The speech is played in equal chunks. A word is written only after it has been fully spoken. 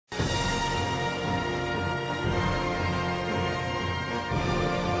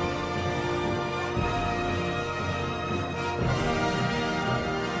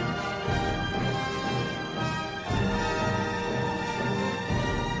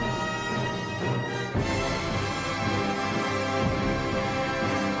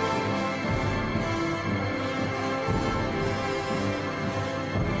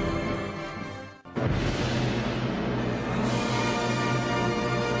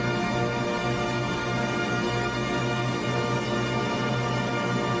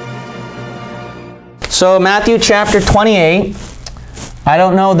So Matthew chapter 28, I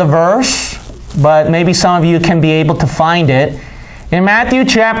don't know the verse, but maybe some of you can be able to find it. In Matthew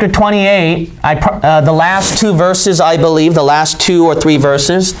chapter 28, the last two verses, I believe, the last 2 or 3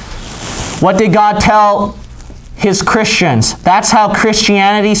 verses, what did God tell His Christians? That's how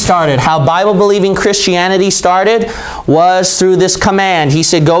Christianity started. How Bible-believing Christianity started was through this command. He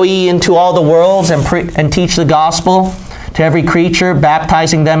said, "Go ye into all the worlds and teach the gospel to every creature,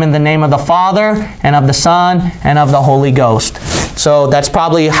 baptizing them in the name of the Father, and of the Son, and of the Holy Ghost." So that's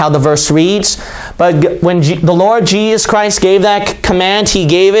probably how the verse reads. But when the Lord Jesus Christ gave that command, He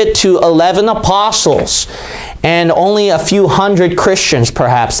gave it to 11 apostles and only a few hundred Christians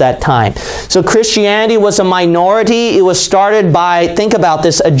perhaps that time. So Christianity was a minority. It was started by, think about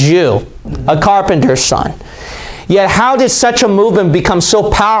this, a Jew, a carpenter's son. Yet how did such a movement become so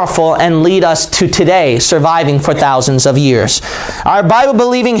powerful and lead us to today, surviving for thousands of years? Our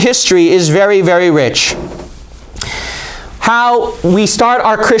Bible-believing history is very, very rich. How we start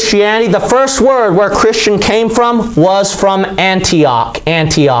our Christianity, the first word where Christian came from was from Antioch.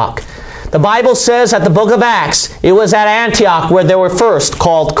 Antioch. The Bible says at the book of Acts, it was at Antioch where they were first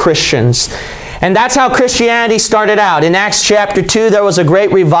called Christians. And that's how Christianity started out. In Acts chapter 2, there was a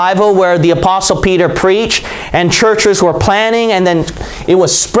great revival where the Apostle Peter preached and churches were planting, and then it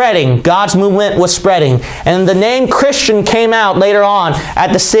was spreading. God's movement was spreading. And the name Christian came out later on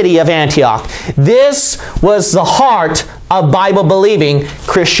at the city of Antioch. This was the heart of Bible-believing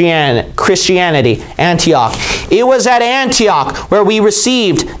Christianity, Antioch. It was at Antioch where we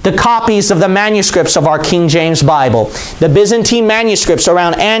received the copies of the manuscripts of our King James Bible, the Byzantine manuscripts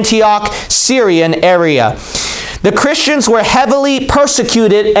around Antioch, Syrian area. The Christians were heavily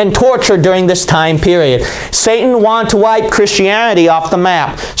persecuted and tortured during this time period. Satan wanted to wipe Christianity off the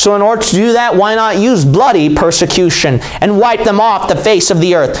map. So in order to do that, why not use bloody persecution and wipe them off the face of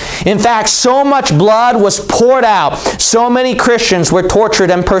the earth? In fact, so much blood was poured out, so many Christians were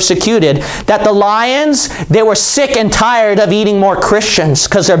tortured and persecuted, that the lions, they were sick and tired of eating more Christians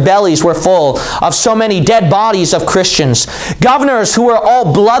because their bellies were full of so many dead bodies of Christians. Governors who were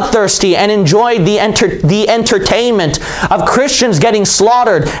all bloodthirsty and enjoyed the entertainment of Christians getting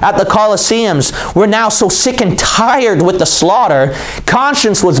slaughtered at the Colosseums were now so sick and tired with the slaughter,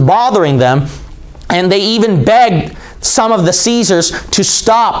 conscience was bothering them, and they even begged some of the Caesars to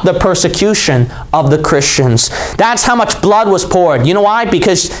stop the persecution of the Christians. That's how much blood was poured. You know why?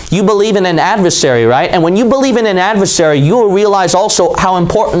 Because you believe in an adversary, right? And when you believe in an adversary, you will realize also how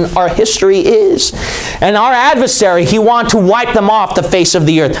important our history is. And our adversary, he wanted to wipe them off the face of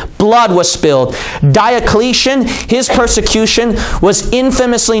the earth. Blood was spilled. Diocletian, his persecution was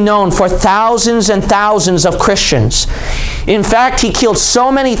infamously known for thousands and thousands of Christians. In fact, he killed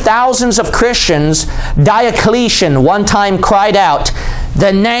so many thousands of Christians, Diocletian one time cried out,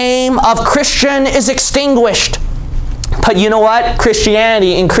 "The name of Christian is extinguished." But you know what?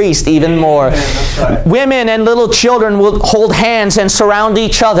 Christianity increased even more. Women and little children would hold hands and surround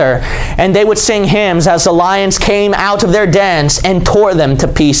each other, and they would sing hymns as the lions came out of their dens and tore them to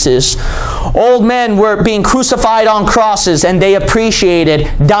pieces. Old men were being crucified on crosses, and they appreciated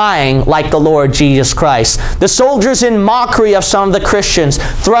dying like the Lord Jesus Christ. The soldiers, in mockery of some of the Christians,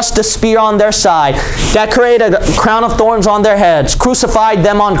 thrust a spear on their side, decorated a crown of thorns on their heads, crucified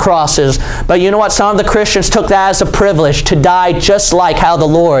them on crosses. But you know what? Some of the Christians took that as a privilege to die just like how the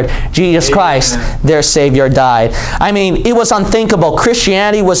Lord Jesus Christ, their Savior, died. I mean, it was unthinkable.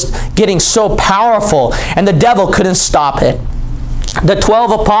 Christianity was getting so powerful, and the devil couldn't stop it. The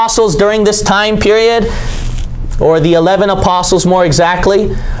 12 apostles during this time period, or the 11 apostles more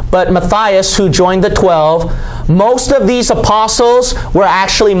exactly, but Matthias, who joined the 12, most of these apostles were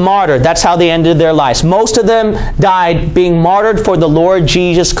actually martyred. That's how they ended their lives. Most of them died being martyred for the Lord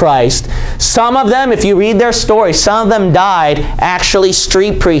Jesus Christ. Some of them, if you read their story, some of them died actually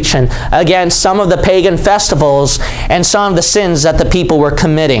street preaching against some of the pagan festivals and some of the sins that the people were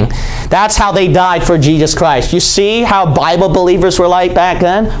committing. That's how they died for Jesus Christ. You see how Bible believers were like back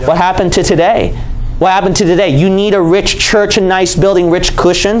then? Yep. What happened to today? What happened to today? You need a rich church, a nice building, rich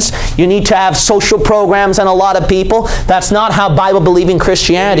cushions. You need to have social programs and a lot of people. That's not how Bible-believing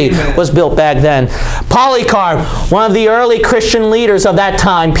Christianity was built back then. Polycarp, one of the early Christian leaders of that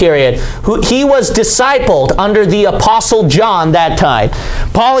time period, he was discipled under the Apostle John that time.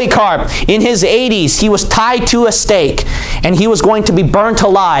 Polycarp, in his 80s, he was tied to a stake, and he was going to be burnt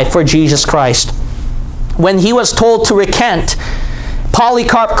alive for Jesus Christ. When he was told to recant,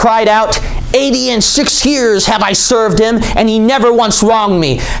 Polycarp cried out, 86 years have I served him, and he never once wronged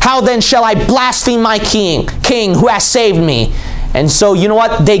me. How then shall I blaspheme my king who has saved me? And so, you know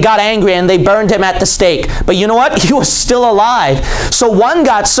what? They got angry and they burned him at the stake. But you know what? He was still alive. So one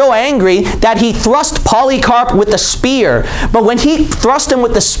got so angry that he thrust Polycarp with the spear. But when he thrust him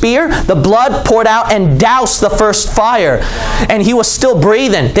with the spear, the blood poured out and doused the first fire. And he was still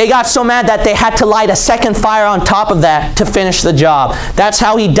breathing. They got so mad that they had to light a second fire on top of that to finish the job. That's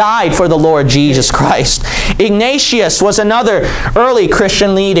how he died for the Lord Jesus Christ. Ignatius was another early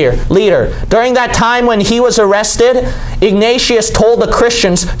Christian leader. During that time when he was arrested, Ignatius told the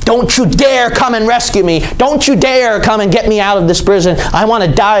Christians, "Don't you dare come and rescue me. Don't you dare come and get me out of this prison. I want to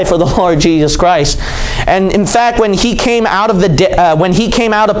die for the Lord Jesus Christ." And in fact, when he came out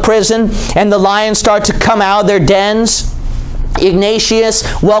of prison and the lions started to come out of their dens, Ignatius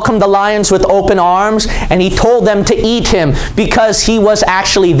welcomed the lions with open arms, and he told them to eat him because he was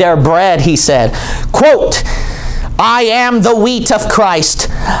actually their bread, he said. Quote, "I am the wheat of Christ.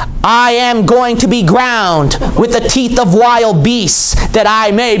 I am going to be ground with the teeth of wild beasts, that I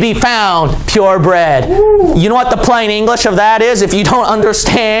may be found pure bread." You know what the plain English of that is? If you don't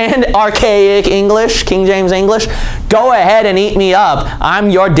understand archaic English, King James English, go ahead and eat me up. I'm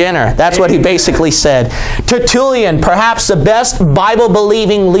your dinner. That's what he basically said. Tertullian, perhaps the best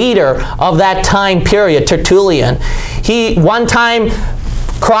Bible-believing leader of that time period, Tertullian. He one time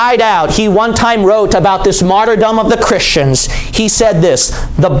cried out. He one time wrote about this martyrdom of the Christians. He said this,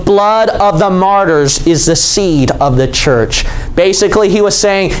 "The blood of the martyrs is the seed of the church." Basically, he was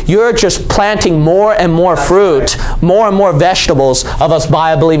saying, you're just planting more and more fruit, more and more vegetables of us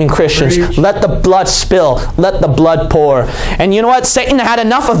Bible-believing Christians. Let the blood spill. Let the blood pour. And you know what? Satan had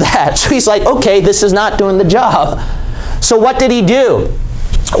enough of that. So he's like, okay, this is not doing the job. So what did he do?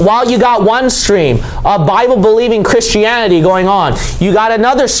 While you got one stream of Bible-believing Christianity going on, you got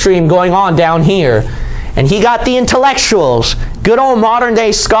another stream going on down here. And he got the intellectuals, good old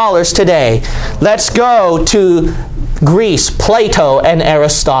modern-day scholars today. Let's go to Greece, Plato and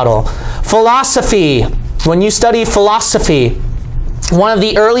Aristotle. Philosophy. When you study philosophy, one of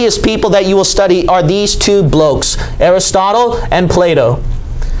the earliest people that you will study are these two blokes, Aristotle and Plato.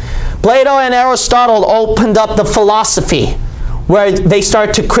 Plato and Aristotle opened up the philosophy, where they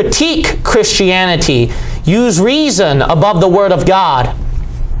start to critique Christianity, use reason above the Word of God.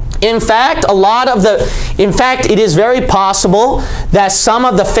 In fact, it is very possible that some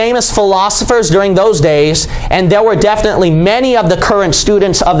of the famous philosophers during those days, and there were definitely many of the current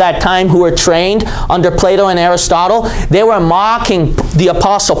students of that time who were trained under Plato and Aristotle, they were mocking the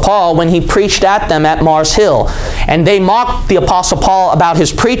Apostle Paul when he preached at them at Mars Hill. And they mocked the Apostle Paul about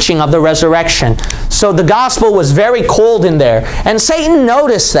his preaching of the resurrection. So the gospel was very cold in there. And Satan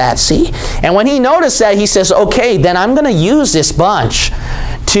noticed that, see? And when he noticed that, he says, okay, then I'm going to use this bunch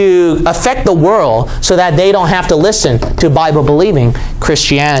to affect the world so that they don't have to listen to Bible-believing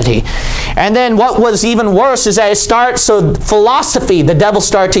Christianity. And then what was even worse is that so philosophy, the devil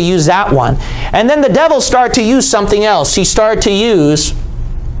started to use that one. And then the devil started to use something else. He started to use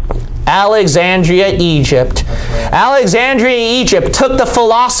Alexandria, Egypt. Alexandria, Egypt took the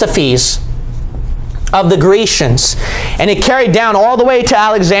philosophies of the Grecians, and it carried down all the way to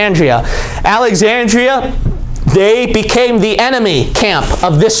Alexandria. Alexandria, they became the enemy camp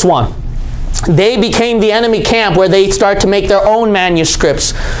of this one. They became the enemy camp where they start to make their own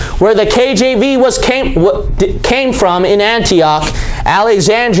manuscripts. Where the KJV came from in Antioch,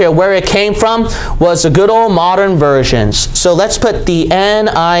 Alexandria, where it came from, was the good old modern versions. So let's put the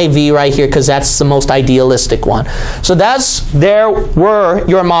NIV right here because that's the most idealistic one. So there were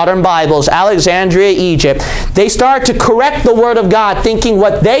your modern Bibles, Alexandria, Egypt. They start to correct the Word of God, thinking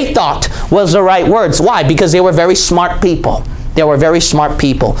what they thought was the right words. Why? Because they were very smart people. They were very smart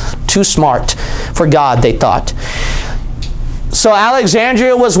people. Too smart for God, they thought. So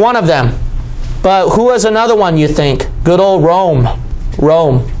Alexandria was one of them. But who was another one, you think? Good old Rome.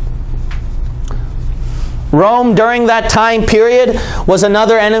 Rome, during that time period, was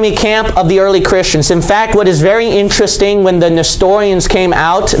another enemy camp of the early Christians. In fact, what is very interesting, when the Nestorians came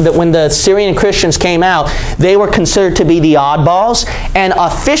out, when the Syrian Christians came out, they were considered to be the oddballs. And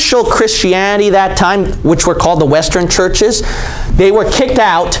official Christianity that time, which were called the Western churches, they were kicked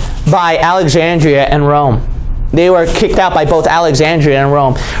out by Alexandria and Rome. They were kicked out by both Alexandria and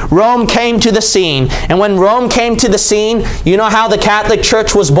Rome. Rome came to the scene. And when Rome came to the scene, you know how the Catholic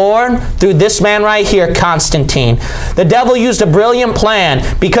Church was born? Through this man right here, Constantine. The devil used a brilliant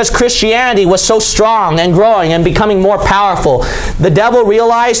plan because Christianity was so strong and growing and becoming more powerful. The devil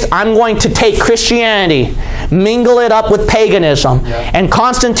realized, I'm going to take Christianity, mingle it up with paganism. And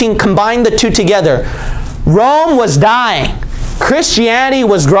Constantine combined the two together. Rome was dying. Christianity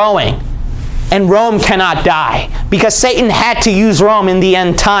was growing. and Rome cannot die, because Satan had to use Rome in the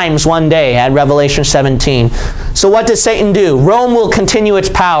end times one day at Revelation 17. So what does Satan do? Rome will continue its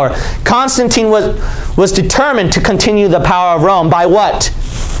power. Constantine was determined to continue the power of Rome by what?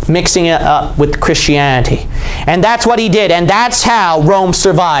 Mixing it up with Christianity. And that's what he did, and that's how Rome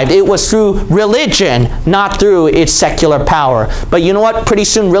survived. It was through religion, not through its secular power. But you know what? Pretty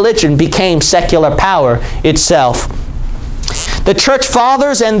soon religion became secular power itself. The church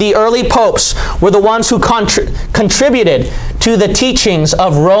fathers and the early popes were the ones who contributed to the teachings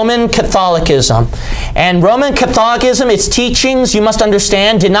of Roman Catholicism. And Roman Catholicism, its teachings, you must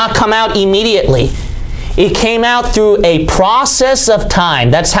understand, did not come out immediately. It came out through a process of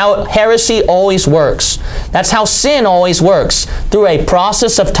time. That's how heresy always works. That's how sin always works, through a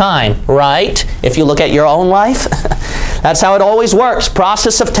process of time, right? If you look at your own life, that's how it always works,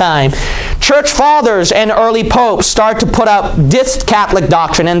 process of time. Church fathers and early popes start to put out this Catholic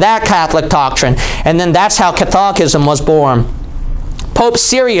doctrine and that Catholic doctrine, and then that's how Catholicism was born. Pope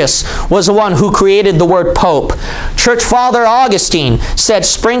Sirius was the one who created the word pope. Church Father Augustine said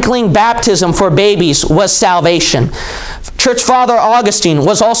sprinkling baptism for babies was salvation. Church Father Augustine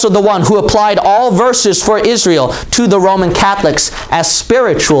was also the one who applied all verses for Israel to the Roman Catholics as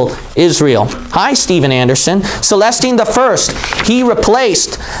spiritual Israel. Hi, Stephen Anderson. Celestine I, he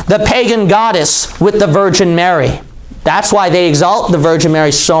replaced the pagan goddess with the Virgin Mary. That's why they exalt the Virgin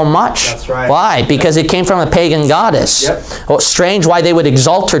Mary so much. That's right. Why? Because it came from a pagan goddess. Yep. Oh, strange why they would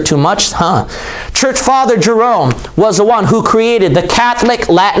exalt her too much, huh? Church Father Jerome was the one who created the Catholic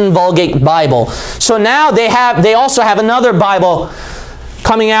Latin Vulgate Bible. So now they also have another Bible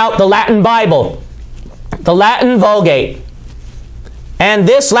coming out, the Latin Bible. The Latin Vulgate. And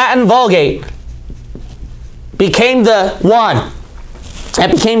this Latin Vulgate became the one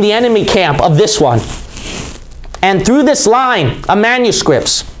that became the enemy camp of this one. And through this line of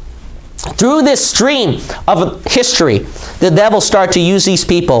manuscripts, through this stream of history, the devil started to use these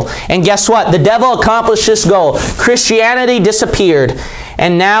people. And guess what? The devil accomplished his goal. Christianity disappeared.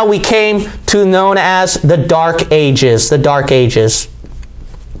 And now we came to known as the Dark Ages. The Dark Ages.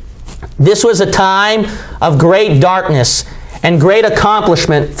 This was a time of great darkness and great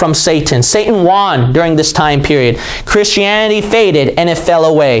accomplishment from Satan. Satan won during this time period. Christianity faded and it fell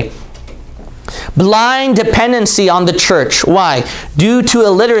away. Blind dependency on the church. Why? Due to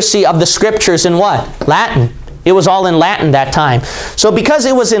illiteracy of the scriptures in what? Latin. It was all in Latin that time. So because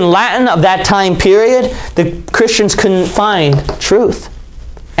it was in Latin of that time period, the Christians couldn't find truth.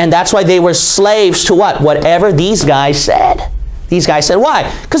 And that's why they were slaves to what? Whatever these guys said. These guys said, why?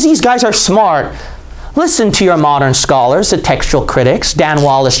 Because these guys are smart. Listen to your modern scholars, the textual critics, Dan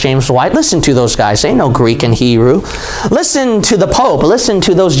Wallace, James White. Listen to those guys. They know Greek and Hebrew. Listen to the Pope. Listen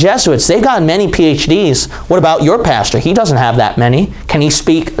to those Jesuits. They've got many PhDs. What about your pastor? He doesn't have that many. Can he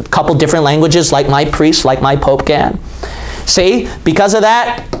speak a couple different languages like my priest, like my Pope can? See, because of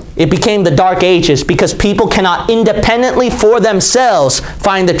that, it became the Dark Ages, because people cannot independently for themselves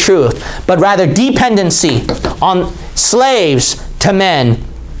find the truth, but rather dependency on slaves to men.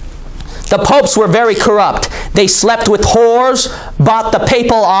 The popes were very corrupt. They slept with whores, bought the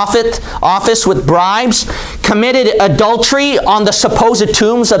papal office with bribes, committed adultery on the supposed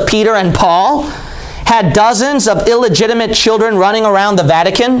tombs of Peter and Paul, had dozens of illegitimate children running around the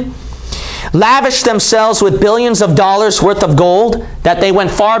Vatican, lavished themselves with billions of dollars worth of gold, that they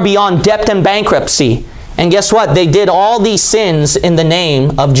went far beyond debt and bankruptcy. And guess what? They did all these sins in the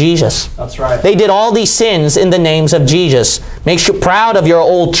name of Jesus. That's right. They did all these sins in the names of Jesus. Makes you proud of your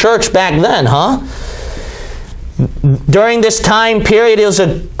old church back then, huh? During this time period, it was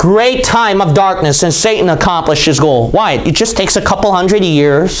a great time of darkness, and Satan accomplished his goal. Why? It just takes a couple hundred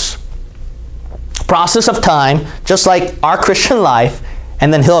years, process of time, just like our Christian life,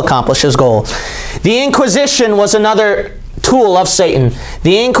 and then he'll accomplish his goal. The Inquisition was another tool of Satan.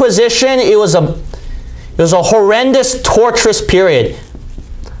 The Inquisition, it was a horrendous, torturous period.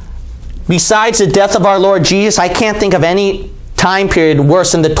 Besides the death of our Lord Jesus, I can't think of any time period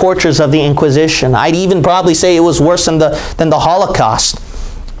worse than the tortures of the Inquisition. I'd even probably say it was worse than the Holocaust.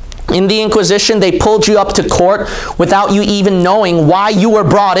 In the Inquisition, they pulled you up to court without you even knowing why you were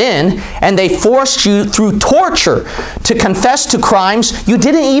brought in, and they forced you through torture to confess to crimes you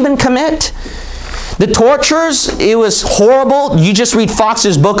didn't even commit. The tortures, it was horrible. You just read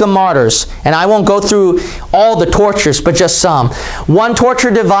Fox's Book of Martyrs, and I won't go through all the tortures, but just some. One torture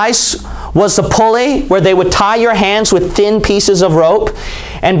device was the pulley, where they would tie your hands with thin pieces of rope,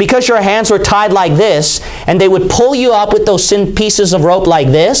 and because your hands were tied like this, and they would pull you up with those thin pieces of rope like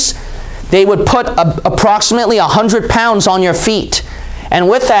this, they would put approximately 100 pounds on your feet, and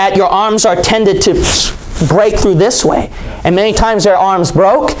with that, your arms are tended to break through this way. And many times their arms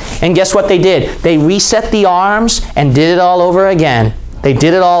broke, and guess what they did? They reset the arms and did it all over again. They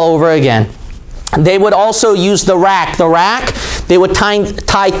did it all over again. They would also use the rack. The rack, they would tie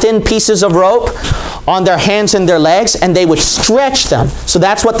thin pieces of rope on their hands and their legs, and they would stretch them. So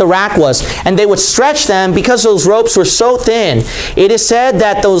that's what the rack was. And they would stretch them because those ropes were so thin. It is said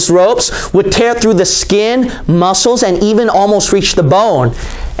that those ropes would tear through the skin, muscles, and even almost reach the bone.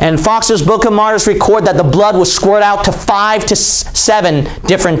 And Fox's Book of Martyrs record that the blood would squirt out to 5 to 7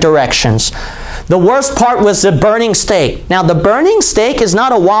 different directions. The worst part was the burning stake. Now, the burning stake is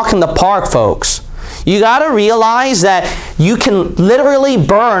not a walk in the park, folks. You got to realize that you can literally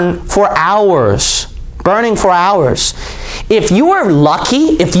burn for hours. Burning for hours. If you were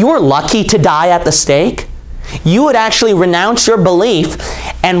lucky to die at the stake, you would actually renounce your belief,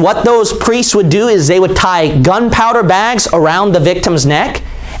 and what those priests would do is they would tie gunpowder bags around the victim's neck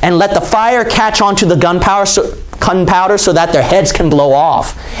and let the fire catch onto the gunpowder so that their heads can blow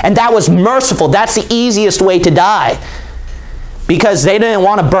off. And that was merciful. That's the easiest way to die, because they didn't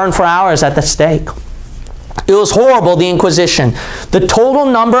want to burn for hours at the stake. It was horrible, the Inquisition. The total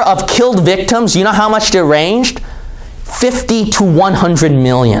number of killed victims, you know how much they ranged? 50 to 100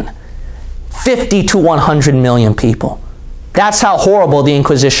 million. 50 to 100 million people. That's how horrible the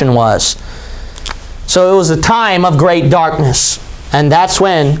Inquisition was. So it was a time of great darkness. And that's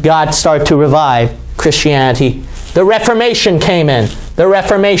when God started to revive Christianity. The Reformation came in. The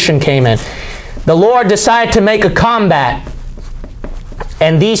Reformation came in. The Lord decided to make a combat.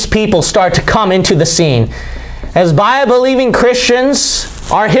 And these people start to come into the scene. As Bible-believing Christians,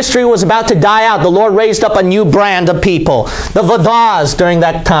 our history was about to die out. The Lord raised up a new brand of people. The Bevans during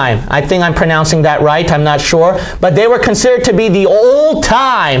that time. I think I'm pronouncing that right. I'm not sure. But they were considered to be the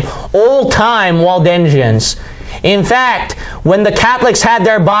old-time Waldensians. In fact, when the Catholics had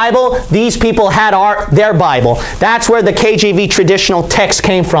their Bible, these people had their Bible. That's where the KJV traditional text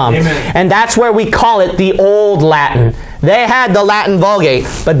came from. Amen. And that's where we call it the Old Latin. They had the Latin Vulgate,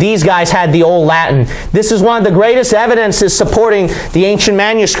 but these guys had the Old Latin. This is one of the greatest evidences supporting the ancient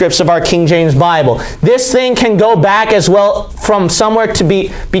manuscripts of our King James Bible. This thing can go back as well from somewhere to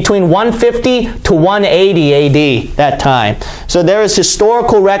be between 150 to 180 AD that time. So there is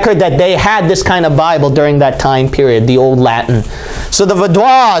historical record that they had this kind of Bible during that time period, the Old Latin. So the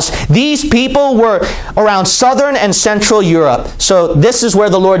Vaudois, these people were around southern and central Europe. So this is where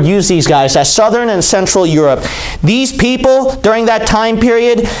the Lord used these guys, as southern and central Europe. These people, during that time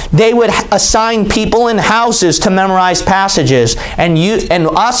period, they would assign people in houses to memorize passages. And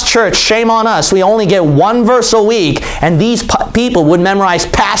us, church, shame on us. We only get one verse a week, and these people would memorize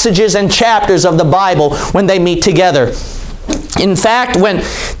passages and chapters of the Bible when they meet together. In fact,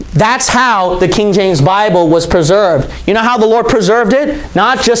 that's how the King James Bible was preserved. You know how the Lord preserved it?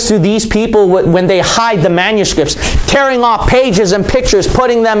 Not just through these people when they hide the manuscripts, tearing off pages and pictures,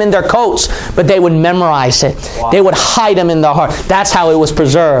 putting them in their coats, but they would memorize it. Wow. They would hide them in their heart. That's how it was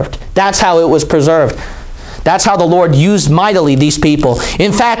preserved. That's how it was preserved. That's how the Lord used mightily these people.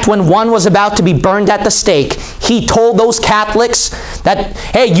 In fact, when one was about to be burned at the stake, he told those Catholics that,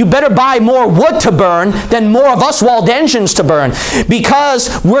 hey, you better buy more wood to burn than more of us Waldensians to burn, because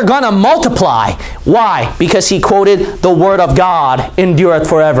we're going to multiply. Why? Because he quoted, the Word of God endureth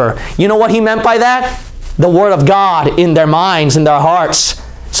forever. You know what he meant by that? The Word of God in their minds, in their hearts.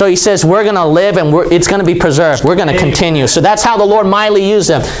 So he says, we're going to live and it's going to be preserved. We're going to continue. So that's how the Lord mightily used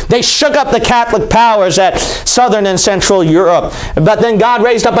them. They shook up the Catholic powers at southern and central Europe. But then God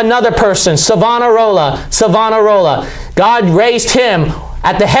raised up another person, Savonarola. God raised him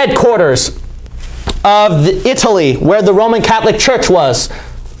at the headquarters of Italy, where the Roman Catholic Church was.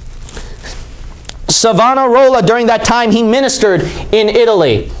 Savonarola, during that time, he ministered in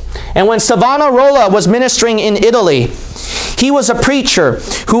Italy. And when Savonarola was ministering in Italy, he was a preacher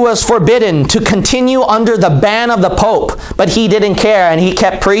who was forbidden to continue under the ban of the Pope, but he didn't care, and he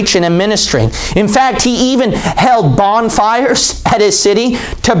kept preaching and ministering. In fact, he even held bonfires at his city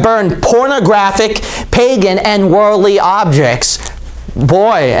to burn pornographic, pagan, and worldly objects.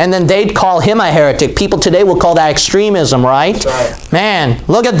 Boy, and then they'd call him a heretic. People today will call that extremism, right? Right. Man,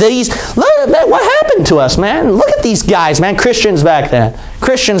 look at these. Look, man, what happened to us, man? Look at these guys, man. Christians back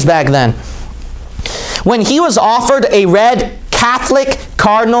then. When he was offered a red Catholic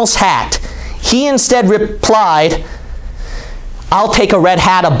cardinal's hat, he instead replied, I'll take a red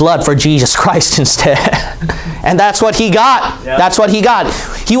hat of blood for Jesus Christ instead. And that's what he got. Yep. That's what he got.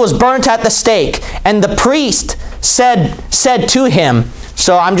 He was burnt at the stake. And the priest said to him,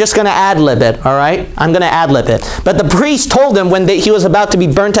 So I'm just going to ad-lib it, all right? I'm going to ad-lib it. But the priest told him when he was about to be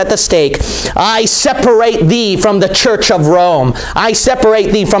burnt at the stake, I separate thee from the church of Rome. I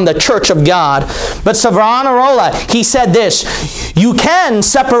separate thee from the church of God. But Savonarola, he said this, you can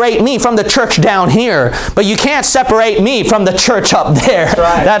separate me from the church down here, but you can't separate me from the church up there. That's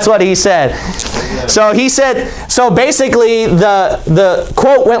right. That's what he said. So he said, so basically the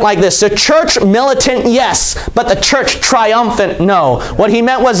quote went like this, the church militant, yes, but the church triumphant, no. What he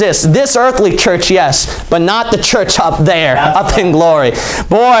meant was this earthly church, yes, but not the church up there, up in glory.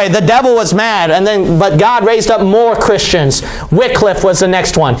 Boy, the devil was mad, but God raised up more Christians. Wycliffe was the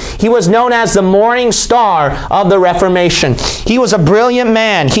next one. He was known as the morning star of the Reformation. He was a brilliant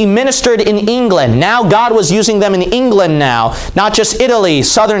man. He ministered in England. Now God was using them in England now, not just Italy,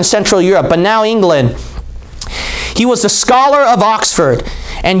 southern central Europe, but now England. He was the scholar of Oxford.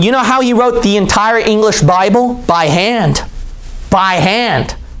 And you know how he wrote the entire English Bible? By hand. By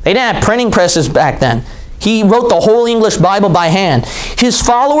hand. They didn't have printing presses back then. He wrote the whole English Bible by hand. His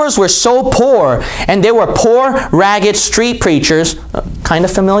followers were so poor, and they were poor, ragged street preachers. Kind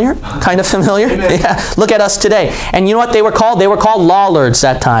of familiar? Kind of familiar? Yeah. Look at us today. And you know what they were called? They were called lollards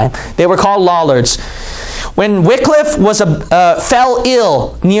that time. They were called lollards. When Wycliffe fell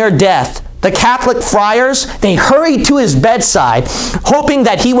ill near death, the Catholic friars, they hurried to his bedside, hoping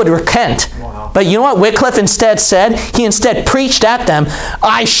that he would recant. Wow. But you know what Wycliffe instead said? He instead preached at them,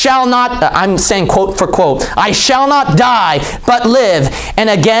 I shall not, I'm saying quote for quote, I shall not die, but live,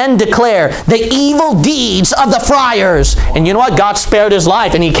 and again declare the evil deeds of the friars. And you know what? God spared his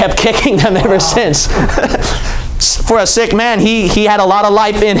life, and he kept kicking them ever since. For a sick man, he had a lot of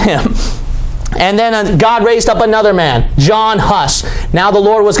life in him. And then God raised up another man, John Huss. Now the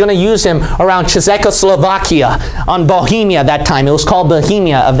Lord was going to use him around Czechoslovakia, on Bohemia that time. It was called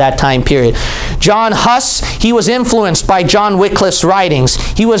Bohemia of that time period. John Huss, he was influenced by John Wycliffe's writings.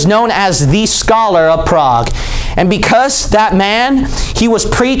 He was known as the scholar of Prague. And because that man, he was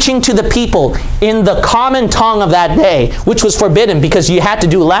preaching to the people in the common tongue of that day, which was forbidden because you had to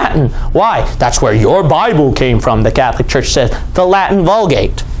do Latin. Why? That's where your Bible came from, the Catholic Church says, the Latin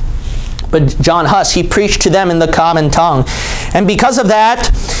Vulgate. But John Huss, he preached to them in the common tongue. And because of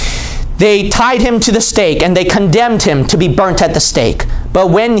that, they tied him to the stake and they condemned him to be burnt at the stake. But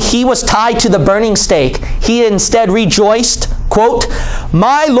when he was tied to the burning stake, he instead rejoiced, quote,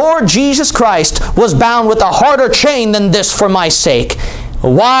 my Lord Jesus Christ was bound with a harder chain than this for my sake.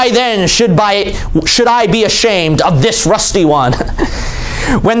 Why then should I be ashamed of this rusty one?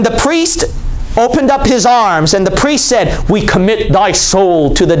 When the priest opened up his arms, and the priest said, we commit thy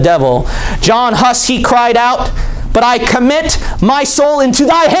soul to the devil, John Huss, he cried out, but I commit my soul into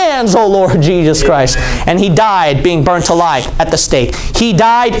thy hands, O Lord Jesus Christ. And he died being burnt alive at the stake. He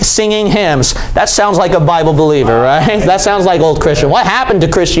died singing hymns. That sounds like a Bible believer, right? That sounds like old Christian. What happened to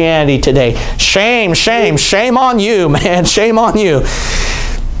Christianity today? Shame, shame, shame on you, man. Shame on you.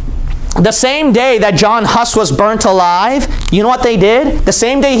 The same day that John Huss was burnt alive, you know what they did? The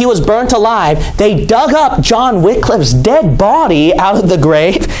same day he was burnt alive, they dug up John Wycliffe's dead body out of the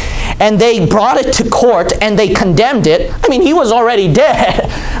grave, and they brought it to court, and they condemned it. I mean, he was already dead.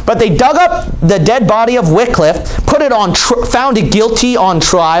 But they dug up the dead body of Wycliffe, put it on, found it guilty on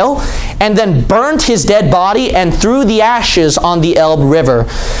trial, and then burnt his dead body and threw the ashes on the Elbe River.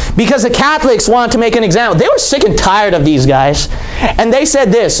 Because the Catholics wanted to make an example. They were sick and tired of these guys. And they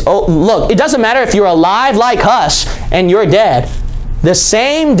said this, oh, look, it doesn't matter if you're alive like us and you're dead. The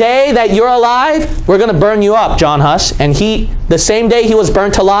same day that you're alive, we're going to burn you up, John Huss. And the same day he was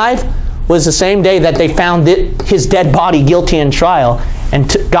burnt alive was the same day that they found his dead body guilty in trial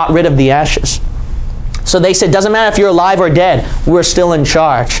and got rid of the ashes. So they said, doesn't matter if you're alive or dead, we're still in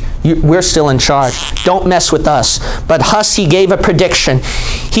charge. We're still in charge. Don't mess with us. But Huss, he gave a prediction.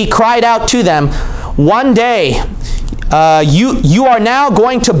 He cried out to them, one day, you are now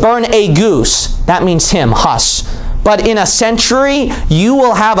going to burn a goose. That means him, Huss. But in a century, you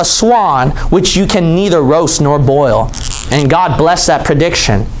will have a swan, which you can neither roast nor boil. And God blessed that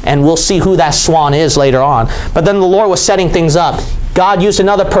prediction. And we'll see who that swan is later on. But then the Lord was setting things up. God used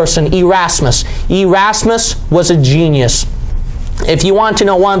another person, Erasmus. Erasmus was a genius. If you want to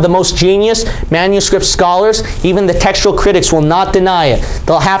know one of the most genius manuscript scholars, even the textual critics will not deny it.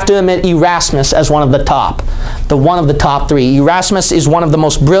 They'll have to admit Erasmus as one of the top. One of the top three. Erasmus is one of the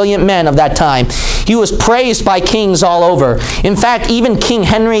most brilliant men of that time. He was praised by kings all over. In fact, even King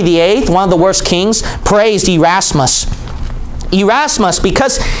Henry VIII, one of the worst kings, praised Erasmus. Erasmus,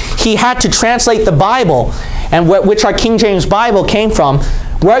 because he had to translate the Bible, and which our King James Bible came from,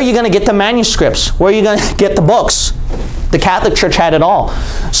 where are you going to get the manuscripts? Where are you going to get the books? The Catholic Church had it all.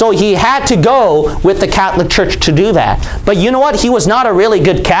 So he had to go with the Catholic Church to do that. But you know what? He was not a really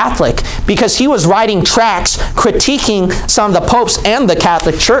good Catholic, because he was writing tracts critiquing some of the popes and the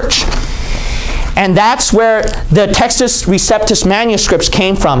Catholic Church. And that's where the Textus Receptus manuscripts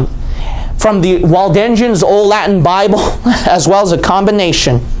came from the Waldensians' Old Latin Bible, as well as a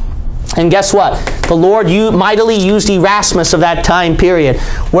combination. And guess what? The Lord mightily used Erasmus of that time period,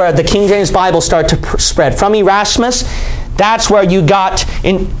 where the King James Bible started to spread. From Erasmus, that's where you got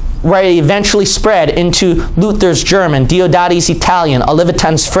where it eventually spread into Luther's German, Diodati's Italian,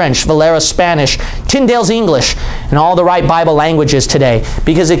 Olivetan's French, Valera's Spanish, Tyndale's English, and all the right Bible languages today.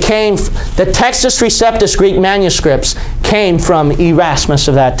 Because the Textus Receptus Greek manuscripts came from Erasmus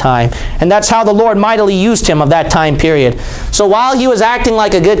of that time. And that's how the Lord mightily used him of that time period. So while he was acting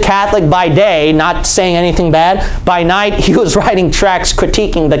like a good Catholic by day, not saying anything bad, by night he was writing tracts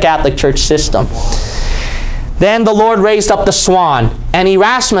critiquing the Catholic Church system. Then the Lord raised up the swan, and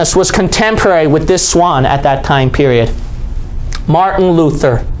Erasmus was contemporary with this swan at that time period. Martin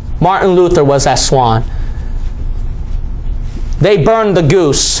Luther. Martin Luther was that swan. They burned the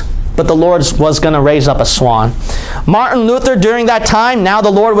goose, but the Lord was going to raise up a swan. Martin Luther, during that time, now the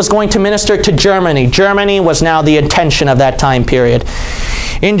Lord was going to minister to Germany. Germany was now the intention of that time period.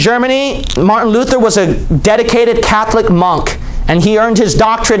 In Germany, Martin Luther was a dedicated Catholic monk, and he earned his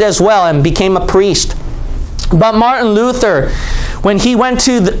doctorate as well and became a priest. But Martin Luther, when he went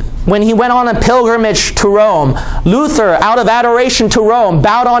on a pilgrimage to Rome, Luther, out of adoration to Rome,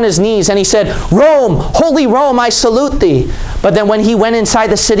 bowed on his knees and he said, "Rome, holy Rome, I salute thee." But then when he went inside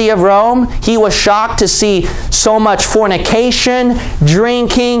the city of Rome, he was shocked to see so much fornication,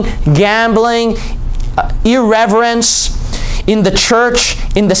 drinking, gambling, irreverence in the church,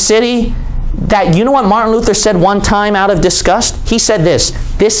 in the city, that, you know what Martin Luther said one time out of disgust? He said this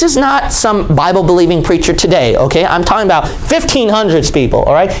is not some Bible-believing preacher today, okay? I'm talking about 1500s people,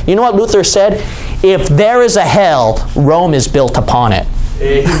 all right? You know what Luther said? If there is a hell, Rome is built upon it.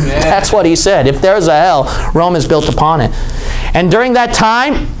 Amen. That's what he said. If there is a hell, Rome is built upon it. And during that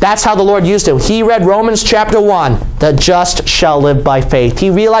time, that's how the Lord used him. He read Romans chapter 1, the just shall live by faith. He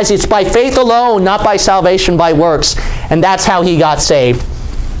realized it's by faith alone, not by salvation by works. And that's how he got saved.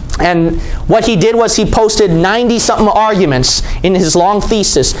 And what he did was he posted 90-something arguments in his long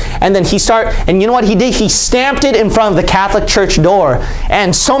thesis. And then and you know what he did? He stamped it in front of the Catholic Church door.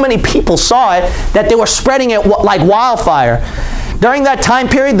 And so many people saw it that they were spreading it like wildfire. During that time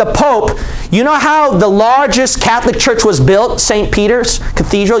period, the Pope, you know how the largest Catholic church was built, St. Peter's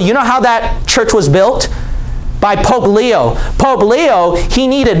Cathedral? You know how that church was built? By Pope Leo. Pope Leo, he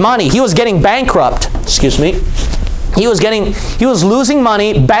needed money. He was getting bankrupt. Excuse me. He was losing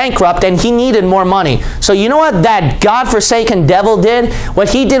money, bankrupt, and he needed more money. So you know what that God-forsaken devil did? What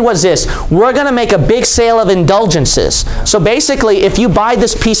he did was this: we're going to make a big sale of indulgences. So basically, if you buy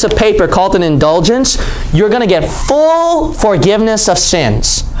this piece of paper called an indulgence, you're going to get full forgiveness of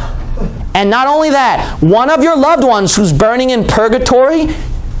sins. And not only that, one of your loved ones who's burning in purgatory,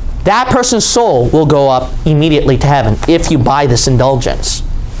 that person's soul will go up immediately to heaven if you buy this indulgence.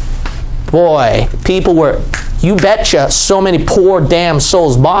 Boy, people were... You betcha so many poor damn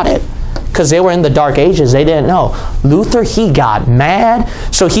souls bought it, because they were in the dark ages. They didn't know. Luther, he got mad.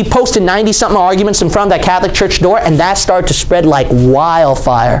 So he posted 90-something arguments in front of that Catholic Church door, and that started to spread like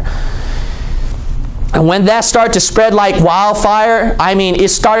wildfire. And when that started to spread like wildfire, I mean, it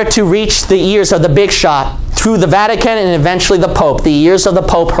started to reach the ears of the big shot through the Vatican and eventually the Pope. The ears of the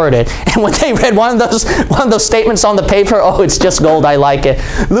Pope heard it. And when they read one of those statements on the paper, oh, it's just gold, I like it.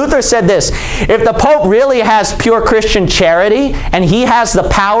 Luther said this: if the Pope really has pure Christian charity and he has the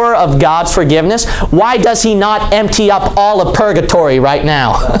power of God's forgiveness, why does he not empty up all of purgatory right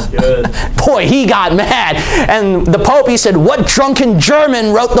now? That's good. Boy, he got mad. And the Pope, he said, "What drunken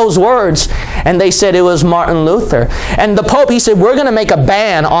German wrote those words?" And they said it was Martin Luther. And the Pope, he said, "We're going to make a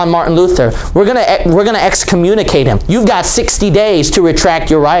ban on Martin Luther. We're going to excommunicate him. You've got 60 days to retract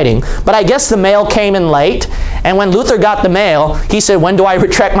your writing." But I guess the mail came in late. And when Luther got the mail, he said, "When do I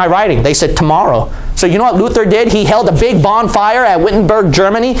retract my writing?" They said, "Tomorrow." So you know what Luther did? He held a big bonfire at Wittenberg,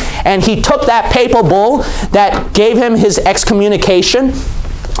 Germany, and he took that papal bull that gave him his excommunication,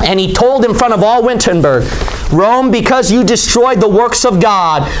 and he told in front of all Wittenberg, "Rome, because you destroyed the works of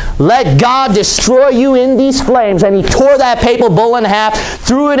God, let God destroy you in these flames." And he tore that papal bull in half,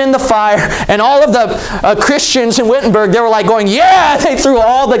 threw it in the fire, and all of the Christians in Wittenberg, they were like going, "Yeah!" They threw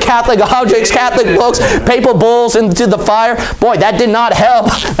all the Catholic objects, Catholic books, papal bulls into the fire. Boy, that did not help.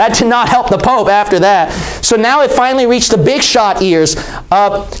 That did not help the Pope after that. So now it finally reached the big shot ears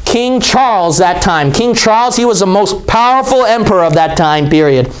of King Charles that time. King Charles, he was the most powerful emperor of that time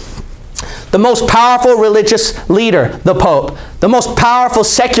period. The most powerful religious leader, the Pope. The most powerful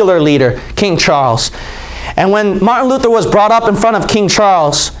secular leader, King Charles. And when Martin Luther was brought up in front of King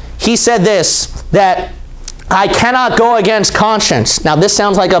Charles, he said this, that I cannot go against conscience. Now this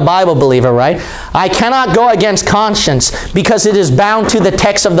sounds like a Bible believer, right? I cannot go against conscience because it is bound to the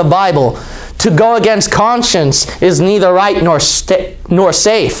text of the Bible. To go against conscience is neither right nor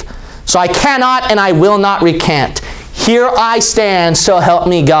safe. So I cannot and I will not recant. Here I stand, so help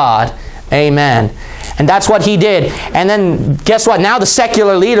me God. Amen. And that's what he did. And then guess what? Now the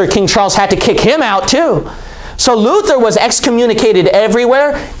secular leader, King Charles, had to kick him out too. So Luther was excommunicated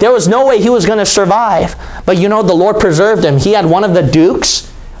everywhere. There was no way he was going to survive. But you know, the Lord preserved him. He had one of the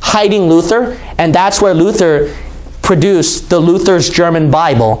dukes hiding Luther, and that's where Luther produced the Luther's German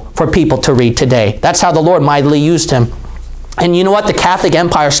Bible for people to read today. That's how the Lord mightily used him. And you know what? The Catholic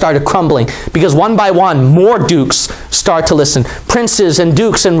Empire started crumbling because one by one, more dukes start to listen. Princes and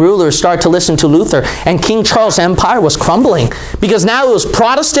dukes and rulers start to listen to Luther. And King Charles' empire was crumbling because now it was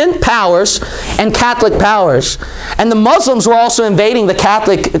Protestant powers and Catholic powers. And the Muslims were also invading the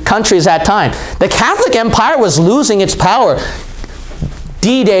Catholic countries at that time. The Catholic Empire was losing its power.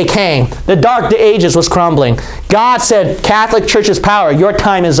 D-Day came. The Dark Ages was crumbling. God said, Catholic Church's power, your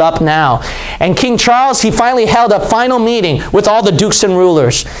time is up now. And King Charles, he finally held a final meeting with all the dukes and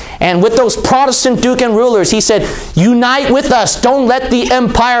rulers. And with those Protestant duke and rulers, he said, unite with us. Don't let the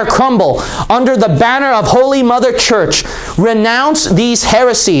empire crumble. Under the banner of Holy Mother Church, renounce these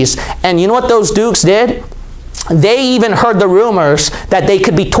heresies. And you know what those dukes did? They even heard the rumors that they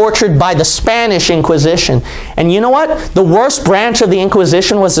could be tortured by the Spanish Inquisition. And you know what? The worst branch of the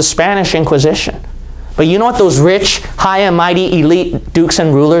Inquisition was the Spanish Inquisition. But you know what those rich, high and mighty elite dukes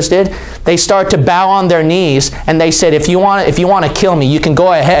and rulers did? They start to bow on their knees and they said, if you want to kill me, you can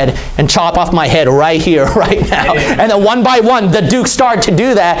go ahead and chop off my head right here, right now. And then one by one, the dukes start to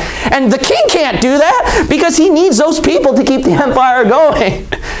do that. And the king can't do that because he needs those people to keep the empire going.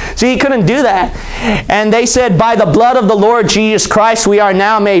 So he couldn't do that. And they said, by the blood of the Lord Jesus Christ, we are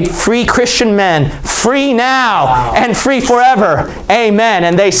now made free Christian men. Free now and free forever. Amen.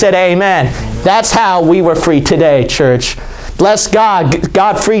 And they said, amen. That's how we were free today, church. Bless God.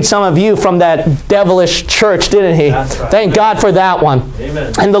 God freed some of you from that devilish church, didn't he? That's right. Thank God for that one.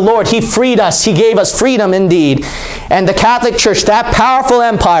 Amen. And the Lord, he freed us. He gave us freedom indeed. And the Catholic Church, that powerful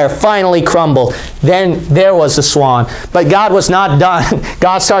empire, finally crumbled. Then there was the swan. But God was not done.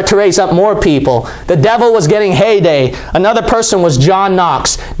 God started to raise up more people. The devil was getting heyday. Another person was John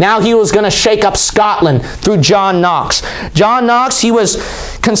Knox. Now he was going to shake up Scotland through John Knox. John Knox, he was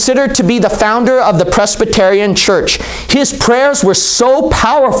considered to be the founder of the Presbyterian Church. His prayers were so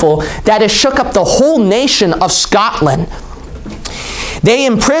powerful that it shook up the whole nation of Scotland. They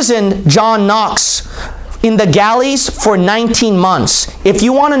imprisoned John Knox in the galleys for 19 months. If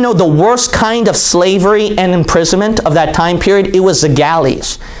you want to know the worst kind of slavery and imprisonment of that time period, it was the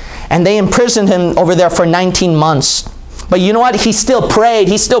galleys. And they imprisoned him over there for 19 months. But you know what? He still prayed.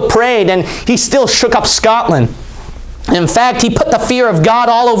 He still prayed, and he still shook up Scotland. In fact, he put the fear of God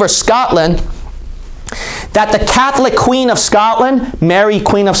all over Scotland, that the Catholic Queen of Scotland, Mary,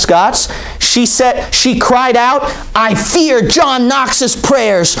 Queen of Scots, she cried out, I fear John Knox's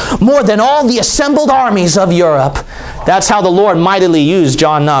prayers more than all the assembled armies of Europe. That's how the Lord mightily used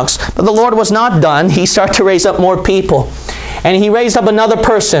John Knox. But the Lord was not done. He started to raise up more people. And he raised up another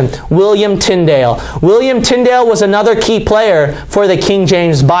person, William Tyndale. William Tyndale was another key player for the King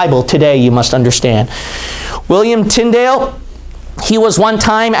James Bible today, you must understand. William Tyndale, he was one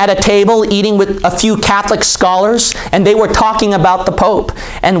time at a table eating with a few Catholic scholars, and they were talking about the Pope.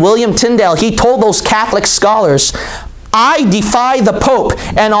 And William Tyndale, he told those Catholic scholars, I defy the Pope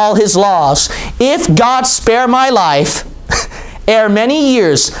and all his laws. If God spare my life, ere many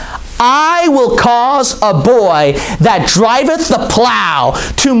years, I will cause a boy that driveth the plow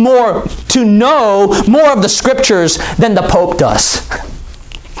to know more of the Scriptures than the Pope does.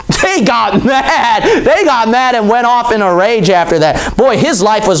 They got mad. They got mad and went off in a rage after that. Boy, his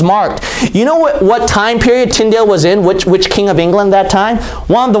life was marked. You know what time period Tyndale was in? Which king of England that time?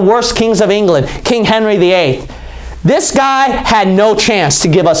 One of the worst kings of England, King Henry VIII. This guy had no chance to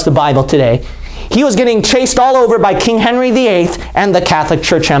give us the Bible today. He was getting chased all over by King Henry VIII and the Catholic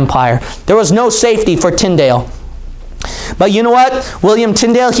Church Empire. There was no safety for Tyndale. But you know what? William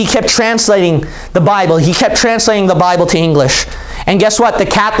Tyndale, he kept translating the Bible. He kept translating the Bible to English. And guess what? The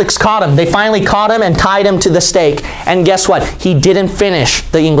Catholics caught him. They finally caught him and tied him to the stake. And guess what? He didn't finish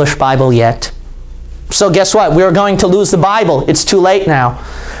the English Bible yet. So guess what? We're going to lose the Bible. It's too late now.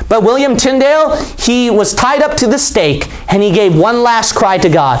 But William Tyndale, he was tied up to the stake, and he gave one last cry to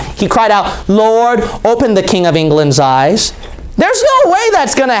God. He cried out, Lord, open the King of England's eyes. There's no way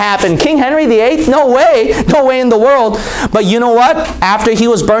that's going to happen. King Henry VIII? No way. No way in the world. But you know what? After he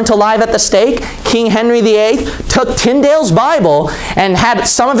was burnt alive at the stake, King Henry VIII took Tyndale's Bible and had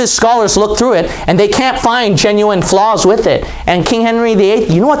some of his scholars look through it, and they can't find genuine flaws with it. And King Henry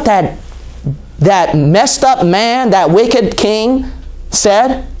VIII, you know what that messed up man, that wicked king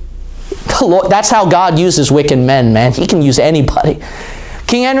said? The Lord, that's how God uses wicked men, man. He can use anybody.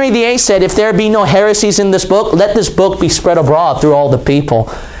 King Henry VIII said, if there be no heresies in this book, let this book be spread abroad through all the people.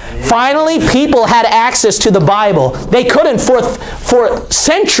 Finally, people had access to the Bible. They couldn't for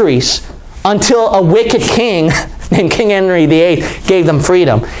centuries until a wicked king named King Henry VIII gave them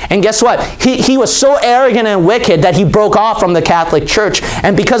freedom. And guess what? He was so arrogant and wicked that he broke off from the Catholic Church.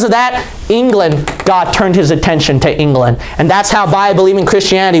 And because of that, God turned his attention to England. And that's how Bible-believing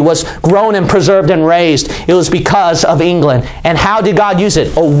Christianity was grown and preserved and raised. It was because of England. And how did God use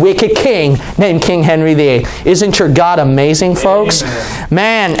it? A wicked king named King Henry VIII. Isn't your God amazing, folks? Amen.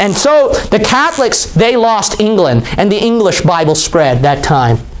 Man, and so the Catholics, they lost England. And the English Bible spread that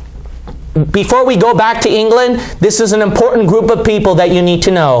time. Before we go back to England, this is an important group of people that you need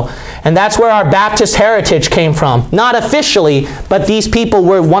to know. And that's where our Baptist heritage came from. Not officially, but these people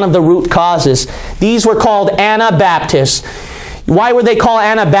were one of the root causes. These were called Anabaptists. Why were they called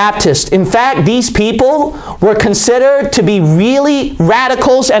Anabaptists? In fact, these people were considered to be really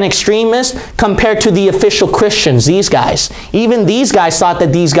radicals and extremists compared to the official Christians, these guys. Even these guys thought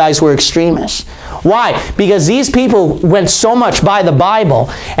that these guys were extremists. Why? Because these people went so much by the Bible.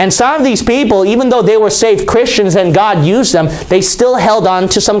 And some of these people, even though they were saved Christians and God used them, they still held on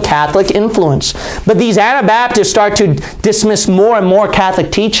to some Catholic influence. But these Anabaptists start to dismiss more and more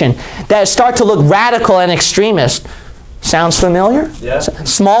Catholic teaching that start to look radical and extremist. Sounds familiar? Yeah.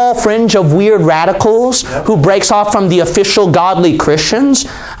 Small fringe of weird radicals who breaks off from the official godly Christians.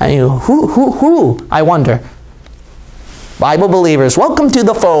 I mean, who? I wonder. Bible believers, welcome to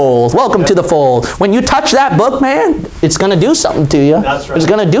the fold. Welcome to the fold. When you touch that book, man, it's going to do something to you. That's right. It's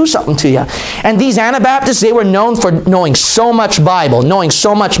going to do something to you. And these Anabaptists, they were known for knowing so much Bible,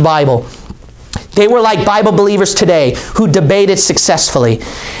 They were like Bible believers today who debated successfully.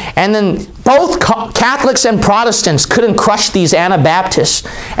 And then both Catholics and Protestants couldn't crush these Anabaptists.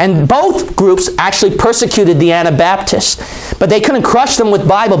 And both groups actually persecuted the Anabaptists. But they couldn't crush them with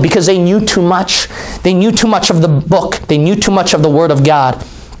Bible because they knew too much. They knew too much of the book. They knew too much of the Word of God.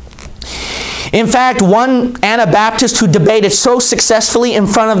 In fact, one Anabaptist who debated so successfully in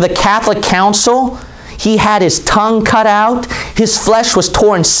front of the Catholic Council, he had his tongue cut out, his flesh was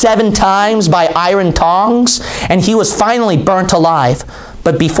torn 7 times by iron tongs, and he was finally burnt alive.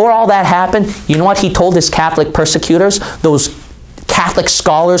 But before all that happened, you know what he told his Catholic persecutors, those Catholic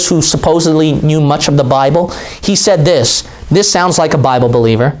scholars who supposedly knew much of the Bible? He said this. This sounds like a Bible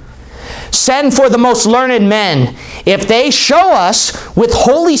believer. Send for the most learned men. If they show us with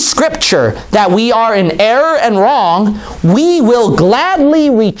Holy Scripture that we are in error and wrong, we will gladly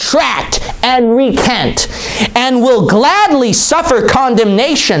retract and recant, and will gladly suffer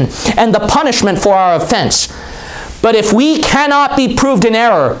condemnation and the punishment for our offense. But if we cannot be proved in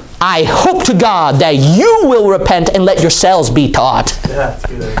error, I hope to God that you will repent and let yourselves be taught. That's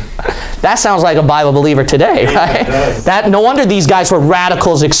good. That sounds like a Bible believer today, right? No wonder these guys were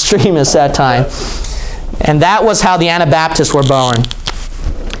radicals, extremists that time. And that was how the Anabaptists were born.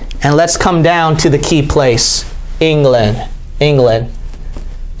 And let's come down to the key place, England. England.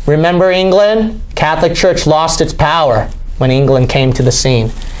 Remember England? Catholic Church lost its power when England came to the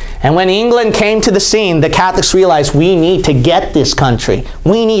scene. And when England came to the scene, the Catholics realized we need to get this country.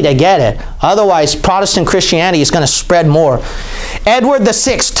 We need to get it. Otherwise, Protestant Christianity is going to spread more. Edward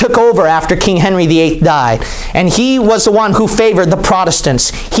VI took over after King Henry VIII died. And he was the one who favored the Protestants.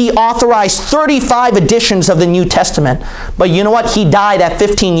 He authorized 35 editions of the New Testament. But you know what? He died at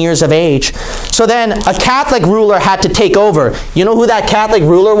 15 years of age. So then a Catholic ruler had to take over. You know who that Catholic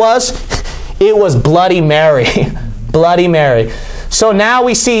ruler was? It was Bloody Mary. Bloody Mary. So now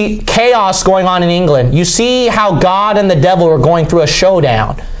we see chaos going on in England. You see how God and the devil are going through a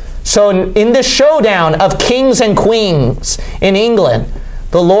showdown. So in this showdown of kings and queens in England,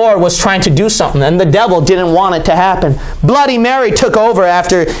 the Lord was trying to do something, and the devil didn't want it to happen. Bloody Mary took over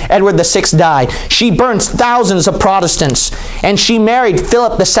after Edward VI died. She burned thousands of Protestants, and she married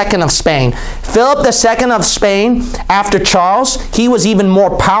Philip II of Spain. Philip II of Spain, after Charles, he was even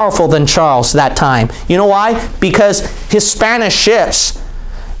more powerful than Charles that time. You know why? Because his Spanish ships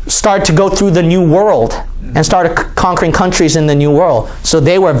started to go through the New World and started conquering countries in the New World. So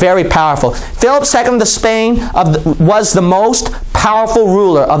they were very powerful. Philip II of Spain was the most powerful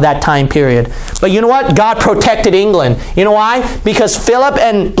ruler of that time period. But you know what? God protected England. You know why? Because Philip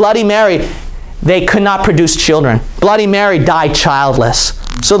and Bloody Mary, they could not produce children. Bloody Mary died childless.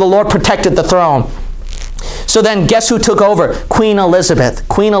 So the Lord protected the throne. So then guess who took over? Queen Elizabeth.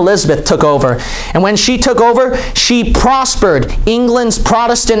 Queen Elizabeth took over. And when she took over, she prospered England's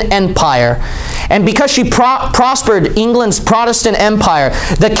Protestant empire. And because she prospered England's Protestant empire,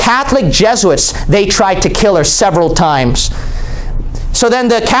 the Catholic Jesuits, they tried to kill her several times. So then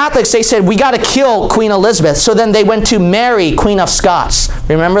the Catholics, they said, we got to kill Queen Elizabeth. So then they went to Mary, Queen of Scots.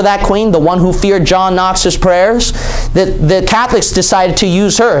 Remember that queen? The one who feared John Knox's prayers? The Catholics decided to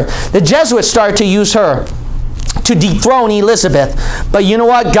use her. The Jesuits started to use her to dethrone Elizabeth. But you know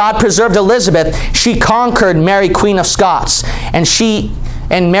what? God preserved Elizabeth. She conquered Mary, Queen of Scots.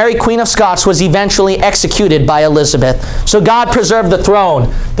 And Mary, Queen of Scots, was eventually executed by Elizabeth. So God preserved the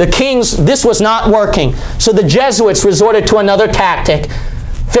throne. The kings, this was not working. So the Jesuits resorted to another tactic.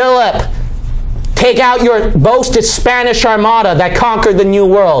 Philip, take out your boasted Spanish armada that conquered the New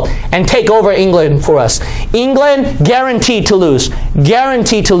World and take over England for us. England, guaranteed to lose.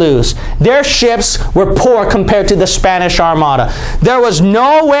 Guaranteed to lose. Their ships were poor compared to the Spanish armada. There was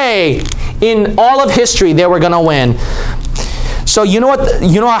no way in all of history they were going to win. So you know what?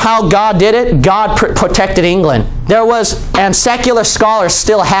 You know how God did it? God protected England. There was, and secular scholars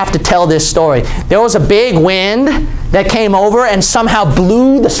still have to tell this story. There was a big wind that came over and somehow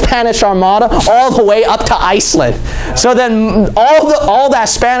blew the Spanish armada all the way up to Iceland. So then all that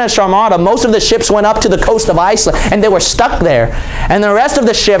Spanish armada, most of the ships went up to the coast of Iceland and they were stuck there. And the rest of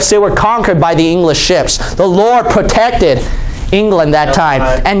the ships, they were conquered by the English ships. The Lord protected England that time.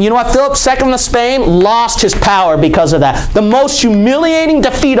 And you know what? Philip II of Spain lost his power because of that. The most humiliating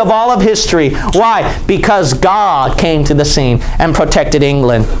defeat of all of history. Why? Because God came to the scene and protected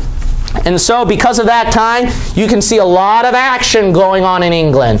England. And so because of that time, you can see a lot of action going on in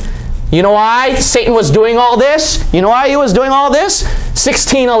England. You know why Satan was doing all this? You know why he was doing all this?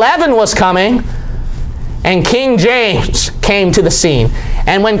 1611 was coming. And King James came to the scene.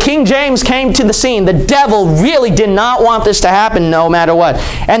 And when King James came to the scene, the devil really did not want this to happen no matter what.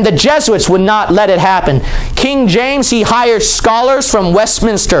 And the Jesuits would not let it happen. King James, he hired scholars from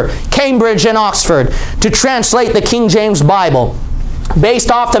Westminster, Cambridge, and Oxford to translate the King James Bible,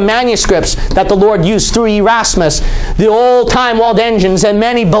 based off the manuscripts that the Lord used through Erasmus, the old-time Waldensians, and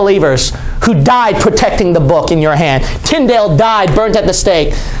many believers who died protecting the book in your hand. Tyndale died, burnt at the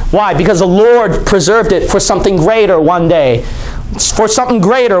stake. Why? Because the Lord preserved it for something greater one day. For something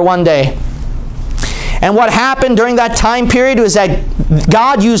greater one day. And what happened during that time period was that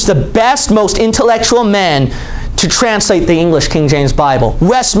God used the best, most intellectual men to translate the English King James Bible.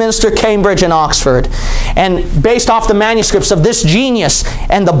 Westminster, Cambridge, and Oxford. And based off the manuscripts of this genius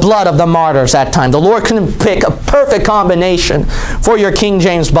and the blood of the martyrs that time. The Lord couldn't pick a perfect combination for your King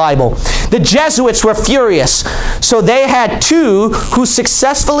James Bible. The Jesuits were furious. So they had two who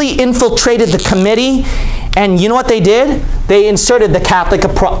successfully infiltrated the committee. And you know what they did? They inserted the Catholic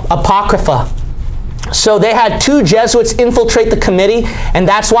Apocrypha. So they had two Jesuits infiltrate the committee, and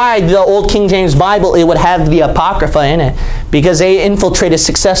that's why the old King James Bible, it would have the Apocrypha in it, because they infiltrated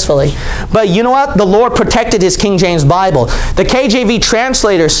successfully. But you know what? The Lord protected his King James Bible. The KJV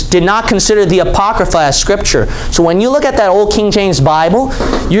translators did not consider the Apocrypha as Scripture. So when you look at that old King James Bible,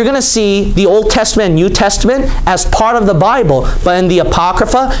 you're going to see the Old Testament and New Testament as part of the Bible. But in the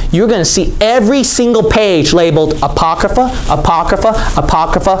Apocrypha, you're going to see every single page labeled Apocrypha, Apocrypha,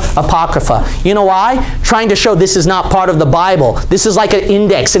 Apocrypha, Apocrypha. You know why? Trying to show this is not part of the Bible. This is like an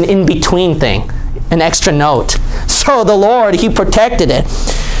index, an in-between thing, an extra note. So the Lord, he protected it.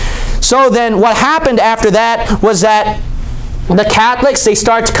 So then what happened after that was that the Catholics, they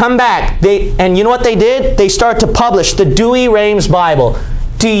started to come back. And you know what they did? They started to publish the Douay-Rheims Bible.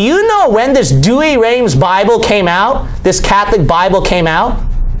 Do you know when this Douay-Rheims Bible came out? This Catholic Bible came out?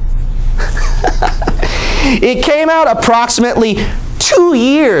 It came out approximately 2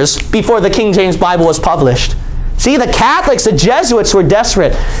 years before the King James Bible was published. See, the Catholics, the Jesuits were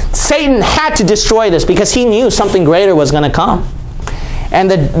desperate. Satan had to destroy this because he knew something greater was going to come.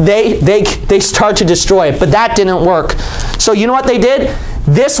 And they started to destroy it, but that didn't work. So you know what they did?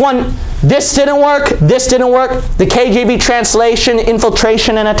 This didn't work, this didn't work. The KJV translation,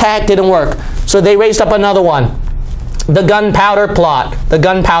 infiltration, and attack didn't work. So they raised up another one. The gunpowder plot. The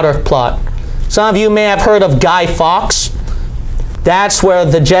gunpowder plot. Some of you may have heard of Guy Fawkes. That's where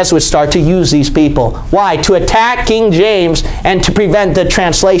the Jesuits start to use these people. Why? To attack King James and to prevent the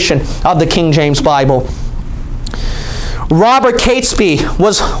translation of the King James Bible. Robert Catesby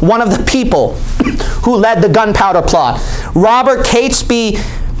was one of the people who led the gunpowder plot. Robert Catesby,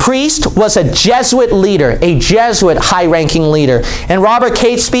 priest, was a Jesuit leader, a Jesuit high-ranking leader. And Robert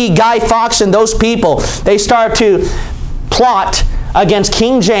Catesby, Guy Fawkes, and those people, they started to plot against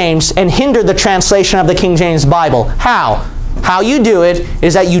King James and hinder the translation of the King James Bible. How? How you do it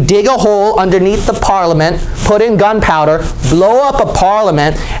is that you dig a hole underneath the Parliament, put in gunpowder, blow up a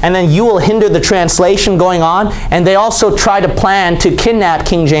Parliament, and then you will hinder the translation going on. And they also try to plan to kidnap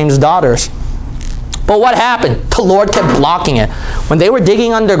King James' daughters. But what happened? The Lord kept blocking it. When they were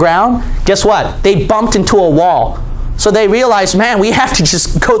digging underground, guess what? They bumped into a wall. So they realized, man, we have to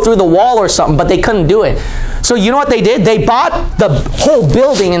just go through the wall or something, but they couldn't do it. So you know what they did? They bought the whole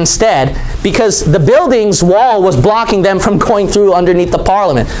building instead, because the building's wall was blocking them from going through underneath the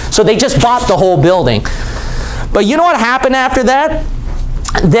Parliament. So they just bought the whole building. But you know what happened after that?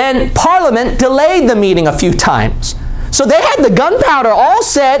 Then Parliament delayed the meeting a few times. So they had the gunpowder all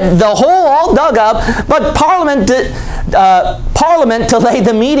set, the hole all dug up, but Parliament delayed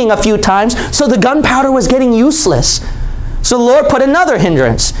the meeting a few times, so the gunpowder was getting useless. So the Lord put another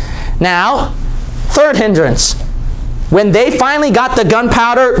hindrance. Now, third hindrance. When they finally got the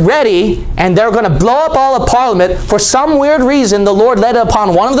gunpowder ready, and they're going to blow up all of Parliament, for some weird reason, the Lord led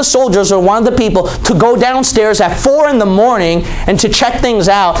upon one of the soldiers or one of the people to go downstairs at 4 in the morning and to check things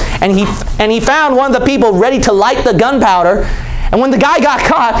out. And he found one of the people ready to light the gunpowder. And when the guy got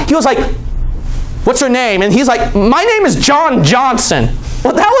caught, he was like, "What's your name?" And he's like, "My name is John Johnson."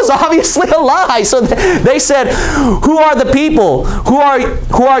 Well, that was obviously a lie. So they said, "Who are the people? Who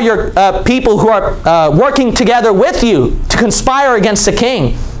are your people who are working together with you to conspire against the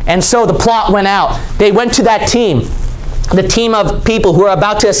king?" And so the plot went out. They went to that team, the team of people who were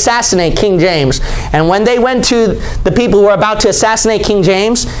about to assassinate King James. And when they went to the people who were about to assassinate King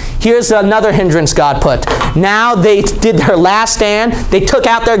James, here's another hindrance God put. Now they did their last stand. They took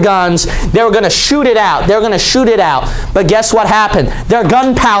out their guns. They were going to shoot it out. They were going to shoot it out. But guess what happened? Their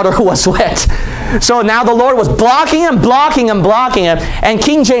gunpowder was wet. So now the Lord was blocking them, blocking them, blocking them. And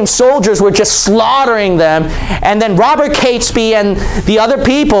King James soldiers were just slaughtering them. And then Robert Catesby and the other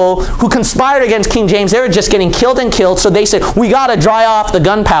people who conspired against King James, they were just getting killed and killed. So they said, "We got to dry off the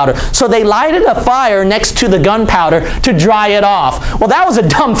gunpowder." So they lighted a fire next to the gunpowder to dry it off. Well, that was a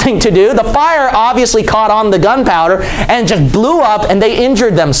dumb thing to do. The fire obviously caught on the gunpowder and just blew up, and they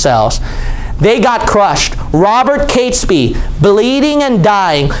injured themselves. They got crushed. Robert Catesby, bleeding and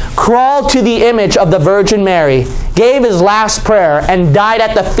dying, crawled to the image of the Virgin Mary, gave his last prayer, and died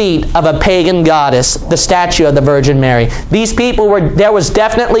at the feet of a pagan goddess, the statue of the Virgin Mary. These people there was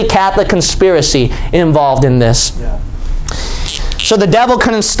definitely Catholic conspiracy involved in this. Yeah. So the devil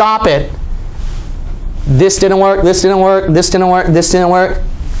couldn't stop it. This didn't work, this didn't work, this didn't work, this didn't work.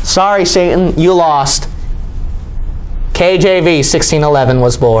 Sorry, Satan, you lost. KJV 1611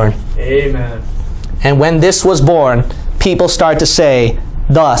 was born. Amen. And when this was born, people start to say,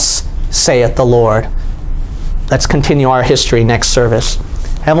 "Thus saith the Lord." Let's continue our history next service.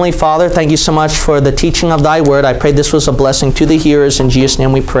 Heavenly Father, thank you so much for the teaching of thy word. I pray this was a blessing to the hearers. In Jesus'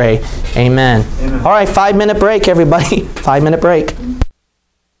 name we pray. Amen. Amen. All right, 5-minute break, everybody. 5-minute break.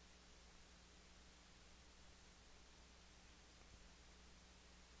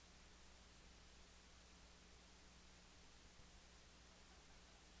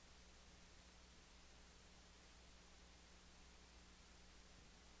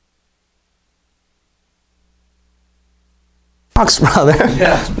 Brother.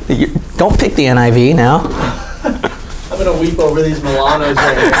 Yeah. Don't pick the NIV now. I'm going to weep over these Milanos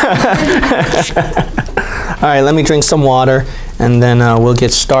right here. All right, let me drink some water, and then we'll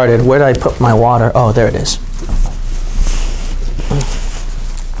get started. Where did I put my water? Oh, there it is.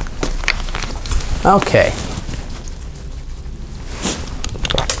 Okay.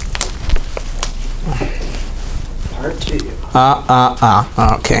 Part 2.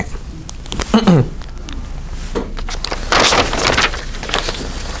 Okay.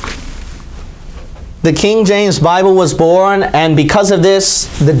 The King James Bible was born, and because of this,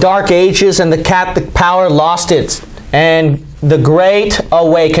 the Dark Ages and the Catholic power lost it, and the Great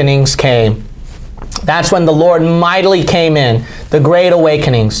Awakenings came. That's when the Lord mightily came in, the Great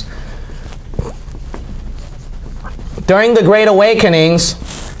Awakenings. During the Great Awakenings,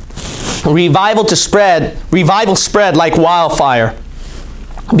 revival spread like wildfire.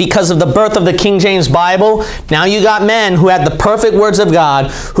 Because of the birth of the King James Bible, now you got men who had the perfect words of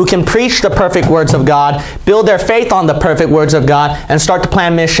God, who can preach the perfect words of God, build their faith on the perfect words of God, and start to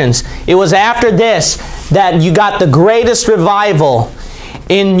plan missions. It was after this that you got the greatest revival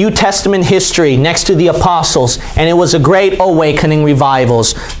in New Testament history next to the apostles, and it was a Great Awakening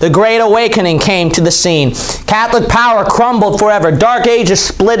revivals. The Great Awakening came to the scene. Catholic power crumbled forever. Dark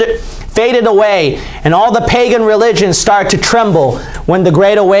Ages faded away, and all the pagan religions started to tremble when the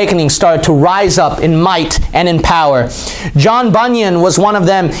Great Awakening started to rise up in might and in power. John Bunyan was one of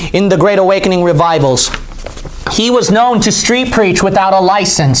them in the Great Awakening revivals. he was known to street preach without a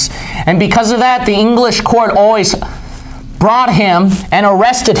license. And because of that, the English court always brought him and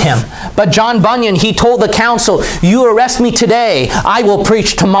arrested him. But John Bunyan, he told the council, you arrest me today, I will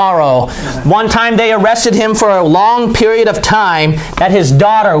preach tomorrow. One time they arrested him for a long period of time that his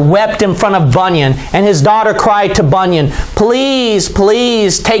daughter wept in front of Bunyan. And his daughter cried to Bunyan, please,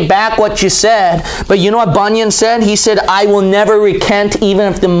 please take back what you said. But you know what Bunyan said? He said, I will never recant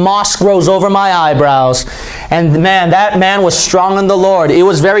even if the moss grows over my eyebrows. And man, that man was strong in the Lord. It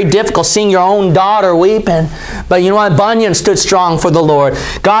was very difficult seeing your own daughter weeping. But you know what? Bunyan stood strong for the Lord.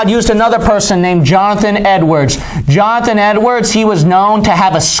 God used another person named Jonathan Edwards. Jonathan Edwards, he was known to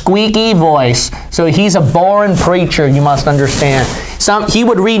have a squeaky voice. So he's a boring preacher, you must understand. He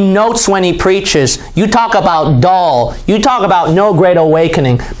would read notes when he preaches. You talk about dull. You talk about no great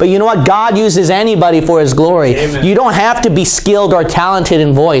awakening. But you know what? God uses anybody for His glory. Amen. You don't have to be skilled or talented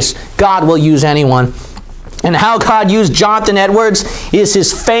in voice. God will use anyone. And how God used Jonathan Edwards is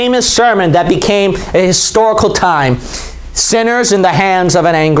his famous sermon that became a historical time. Sinners in the hands of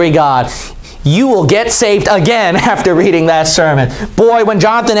an angry God. You will get saved again after reading that sermon. Boy, when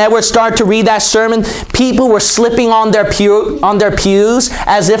Jonathan Edwards started to read that sermon, people were slipping on their pews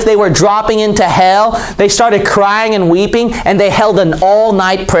as if they were dropping into hell. They started crying and weeping, and they held an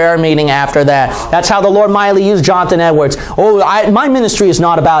all-night prayer meeting after that. That's how the Lord mightily used Jonathan Edwards. Oh, my ministry is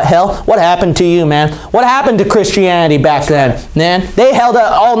not about hell. What happened to you, man? What happened to Christianity back then, man? They held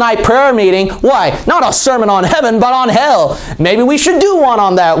an all-night prayer meeting. Why? Not a sermon on heaven, but on hell. Maybe we should do one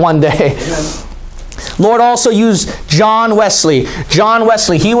on that one day. Lord also used John Wesley. John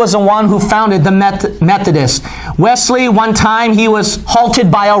Wesley, he was the one who founded the Methodists. Wesley, one time, he was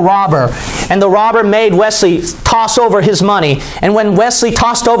halted by a robber. And the robber made Wesley toss over his money. And when Wesley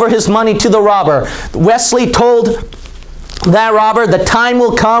tossed over his money to the robber, Wesley told that robber, the time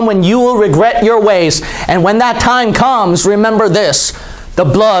will come when you will regret your ways. And when that time comes, remember this. The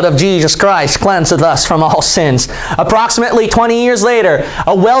blood of Jesus Christ cleanseth us from all sins. Approximately 20 years later,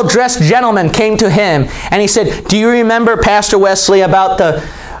 a well-dressed gentleman came to him and he said, do you remember, Pastor Wesley, about the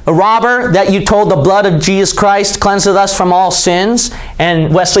robber that you told the blood of Jesus Christ cleanseth us from all sins?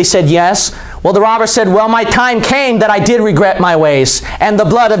 And Wesley said, yes. Well, the robber said, well, my time came that I did regret my ways, and the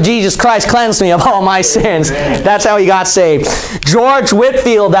blood of Jesus Christ cleansed me of all my sins. That's how he got saved. George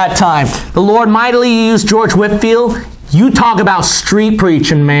Whitefield that time. The Lord mightily used George Whitefield. You talk about street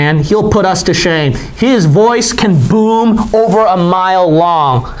preaching, man. He'll put us to shame. His voice can boom over a mile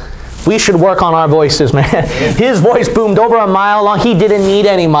long. We should work on our voices, man. His voice boomed over a mile long. He didn't need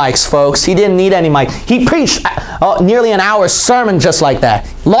any mics, folks. He didn't need any mics. He preached nearly an hour's sermon just like that.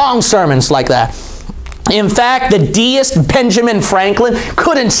 Long sermons like that. In fact, the deist Benjamin Franklin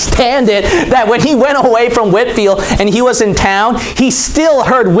couldn't stand it that when he went away from Whitefield and he was in town, he still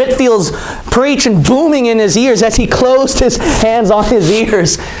heard Whitefield's preaching booming in his ears as he closed his hands on his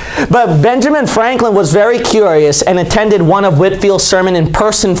ears. But Benjamin Franklin was very curious and attended one of Whitefield's sermons in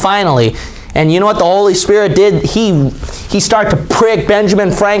person finally. And you know what the Holy Spirit did? He started to prick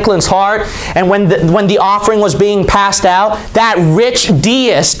Benjamin Franklin's heart. And when the offering was being passed out, that rich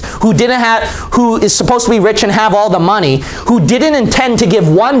deist who is supposed to be rich and have all the money, who didn't intend to give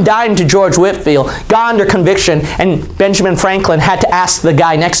one dime to George Whitefield, got under conviction. And Benjamin Franklin had to ask the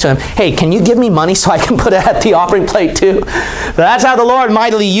guy next to him, hey, can you give me money so I can put it at the offering plate too? So that's how the Lord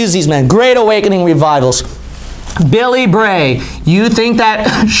mightily used these men. Great awakening revivals. Billy Bray, you think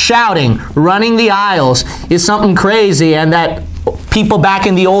that shouting, running the aisles is something crazy and that people back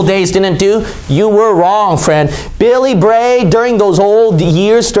in the old days didn't do? You were wrong, friend. Billy Bray, during those old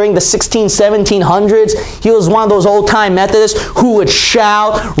years, during the 1700s, he was one of those old-time Methodists who would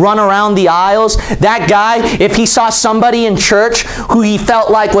shout, run around the aisles. That guy, if he saw somebody in church who he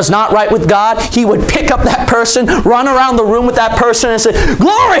felt like was not right with God, he would pick up that person, run around the room with that person and say,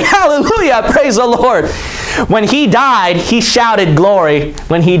 glory, hallelujah, praise the Lord. When he died, he shouted glory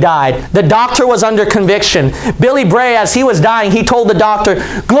when he died. The doctor was under conviction. Billy Bray, as he was dying, he told the doctor,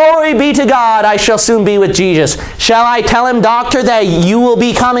 glory be to God, I shall soon be with Jesus. Shall I tell him, doctor, that you will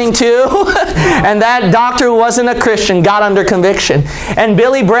be coming too? And that doctor, who wasn't a Christian, got under conviction. And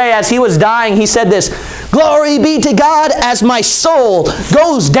Billy Bray, as he was dying, he said this, glory be to God, as my soul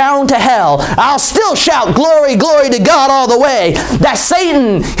goes down to hell, I'll still shout glory, glory to God all the way. That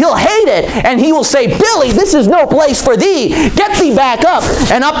Satan, he'll hate it, and he will say, Billy, this is no place for thee. Get thee back up,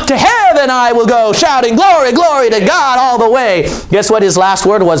 and up to heaven I will go, shouting glory, glory to God all the way. Guess what his last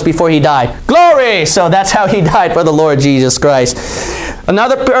word was before he died? Glory! So that's how he died for the Lord Jesus Christ.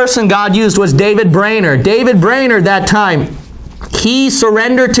 Another person God used was David Brainerd. David Brainerd that time, He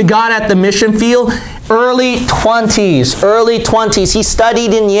surrendered to God at the mission field. Early 20s. He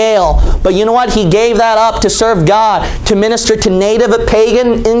studied in Yale. But you know what? He gave that up to serve God, to minister to native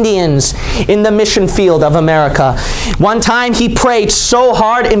pagan Indians in the mission field of America. One time he prayed so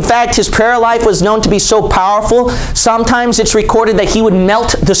hard. In fact, his prayer life was known to be so powerful. Sometimes it's recorded that he would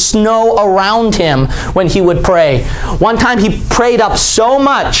melt the snow around him when he would pray. One time he prayed up so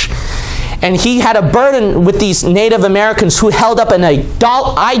much, and he had a burden with these Native Americans who held up an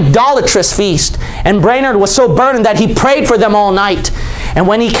idolatrous feast. And Brainerd was so burdened that he prayed for them all night. And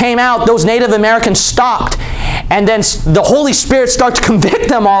when he came out, those Native Americans stopped. And then the Holy Spirit started to convict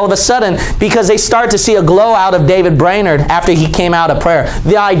them all of a sudden, because they started to see a glow out of David Brainerd after he came out of prayer.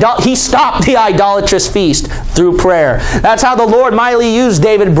 He stopped the idolatrous feast through prayer. That's how the Lord mightily used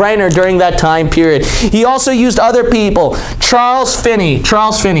David Brainerd during that time period. He also used other people. Charles Finney.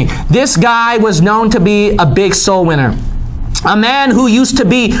 This guy was known to be a big soul winner. A man who used to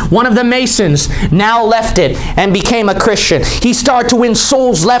be one of the Masons now left it and became a Christian. He started to win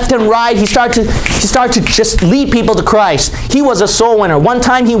souls left and right. He started to just lead people to Christ. He was a soul winner. One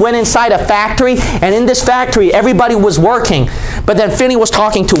time he went inside a factory, and in this factory everybody was working. But then Finney was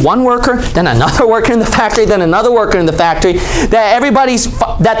talking to one worker, then another worker in the factory, then another worker in the factory. That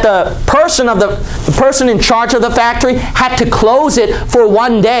the person in charge of the factory had to close it for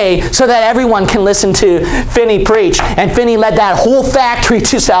one day so that everyone can listen to Finney preach. And Finney led that whole factory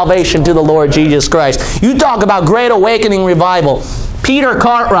to salvation, to the Lord Jesus Christ. You talk about great awakening revival. Peter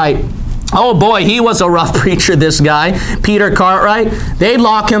Cartwright. Oh boy, he was a rough preacher, this guy. Peter Cartwright. They'd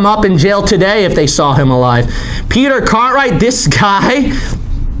lock him up in jail today if they saw him alive. Peter Cartwright, this guy.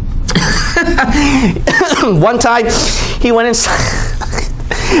 One time he went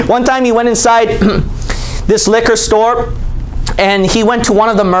inside this liquor store, and he went to one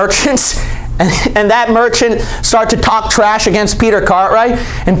of the merchants. And that merchant started to talk trash against Peter Cartwright.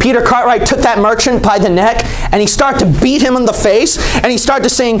 And Peter Cartwright took that merchant by the neck, and he started to beat him in the face. And he started to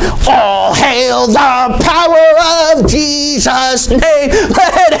sing, "All hail the power of Jesus' name,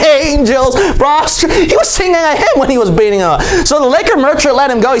 let angels prostrate." He was singing a hymn when he was beating him up. So the liquor merchant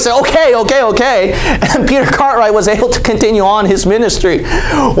let him go. He said, okay. And Peter Cartwright was able to continue on his ministry.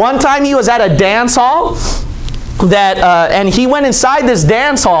 One time he was at a dance hall, and he went inside this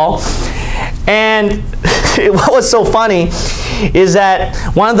dance hall. And what was so funny is that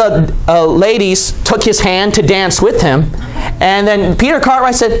one of the ladies took his hand to dance with him. And then Peter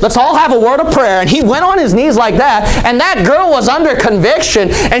Cartwright said, "Let's all have a word of prayer." And he went on his knees like that. And that girl was under conviction.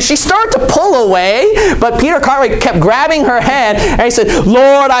 And she started to pull away. But Peter Cartwright kept grabbing her hand. And he said,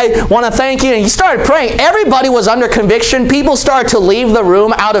 "Lord, I want to thank you." And he started praying. Everybody was under conviction. People started to leave the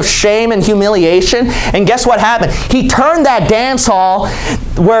room out of shame and humiliation. And guess what happened? He turned that dance hall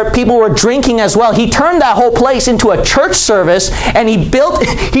where people were drinking as well. He turned that whole place into a church service. And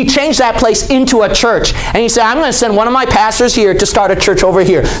he changed that place into a church. And he said, "I'm going to send one of my pastors here to start a church over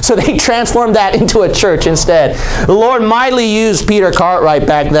here." So they transformed that into a church instead. The Lord mightily used Peter Cartwright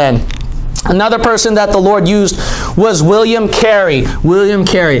back then. Another person that the Lord used was William Carey. William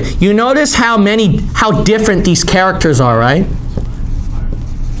Carey. You notice how different these characters are, right?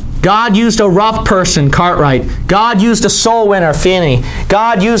 God used a rough person, Cartwright. God used a soul winner, Finney.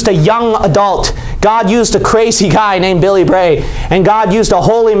 God used a young adult. God used a crazy guy named Billy Bray. And God used a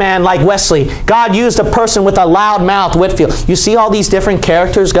holy man like Wesley. God used a person with a loud mouth, Whitfield. You see all these different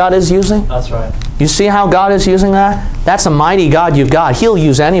characters God is using? That's right. You see how God is using that? That's a mighty God you've got. He'll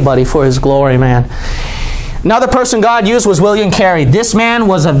use anybody for His glory, man. Another person God used was William Carey. This man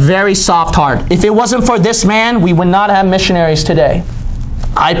was a very soft heart. If it wasn't for this man, we would not have missionaries today.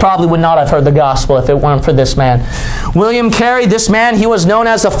 I probably would not have heard the gospel if it weren't for this man. William Carey, this man, he was known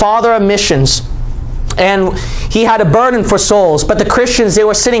as the father of missions. And he had a burden for souls. But the Christians, they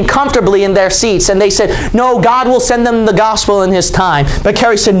were sitting comfortably in their seats. And they said, "No, God will send them the gospel in His time." But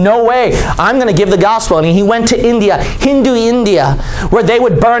Carey said, "No way. I'm going to give the gospel." And he went to India, Hindu India, where they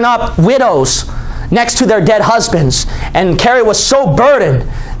would burn up widows next to their dead husbands. And Carey was so burdened,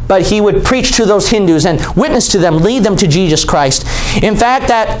 but he would preach to those Hindus and witness to them, lead them to Jesus Christ. In fact,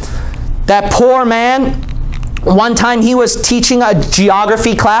 that poor man, one time he was teaching a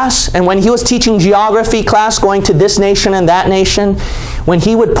geography class, and when he was teaching geography class, going to this nation and that nation, when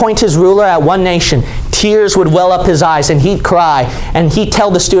he would point his ruler at one nation, tears would well up his eyes, and he'd cry, and he'd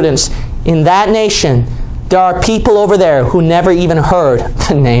tell the students, "In that nation, there are people over there who never even heard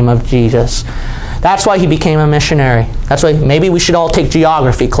the name of Jesus." That's why he became a missionary. That's why maybe we should all take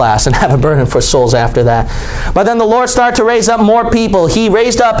geography class and have a burden for souls after that. But then the Lord started to raise up more people. He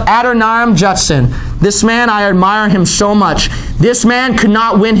raised up Adoniram Judson. This man, I admire him so much. This man could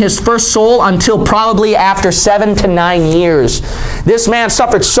not win his first soul until probably after 7 to 9 years. This man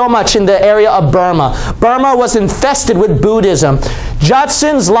suffered so much in the area of Burma. Burma was infested with Buddhism.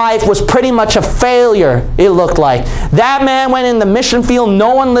 Judson's life was pretty much a failure, it looked like. That man went in the mission field.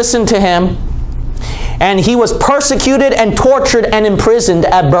 No one listened to him. And he was persecuted and tortured and imprisoned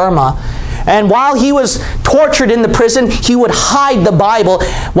at Burma. And while he was tortured in the prison, he would hide the Bible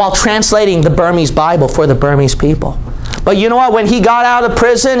while translating the Burmese Bible for the Burmese people. But you know what? When he got out of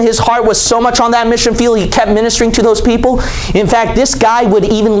prison, his heart was so much on that mission field, he kept ministering to those people. In fact, this guy would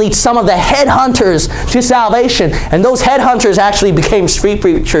even lead some of the headhunters to salvation. And those headhunters actually became street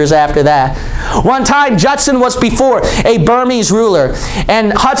preachers after that. One time, Judson was before a Burmese ruler.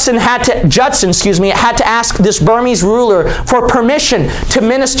 And Judson had to ask this Burmese ruler for permission to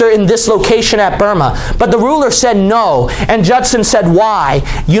minister in this location at Burma. But the ruler said no. And Judson said, why?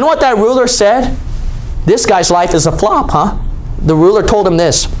 You know what that ruler said? This guy's life is a flop, huh? The ruler told him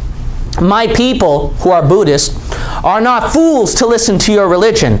this: my people, who are Buddhists, are not fools to listen to your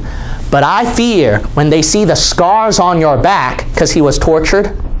religion, but I fear when they see the scars on your back, because he was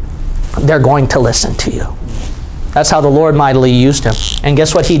tortured, they're going to listen to you. That's how the Lord mightily used him. And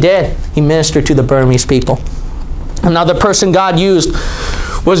guess what he did? He ministered to the Burmese people. Another person God used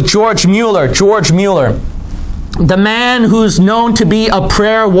was George Mueller. George Mueller, the man who's known to be a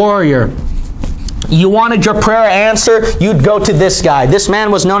prayer warrior. You wanted your prayer answered, you'd go to this guy. This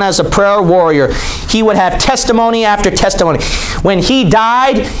man was known as a prayer warrior. He would have testimony after testimony. When he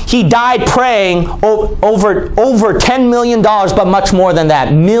died praying over $10 million, but much more than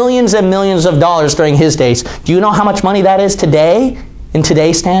that. Millions and millions of dollars during his days. Do you know how much money that is today, in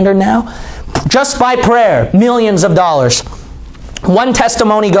today's standard now? Just by prayer, millions of dollars. One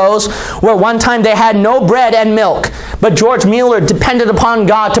testimony goes where one time they had no bread and milk, but George Mueller depended upon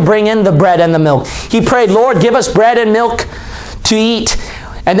God to bring in the bread and the milk. He prayed, Lord, give us bread and milk to eat.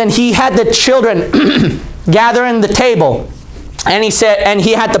 And then he had the children gather in the table. And he said, and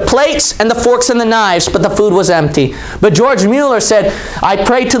he had the plates and the forks and the knives, but the food was empty. But George Mueller said, I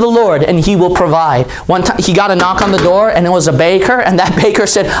prayed to the Lord and he will provide. One time he got a knock on the door and it was a baker, and that baker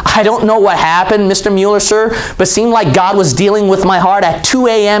said, I don't know what happened, Mr. Mueller, sir, but it seemed like God was dealing with my heart at 2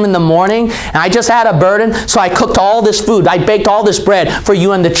 a.m. in the morning, and I just had a burden, so I cooked all this food. I baked all this bread for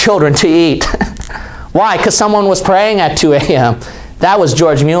you and the children to eat. Why? Because someone was praying at 2 a.m. That was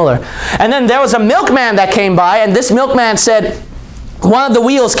George Mueller. And then there was a milkman that came by, and this milkman said, one of the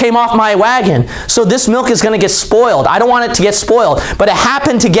wheels came off my wagon, so this milk is going to get spoiled. I don't want it to get spoiled, but it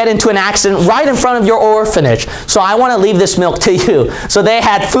happened to get into an accident right in front of your orphanage, so I want to leave this milk to you. So they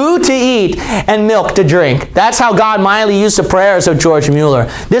had food to eat and milk to drink. That's how God mightily used the prayers of George Mueller.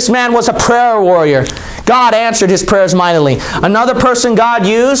 This man was a prayer warrior. God answered his prayers mightily. Another person God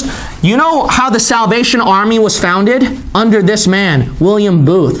used, you know how the Salvation Army was founded? Under this man, William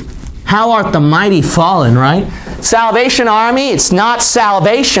Booth. How art the mighty fallen, right? Salvation Army, it's not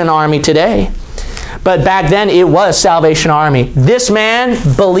Salvation Army today. But back then, it was Salvation Army. This man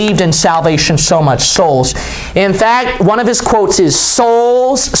believed in salvation so much, souls. In fact, one of his quotes is,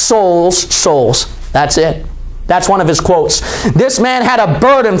 souls, souls, souls. That's it. That's one of his quotes. This man had a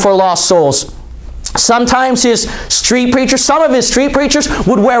burden for lost souls. Sometimes his street preachers, some of his street preachers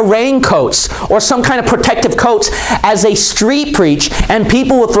would wear raincoats or some kind of protective coats as they street preach, and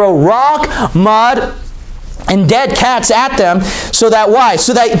people would throw rock, mud, and dead cats at them. So that why?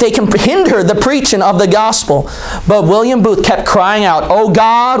 So that they can hinder the preaching of the gospel. But William Booth kept crying out, oh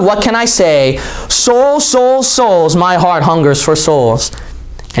God, what can I say? Souls, souls, souls, my heart hungers for souls.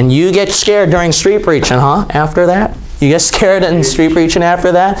 And you get scared during street preaching, huh? After that? You get scared in street preaching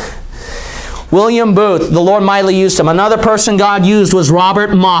after that? William Booth, the Lord mightily used him. Another person God used was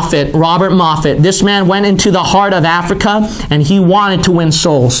Robert Moffat. Robert Moffat. This man went into the heart of Africa, and he wanted to win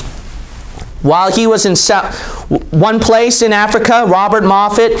souls. While he was in one place in Africa, Robert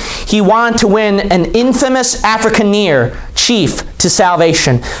Moffat, he wanted to win an infamous Afrikaner chief to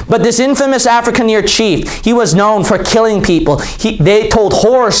salvation. But this infamous Afrikaner chief, he was known for killing people. They told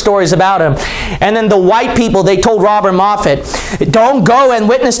horror stories about him. And then the white people, they told Robert Moffat, don't go and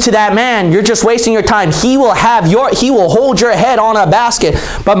witness to that man. You're just wasting your time. He will hold your head on a basket.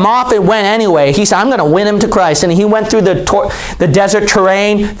 But Moffat went anyway. He said, I'm going to win him to Christ. And he went through the desert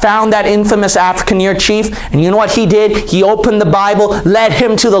terrain, found that infamous Afrikaner chief. And you know what he did? He opened the Bible, led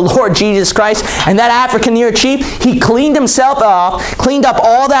him to the Lord Jesus Christ, and that Africaneer chief, he cleaned himself off, cleaned up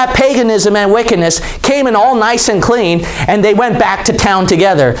all that paganism and wickedness, came in all nice and clean, and they went back to town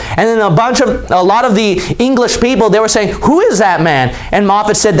together. And then a lot of the English people, they were saying, who is that man? And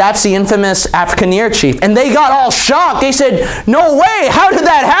Moffat said, that's the infamous Africaneer chief. And they got all shocked. They said, no way, how did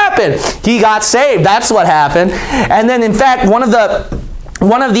that happen? He got saved. That's what happened. And then, in fact, one of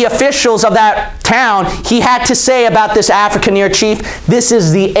the officials of that town, he had to say about this Africaneer chief, this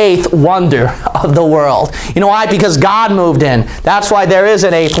is the 8th wonder of the world. You know why? Because God moved in. That's why there is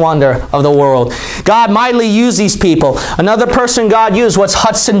an 8th wonder of the world. God mightily used these people. Another person God used was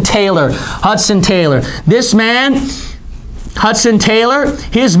Hutson Taylor. Hutson Taylor. This man, Hutson Taylor,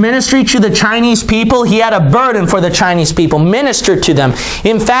 his ministry to the Chinese people, he had a burden for the Chinese people, ministered to them.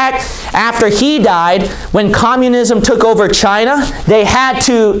 In fact, after he died, when communism took over China, they had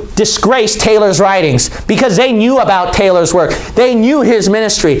to disgrace Taylor's writings because they knew about Taylor's work. They knew his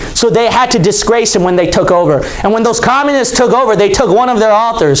ministry, so they had to disgrace him when they took over. And when those communists took over, they took one of their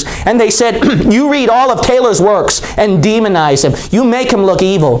authors and they said, you read all of Taylor's works and demonize him. You make him look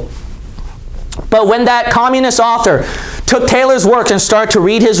evil. But when that communist author took Taylor's work and started to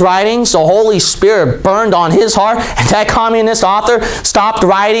read his writings, the Holy Spirit burned on his heart, and that communist author stopped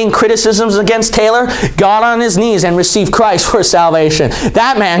writing criticisms against Taylor, got on his knees, and received Christ for salvation.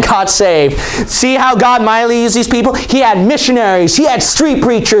 That man got saved. See how God mightily used these people? He had missionaries, he had street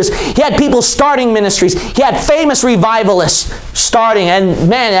preachers, he had people starting ministries, he had famous revivalists starting, and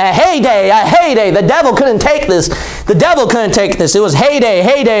man, a heyday. The devil couldn't take this. The devil couldn't take this. It was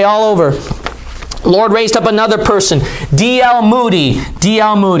heyday all over. Lord raised up another person, D.L. Moody.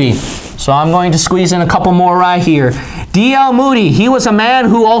 D.L. Moody. So I'm going to squeeze in a couple more right here. D.L. Moody, he was a man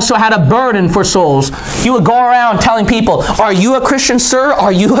who also had a burden for souls. He would go around telling people, are you a Christian, sir?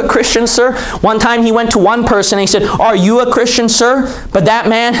 Are you a Christian, sir? One time he went to one person and he said, are you a Christian, sir? But that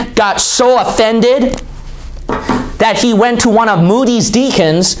man got so offended that he went to one of Moody's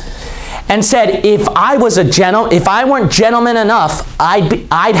deacons and said, if I weren't gentleman enough,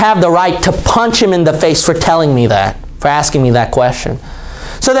 I'd have the right to punch him in the face for telling me that, for asking me that question.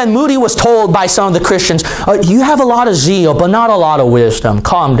 So then Moody was told by some of the Christians, you have a lot of zeal, but not a lot of wisdom.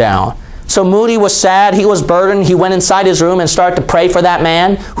 Calm down. So Moody was sad. He was burdened. He went inside his room and started to pray for that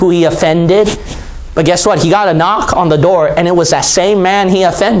man who he offended. But guess what? He got a knock on the door, and it was that same man he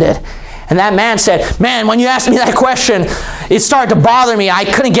offended. And that man said, man, when you asked me that question, it started to bother me. I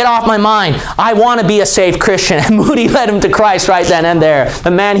couldn't get off my mind. I want to be a saved Christian. And Moody led him to Christ right then and there.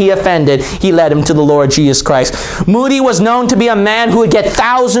 The man he offended, he led him to the Lord Jesus Christ. Moody was known to be a man who would get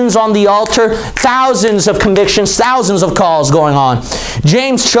thousands on the altar, thousands of convictions, thousands of calls going on.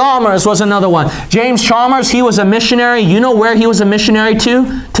 James Chalmers was another one. James Chalmers, he was a missionary. You know where he was a missionary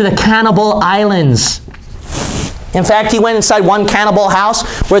to? To the Cannibal Islands. In fact, he went inside one cannibal house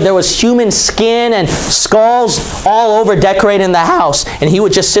where there was human skin and skulls all over decorating the house. And he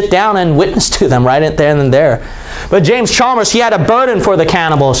would just sit down and witness to them right then and there. But James Chalmers, he had a burden for the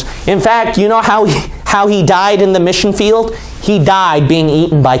cannibals. In fact, you know how he died in the mission field? He died being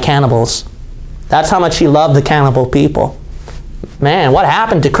eaten by cannibals. That's how much he loved the cannibal people. Man, what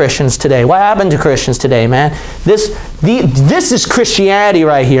happened to Christians today? What happened to Christians today, man? This is Christianity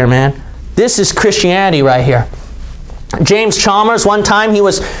right here, man. This is Christianity right here. James Chalmers, one time he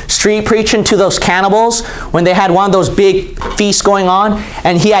was street preaching to those cannibals when they had one of those big feasts going on,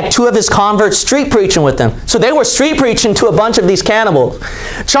 and he had two of his converts street preaching with them. So they were street preaching to a bunch of these cannibals.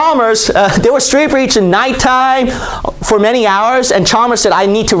 Chalmers, they were street preaching nighttime for many hours, and Chalmers said, I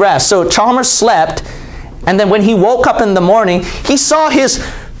need to rest. So Chalmers slept, and then when he woke up in the morning, he saw his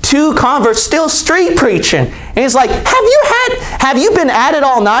two converts still street preaching. And he's like, have you been at it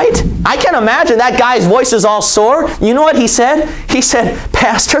all night? I can imagine that guy's voice is all sore. You know what he said? He said,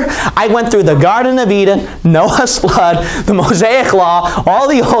 Pastor, I went through the Garden of Eden, Noah's flood, the Mosaic Law, all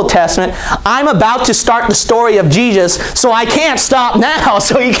the Old Testament. I'm about to start the story of Jesus, so I can't stop now.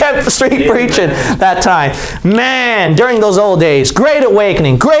 So he kept street preaching that time. Man, during those old days, great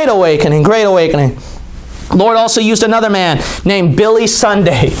awakening, great awakening, great awakening. Lord also used another man named Billy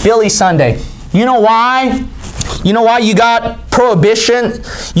Sunday. Billy Sunday. You know why? You know why you got prohibition?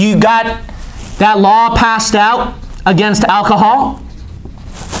 You got that law passed out against alcohol?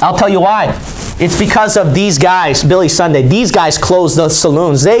 I'll tell you why. It's because of these guys, Billy Sunday. These guys closed the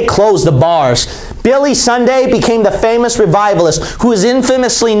saloons. They closed the bars. Billy Sunday became the famous revivalist who is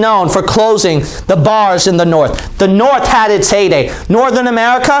infamously known for closing the bars in the North. The North had its heyday. Northern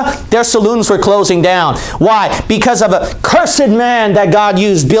America, their saloons were closing down. Why? Because of a cursed man that God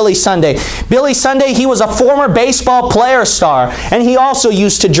used, Billy Sunday. Billy Sunday, he was a former baseball player star, and he also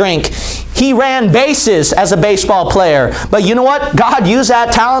used to drink. He ran bases as a baseball player. But you know what? God used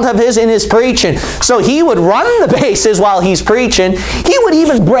that talent of his in his preaching. So he would run the bases while he's preaching. He would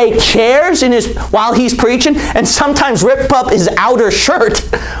even break chairs while he's preaching, and sometimes rip up his outer shirt.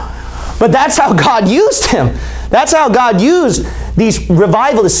 But that's how God used him. That's how God used these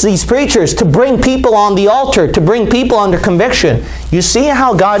revivalists, these preachers, to bring people on the altar, to bring people under conviction. You see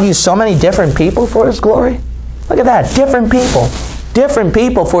how God used so many different people for his glory? Look at that. Different people. Different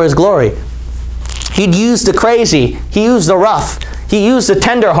people for his glory. He'd use the crazy. He used the rough. He used the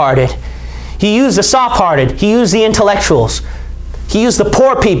tender-hearted. He used the soft-hearted. He used the intellectuals. He used the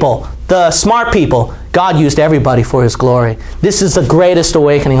poor people, the smart people. God used everybody for his glory. This is the greatest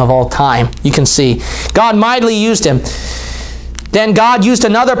awakening of all time. You can see. God mightily used him. Then God used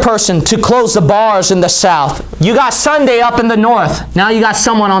another person to close the bars in the South. You got Sunday up in the North. Now you got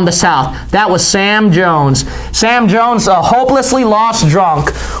someone on the South. That was Sam Jones. Sam Jones, a hopelessly lost drunk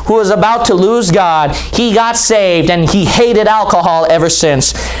who was about to lose God. He got saved and he hated alcohol ever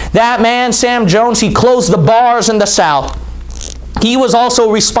since. That man, Sam Jones, he closed the bars in the South. He was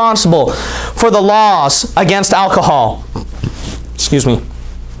also responsible for the laws against alcohol. Excuse me.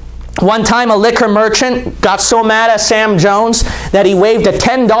 One time a liquor merchant got so mad at Sam Jones that he waved a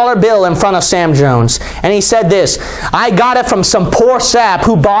 $10 bill in front of Sam Jones. And he said this, "I got it from some poor sap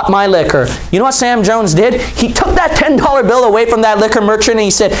who bought my liquor." You know what Sam Jones did? He took that $10 bill away from that liquor merchant and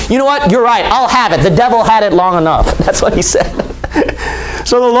he said, "You know what? You're right. I'll have it. The devil had it long enough." That's what he said.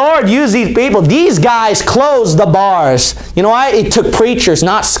 So the Lord used these people. These guys closed the bars. You know why? It took preachers,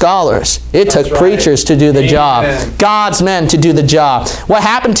 not scholars. It took preachers to do the job. God's men to do the job. What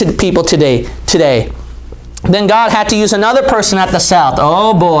happened to the people today? Then God had to use another person at the South.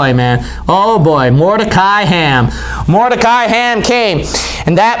 Oh boy, man. Oh boy. Mordecai Ham. Mordecai Ham came.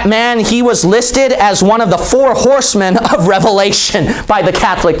 And that man, he was listed as one of the 4 horsemen of Revelation by the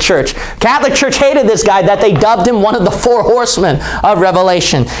Catholic Church. Catholic Church hated this guy that they dubbed him one of the 4 horsemen of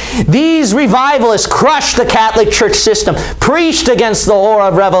Revelation. These revivalists crushed the Catholic Church system, preached against the horror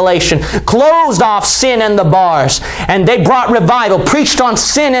of Revelation, closed off sin and the bars, and they brought revival, preached on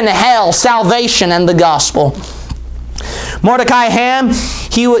sin and hell, salvation, and the gospel. Mordecai Ham,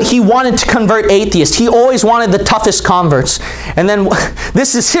 he wanted to convert atheists. He always wanted the toughest converts. And then,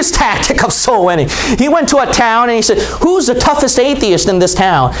 this is his tactic of soul winning. He went to a town and he said, "Who's the toughest atheist in this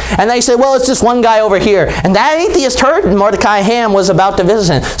town?" And they said, "Well, it's this one guy over here." And that atheist heard Mordecai Ham was about to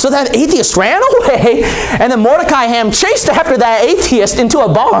visit him. So that atheist ran away. And then Mordecai Ham chased after that atheist into a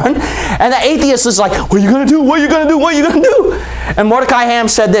barn. And the atheist is like, "What are you going to do? What are you going to do? What are you going to do?" And Mordecai Ham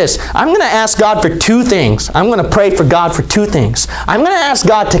said this, "I'm going to ask God for 2 things. I'm going to pray for God for 2 things. I'm going to ask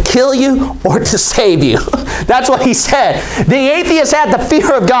God to kill you or to save you." That's what he said. The atheist had the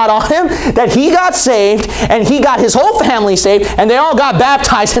fear of God on him that he got saved and he got his whole family saved and they all got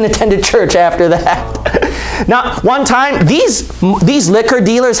baptized and attended church after that. Now, one time, these liquor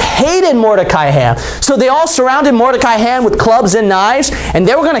dealers hated Mordecai Ham. So they all surrounded Mordecai Ham with clubs and knives and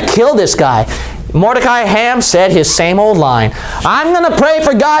they were going to kill this guy. Mordecai Ham said his same old line, "I'm going to pray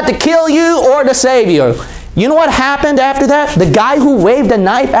for God to kill you or to save you." You know what happened after that? The guy who waved a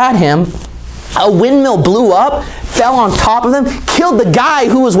knife at him, a windmill blew up, fell on top of him, killed the guy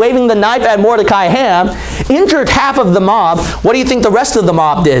who was waving the knife at Mordecai Ham, injured half of the mob. What do you think the rest of the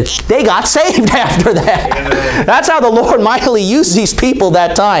mob did? They got saved after that. That's how the Lord mightily used these people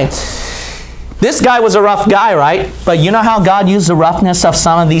that time. This guy was a rough guy, right? But you know how God used the roughness of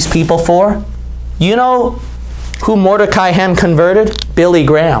some of these people for? You know who Mordecai Ham converted? Billy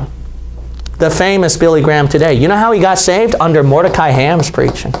Graham. The famous Billy Graham today. You know how he got saved? Under Mordecai Ham's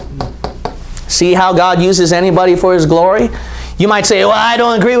preaching. See how God uses anybody for his glory? You might say, "Well, I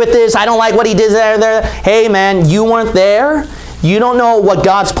don't agree with this. I don't like what he did there." Hey, man, you weren't there. You don't know what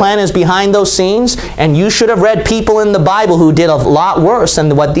God's plan is behind those scenes. And you should have read people in the Bible who did a lot worse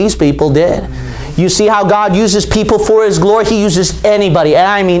than what these people did. You see how God uses people for his glory? He uses anybody, and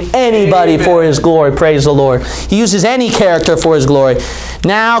I mean anybody, for his glory. Praise the Lord. He uses any character for his glory.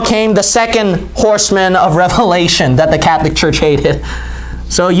 Now came the second horseman of Revelation that the Catholic Church hated.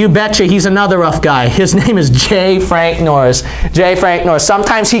 So you betcha he's another rough guy. His name is J. Frank Norris. J. Frank Norris.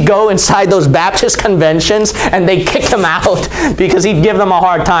 Sometimes he'd go inside those Baptist conventions and they kick him out because he'd give them a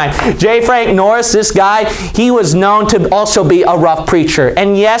hard time. J. Frank Norris, this guy, he was known to also be a rough preacher.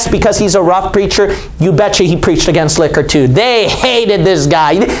 And yes, because he's a rough preacher, you betcha he preached against liquor too. They hated this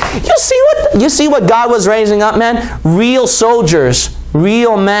guy. You see what God was raising up, man? Real soldiers,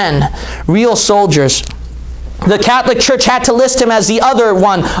 real men, real soldiers. The Catholic Church had to list him as the other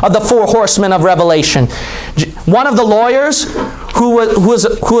one of the four horsemen of Revelation. One of the lawyers who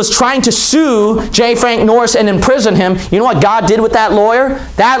was trying to sue J. Frank Norris and imprison him, you know what God did with that lawyer?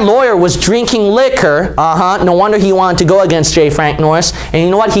 That lawyer was drinking liquor. No wonder he wanted to go against J. Frank Norris. And you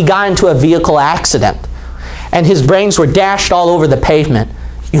know what? He got into a vehicle accident. And his brains were dashed all over the pavement.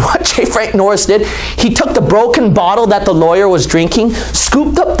 You know what J. Frank Norris did? He took the broken bottle that the lawyer was drinking,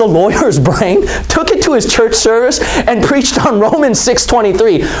 scooped up the lawyer's brain, took it to his church service, and preached on Romans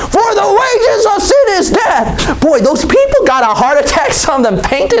 6:23. For the wages of sin is death. Boy, those people got a heart attack. Some of them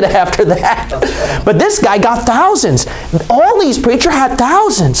fainted after that. But this guy got thousands. All these preachers had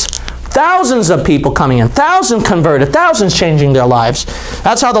thousands. Thousands of people coming in. Thousands converted. Thousands changing their lives.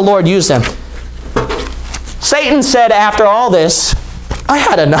 That's how the Lord used them. Satan said after all this, I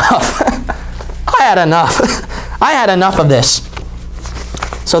had enough. I had enough. I had enough of this.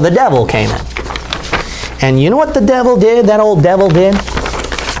 So the devil came in. And you know what the devil did? That old devil did?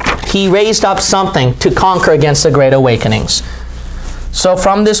 He raised up something to conquer against the Great Awakenings. So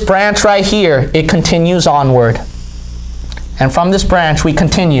from this branch right here, it continues onward. And from this branch, we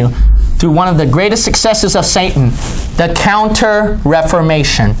continue through one of the greatest successes of Satan, the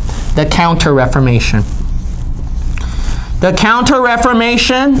Counter-Reformation. The Counter-Reformation. The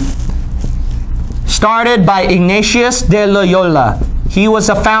Counter-Reformation started by Ignatius de Loyola. He was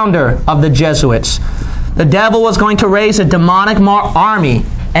the founder of the Jesuits. The devil was going to raise a demonic army.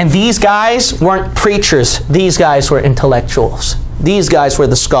 And these guys weren't preachers. These guys were intellectuals. These guys were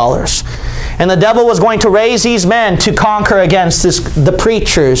the scholars. And the devil was going to raise these men to conquer against the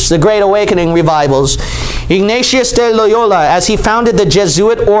preachers, the Great Awakening revivals. Ignatius de Loyola, as he founded the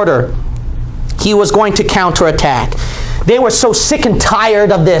Jesuit order, he was going to counterattack. They were so sick and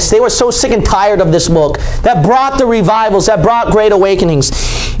tired of this. They were so sick and tired of this book that brought the revivals, that brought Great Awakenings.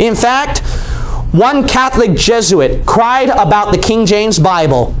 In fact, one Catholic Jesuit cried about the King James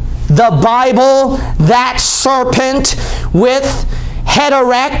Bible. The Bible, that serpent with head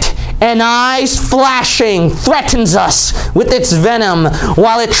erect and eyes flashing, threatens us with its venom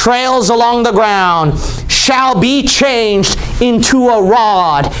while it trails along the ground, shall be changed into a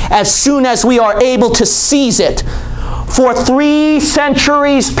rod as soon as we are able to seize it. For 3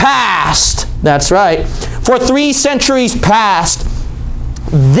 centuries past, that's right, for 3 centuries past,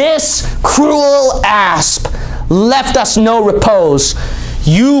 this cruel asp left us no repose.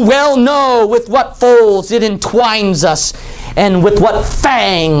 You well know with what folds it entwines us, and with what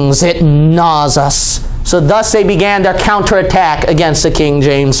fangs it gnaws us. So thus they began their counterattack against the King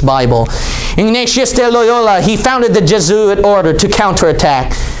James Bible. Ignatius de Loyola, he founded the Jesuit order to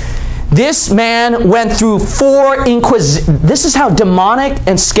counterattack. This man went through 4 inquisitions. This is how demonic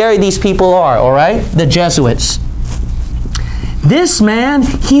and scary these people are, all right? The Jesuits. This man,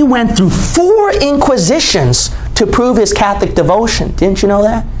 he went through 4 inquisitions to prove his Catholic devotion. Didn't you know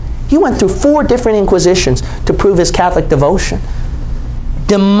that? He went through 4 different inquisitions to prove his Catholic devotion.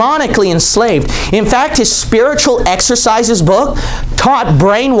 Demonically enslaved. In fact, his spiritual exercises book taught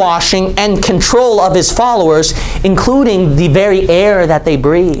brainwashing and control of his followers, including the very air that they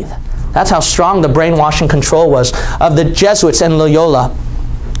breathe. That's how strong the brainwashing control was of the Jesuits and Loyola.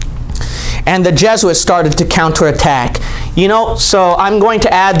 And the Jesuits started to counterattack. You know, so I'm going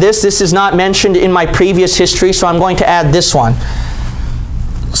to add this. This is not mentioned in my previous history, so I'm going to add this one.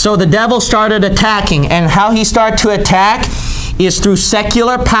 So the devil started attacking, and how he started to attack is through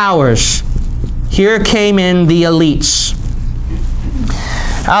secular powers. Here came in the elites.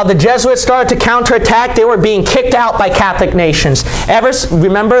 The Jesuits started to counterattack. They were being kicked out by Catholic nations.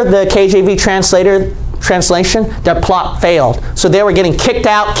 Remember the KJV translation? Their plot failed. So they were getting kicked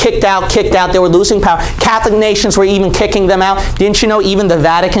out, kicked out, kicked out. They were losing power. Catholic nations were even kicking them out. Didn't you know even the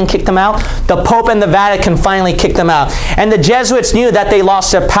Vatican kicked them out? The Pope and the Vatican finally kicked them out. And the Jesuits knew that they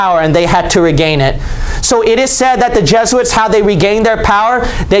lost their power and they had to regain it. So it is said that the Jesuits, how they regained their power,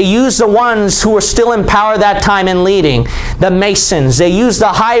 they used the ones who were still in power that time and leading. The Masons. They used the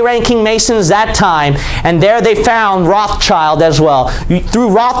high-ranking Masons that time. And there they found Rothschild as well. Through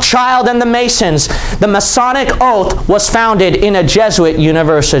Rothschild and the Masons, the Masonic oath was founded in in a Jesuit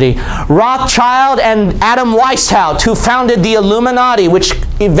university. Rothschild and Adam Weishaupt, who founded the Illuminati, which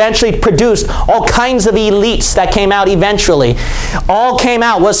eventually produced all kinds of elites that came out eventually,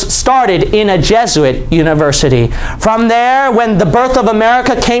 was started in a Jesuit university. From there, when the birth of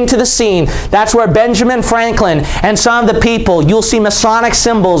America came to the scene, that's where Benjamin Franklin and some of the people, you'll see Masonic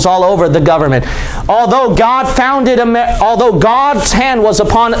symbols all over the government. Although God's hand was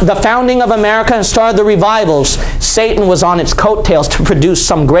upon the founding of America and started the revivals, Satan was on its coattails to produce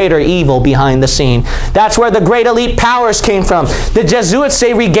some greater evil behind the scene. That's where the great elite powers came from. The Jesuits,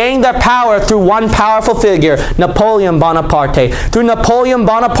 they regained their power through one powerful figure, Napoleon Bonaparte. Through Napoleon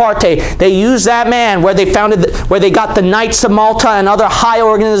Bonaparte, they used that man where they got the Knights of Malta and other high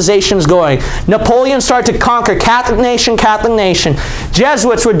organizations going. Napoleon started to conquer Catholic nation.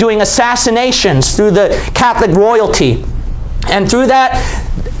 Jesuits were doing assassinations through the Catholic royalty. And through that,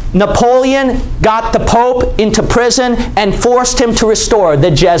 Napoleon got the Pope into prison and forced him to restore the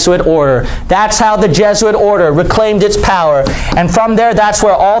Jesuit order. That's how the Jesuit order reclaimed its power. And from there, that's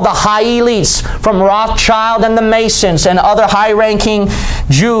where all the high elites, from Rothschild and the Masons and other high-ranking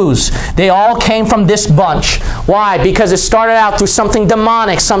Jews, they all came from this bunch. Why? Because it started out through something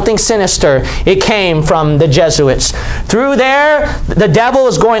demonic, something sinister. It came from the Jesuits. Through there, the devil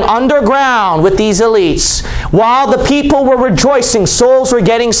was going underground with these elites. While the people were rejoicing, souls were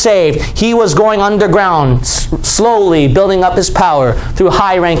getting saved, he was going underground, slowly building up his power through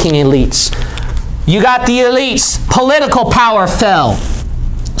high-ranking elites. You got the elites. Political power fell.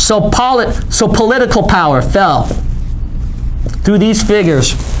 So political power fell through these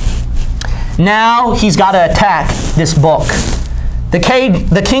figures. Now he's got to attack this book. The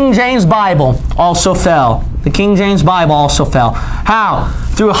King James Bible also fell. The King James Bible also fell. How?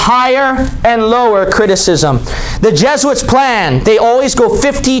 Through higher and lower criticism. The Jesuits' plan, they always go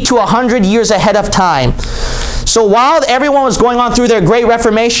 50 to 100 years ahead of time. So while everyone was going on through their Great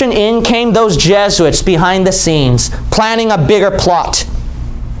Reformation, in came those Jesuits behind the scenes, planning a bigger plot.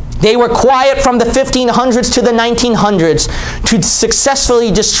 They were quiet from the 1500s to the 1900s to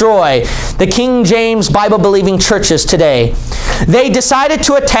successfully destroy the King James Bible-believing churches today. They decided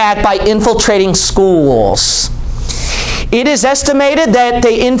to attack by infiltrating schools. It is estimated that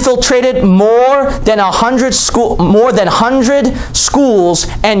they infiltrated more than 100 schools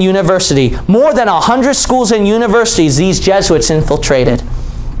and university. More than 100 schools and universities these Jesuits infiltrated.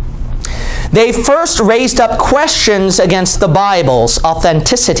 They first raised up questions against the Bible's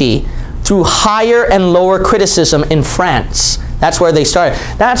authenticity through higher and lower criticism in France. That's where they started.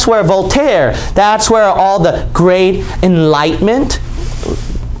 That's where Voltaire, that's where all the great Enlightenment,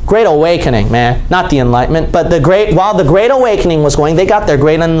 Great Awakening, man. Not the Enlightenment, but while the Great Awakening was going, they got their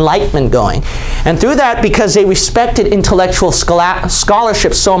Great Enlightenment going. And through that, because they respected intellectual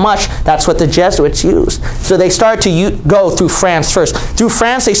scholarship so much, that's what the Jesuits used. So they started to go through France first. Through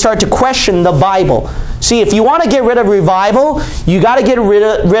France, they started to question the Bible. See, if you want to get rid of revival, you got to get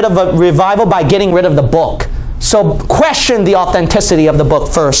rid of a revival by getting rid of the book. So question the authenticity of the book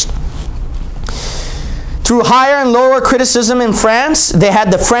first. Through higher and lower criticism in France, they had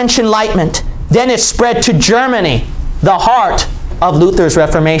the French Enlightenment. Then it spread to Germany, the heart of Luther's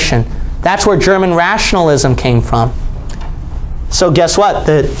Reformation. That's where German rationalism came from. So guess what?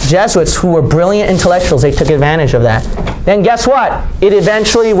 The Jesuits, who were brilliant intellectuals, they took advantage of that. Then guess what? It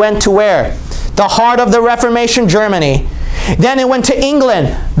eventually went to where? The heart of the Reformation, Germany. Then it went to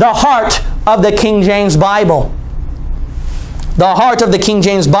England, the heart of the King James Bible. The heart of the King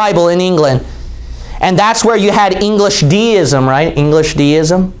James Bible in England. And that's where you had English deism, right? English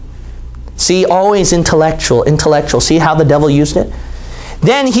deism. See, always intellectual. See how the devil used it?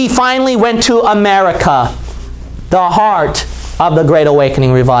 Then he finally went to America, the heart of the Great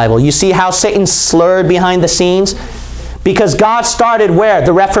Awakening revival. You see how Satan slurred behind the scenes? Because God started where?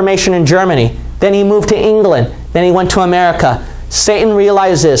 The Reformation in Germany. Then he moved to England. Then he went to America. Satan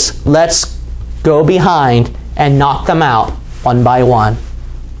realized this. Let's go behind and knock them out one by one.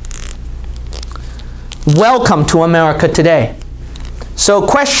 Welcome to America today. So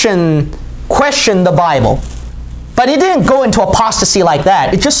question the Bible. But it didn't go into apostasy like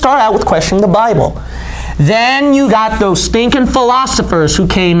that. It just started out with questioning the Bible. Then you got those stinking philosophers who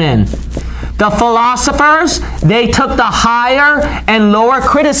came in. The philosophers, they took the higher and lower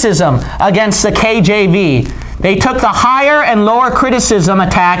criticism against the KJV. They took the higher and lower criticism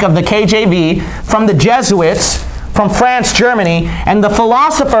attack of the KJV from the Jesuits, from France, Germany, and the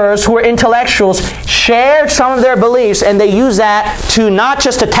philosophers who were intellectuals shared some of their beliefs, and they used that to not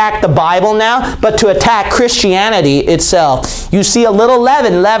just attack the Bible now, but to attack Christianity itself. You see, a little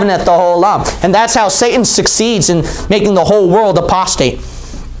leaven leaveneth the whole lump. And that's how Satan succeeds in making the whole world apostate.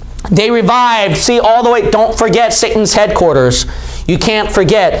 They revived, see, all the way, don't forget Satan's headquarters. You can't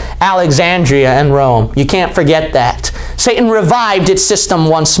forget Alexandria and Rome. You can't forget that. Satan revived its system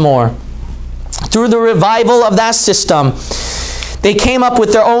once more. Through the revival of that system, they came up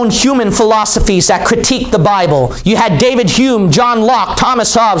with their own human philosophies that critiqued the Bible. You had David Hume, John Locke,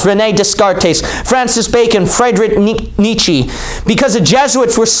 Thomas Hobbes, René Descartes, Francis Bacon, Friedrich Nietzsche. Because the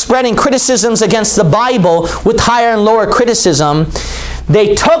Jesuits were spreading criticisms against the Bible with higher and lower criticism,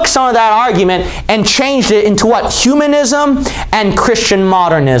 they took some of that argument and changed it into what? Humanism and Christian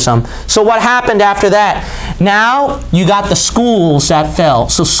modernism. So what happened after that? Now you got the schools that fell.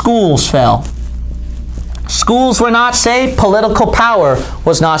 So schools fell. Schools were not saved. Political power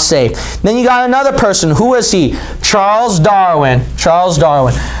was not saved. Then you got another person. Who was he? Charles Darwin. Charles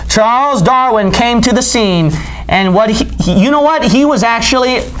Darwin. Charles Darwin came to the scene, and you know what? He was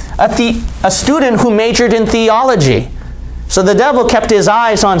actually a student who majored in theology. So the devil kept his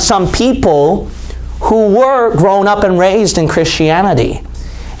eyes on some people who were grown up and raised in Christianity.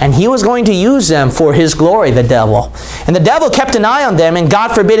 And he was going to use them for his glory, the devil. And the devil kept an eye on them, and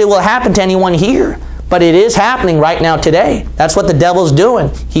God forbid it will happen to anyone here. But it is happening right now today. That's what the devil's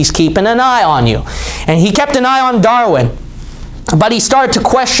doing. He's keeping an eye on you. And he kept an eye on Darwin. But he started to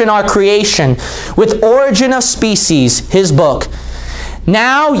question our creation with Origin of Species, his book.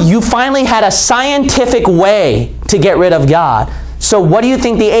 Now you finally had a scientific way to get rid of God. So what do you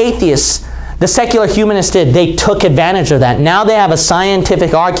think the atheists, the secular humanists did? They took advantage of that. Now they have a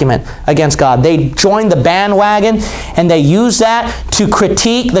scientific argument against God. They joined the bandwagon, and they use that to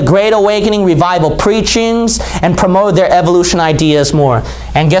critique the Great Awakening revival preachings and promote their evolution ideas more.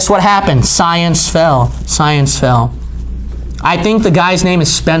 And guess what happened? Science fell. Science fell. I think the guy's name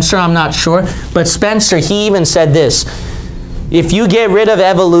is Spencer, I'm not sure. But Spencer, he even said this: if you get rid of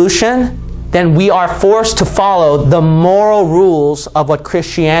evolution, then we are forced to follow the moral rules of what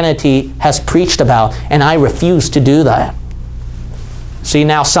Christianity has preached about. And I refuse to do that. See,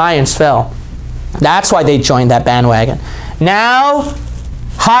 now science fell. That's why they joined that bandwagon. Now,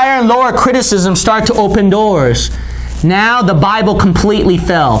 higher and lower criticism start to open doors. Now the Bible completely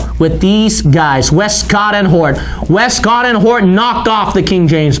fell with these guys, Westcott and Hort. Westcott and Hort knocked off the King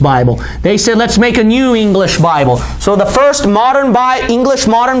James Bible. They said, let's make a new English Bible. So the first English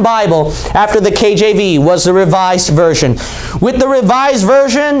modern Bible after the KJV was the Revised Version. With the Revised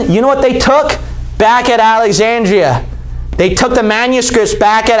Version, you know what they took? Back at Alexandria. They took the manuscripts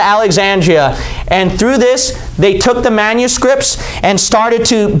back at Alexandria. And through this, they took the manuscripts and started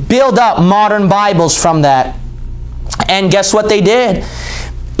to build up modern Bibles from that. And guess what they did?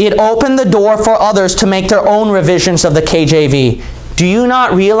 It opened the door for others to make their own revisions of the KJV. Do you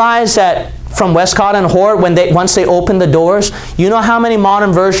not realize that from Westcott and Hort, once they opened the doors, you know how many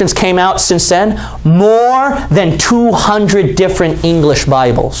modern versions came out since then? More than 200 different English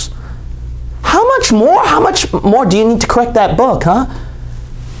Bibles. How much more? How much more do you need to correct that book, huh?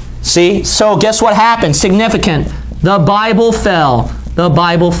 See? So guess what happened? Significant. The Bible fell. The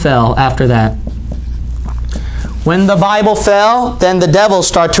Bible fell after that. When the Bible fell, then the devil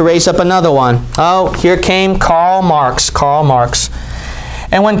started to raise up another one. Oh, here came Karl Marx. Karl Marx.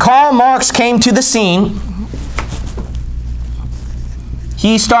 And when Karl Marx came to the scene,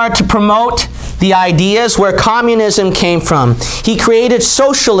 he started to promote the ideas where communism came from. He created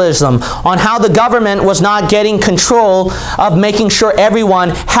socialism on how the government was not getting control of making sure everyone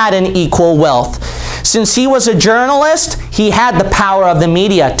had an equal wealth. Since he was a journalist, he had the power of the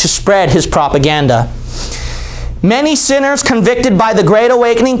media to spread his propaganda. Many sinners convicted by the Great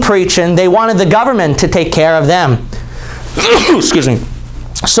Awakening preaching, they wanted the government to take care of them. Excuse me.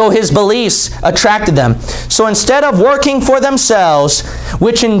 So his beliefs attracted them. So instead of working for themselves,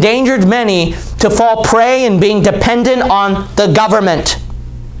 which endangered many to fall prey in being dependent on the government.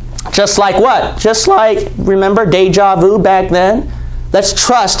 Just like what? Just like, remember deja vu back then? Let's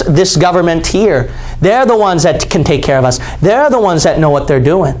trust this government here. They're the ones that can take care of us. They're the ones that know what they're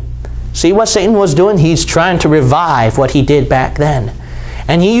doing. See what Satan was doing? He's trying to revive what he did back then.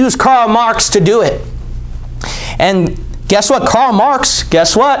 And he used Karl Marx to do it. And guess what? Karl Marx,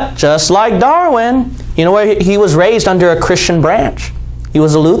 guess what? Just like Darwin, you know where he was raised under a Christian branch. He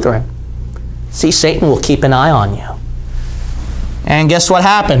was a Lutheran. See, Satan will keep an eye on you. And guess what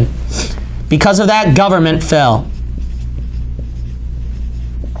happened? Because of that, government fell.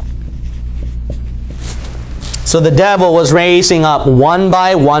 So the devil was raising up one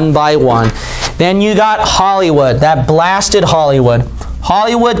by one by one. Then you got Hollywood, that blasted Hollywood.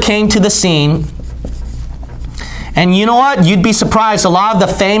 Hollywood came to the scene. And you know what? You'd be surprised. A lot of the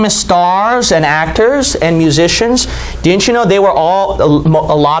famous stars and actors and musicians, didn't you know they were all,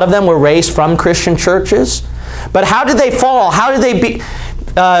 a lot of them were raised from Christian churches? But how did they fall? How did they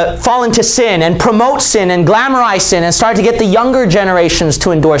fall into sin and promote sin and glamorize sin and start to get the younger generations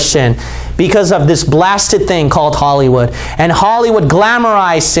to endorse sin because of this blasted thing called Hollywood. And Hollywood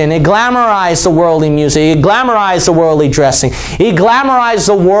glamorized sin. It glamorized the worldly music. It glamorized the worldly dressing. It glamorized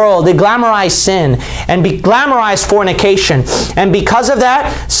the world. It glamorized sin and glamorized fornication. And because of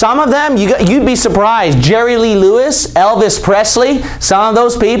that, some of them, you'd be surprised. Jerry Lee Lewis, Elvis Presley, some of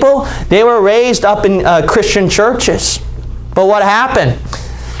those people, they were raised up in Christian churches. But what happened?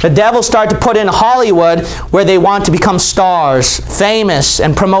 The devil started to put in Hollywood where they want to become stars, famous,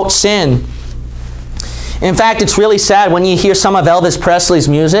 and promote sin. In fact, it's really sad when you hear some of Elvis Presley's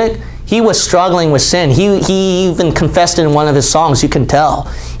music. He was struggling with sin. He even confessed in one of his songs, you can tell.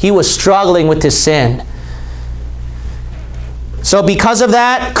 He was struggling with his sin. So because of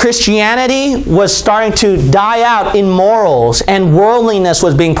that, Christianity was starting to die out in morals, and worldliness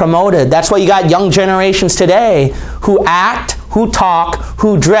was being promoted. That's why you got young generations today who act, who talk,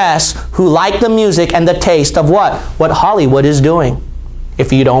 who dress, who like the music and the taste of what? What Hollywood is doing.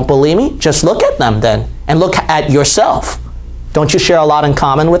 If you don't believe me, just look at them then, and look at yourself. Don't you share a lot in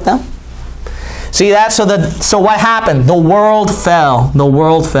common with them? See that? So what happened? The world fell. The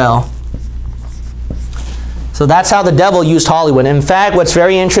world fell. So that's how the devil used Hollywood. In fact, what's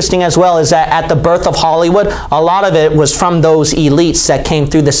very interesting as well is that at the birth of Hollywood, a lot of it was from those elites that came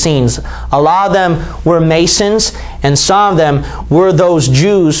through the scenes. A lot of them were Masons, and some of them were those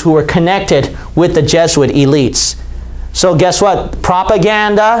Jews who were connected with the Jesuit elites. So guess what?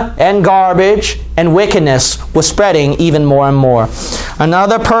 Propaganda and garbage and wickedness was spreading even more and more.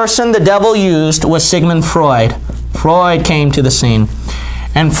 Another person the devil used was Sigmund Freud. Freud came to the scene.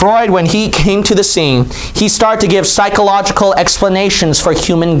 And Freud, when he came to the scene, he started to give psychological explanations for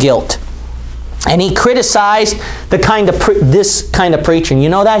human guilt. And he criticized this kind of preaching. You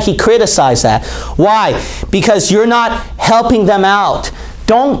know that? He criticized that. Why? Because you're not helping them out.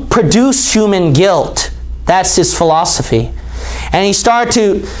 Don't produce human guilt. That's his philosophy. And he started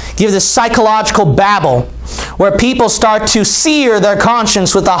to give this psychological babble where people start to sear their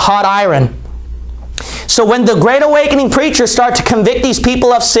conscience with a hot iron. So when the Great Awakening preachers start to convict these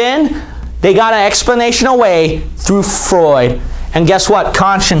people of sin, they got an explanation away through Freud. And guess what?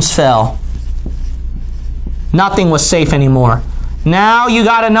 Conscience fell. Nothing was safe anymore. Now you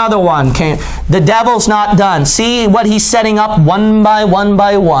got another one. The devil's not done. See what he's setting up one by one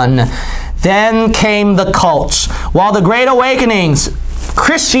by one. Then came the cults. While the Great Awakenings,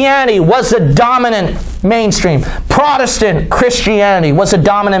 Christianity was the dominant mainstream. Protestant Christianity was the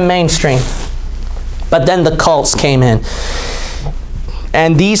dominant mainstream. But then the cults came in.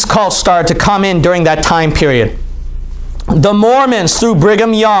 And these cults started to come in during that time period. The Mormons through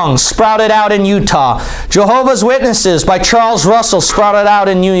Brigham Young sprouted out in Utah. Jehovah's Witnesses by Charles Russell sprouted out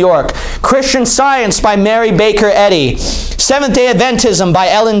in New York. Christian Science by Mary Baker Eddy. Seventh-day Adventism by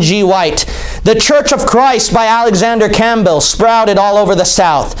Ellen G. White. The Church of Christ by Alexander Campbell sprouted all over the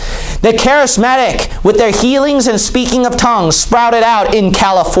South. The Charismatic with their healings and speaking of tongues sprouted out in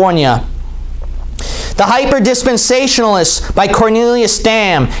California. The Hyper-Dispensationalists by Cornelius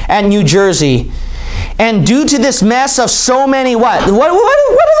Stam at New Jersey. And due to this mess of so many what do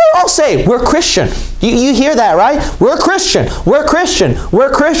they all say? We're Christian. You hear that, right? We're Christian. We're Christian.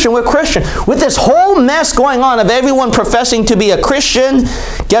 We're Christian. We're Christian. With this whole mess going on of everyone professing to be a Christian,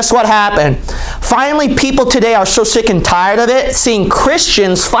 guess what happened? Finally, people today are so sick and tired of it, seeing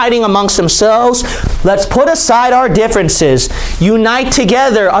Christians fighting amongst themselves. Let's put aside our differences, unite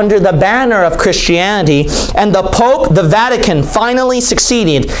together under the banner of Christianity, and the Pope, the Vatican, finally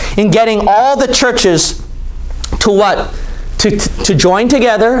succeeded in getting all the churches to what? To join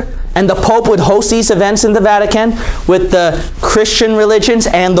together, and the Pope would host these events in the Vatican with the Christian religions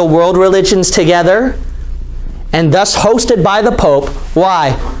and the world religions together, and thus hosted by the Pope.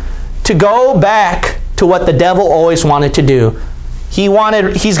 Why? To go back to what the devil always wanted to do. He's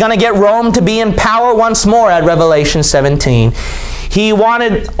going to get Rome to be in power once more at Revelation 17. He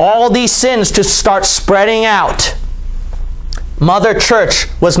wanted all these sins to start spreading out. Mother Church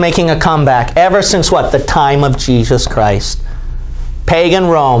was making a comeback ever since what? The time of Jesus Christ. Pagan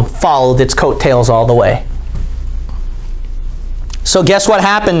Rome followed its coattails all the way. So guess what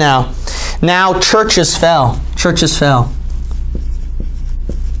happened now? Now churches fell. Churches fell.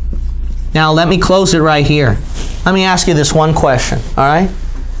 Now let me close it right here. Let me ask you this one question, all right?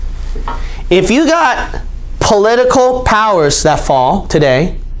 If you got political powers that fall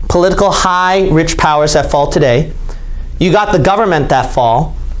today, political high, rich powers that fall today, you got the government that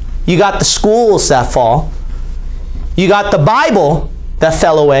fall, you got the schools that fall, you got the Bible that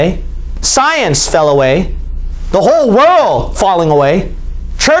fell away, science fell away, the whole world falling away,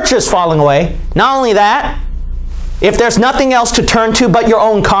 churches falling away. Not only that, If there's nothing else to turn to but your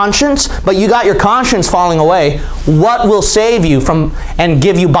own conscience, but you got your conscience falling away, what will save you from and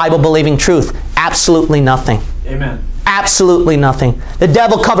give you Bible-believing truth? Absolutely nothing. Amen. Absolutely nothing. The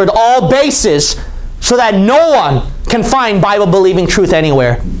devil covered all bases so that no one can find Bible-believing truth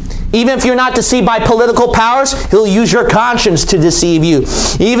anywhere. Even if you're not deceived by political powers, he'll use your conscience to deceive you.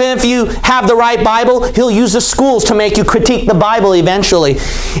 Even if you have the right Bible, he'll use the schools to make you critique the Bible eventually.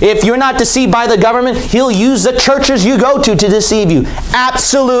 If you're not deceived by the government, he'll use the churches you go to deceive you.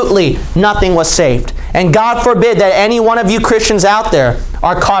 Absolutely nothing was saved. And God forbid that any one of you Christians out there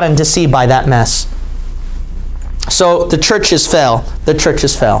are caught and deceived by that mess. So the churches fell. The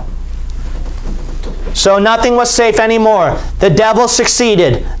churches fell. So nothing was safe anymore. The devil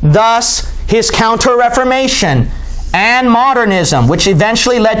succeeded. Thus, his counter-reformation and modernism, which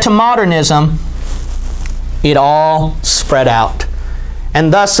eventually led to modernism, it all spread out.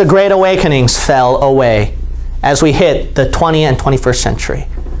 And thus the Great Awakenings fell away as we hit the 20th and 21st century.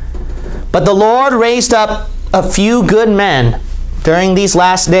 But the Lord raised up a few good men during these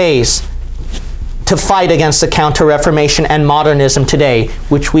last days to fight against the counter-reformation and modernism today,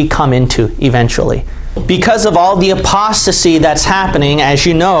 which we come into eventually. Because of all the apostasy that's happening, as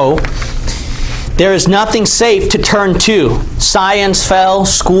you know, there is nothing safe to turn to. Science fell,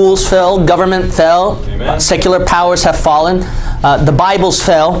 schools fell, government fell, secular powers have fallen, the Bibles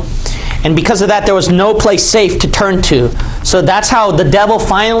fell, and because of that there was no place safe to turn to. So that's how the devil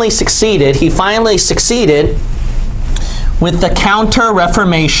finally succeeded. He finally succeeded with the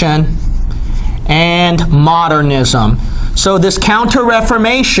counter-reformation and modernism. So this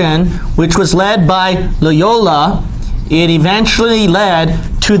counter-reformation, which was led by Loyola, it eventually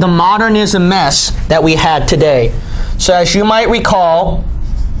led to the modernism mess that we had today. So as you might recall,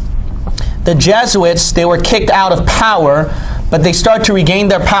 the Jesuits, they were kicked out of power, but they started to regain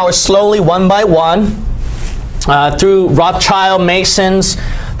their power slowly, one by one, through Rothschild, Masons,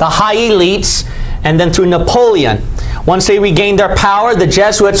 the high elites, and then through Napoleon. Once they regained their power, the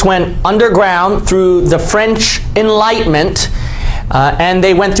Jesuits went underground through the French Enlightenment, and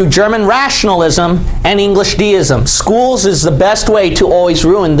they went through German rationalism and English deism. Schools is the best way to always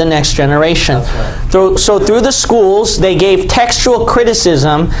ruin the next generation. Right. So through the schools, they gave textual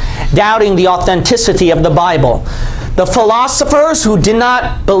criticism, doubting the authenticity of the Bible. The philosophers who did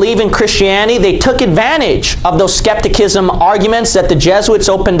not believe in Christianity, they took advantage of those skepticism arguments that the Jesuits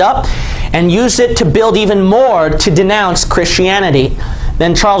opened up and used it to build even more to denounce Christianity.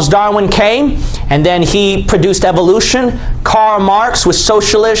 Then Charles Darwin came, and then he produced evolution. Karl Marx with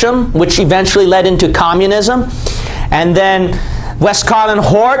socialism, which eventually led into communism. And then Westcott and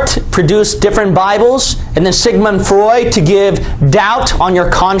Hort produced different Bibles. And then Sigmund Freud to give doubt on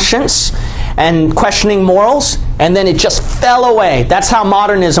your conscience and questioning morals, and then it just fell away. That's how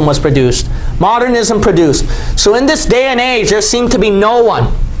modernism was produced. Modernism produced. So in this day and age, there seemed to be no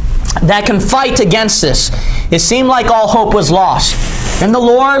one that can fight against this. It seemed like all hope was lost. And the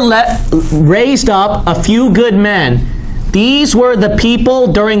Lord raised up a few good men. These were the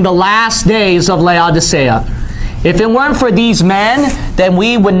people during the last days of Laodicea. If it weren't for these men, then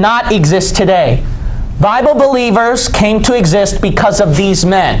we would not exist today. Bible believers came to exist because of these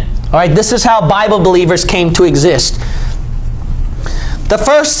men. All right, this is how Bible believers came to exist. The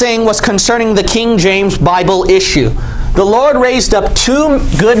first thing was concerning the King James Bible issue. The Lord raised up two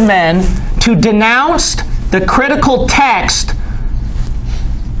good men to denounce the critical text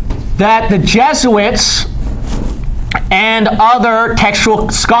that the Jesuits and other textual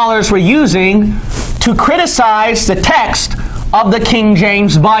scholars were using to criticize the text of the King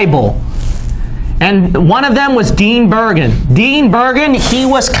James Bible. And one of them was Dean Bergen. Dean Bergen, he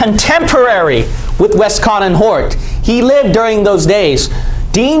was contemporary with Westcott and Hort. He lived during those days.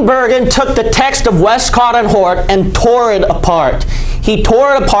 Dean Bergen took the text of Westcott and Hort and tore it apart. He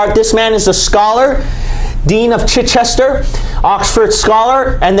tore it apart. This man is a scholar, Dean of Chichester, Oxford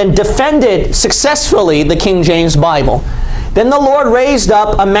scholar, and then defended successfully the King James Bible. Then the Lord raised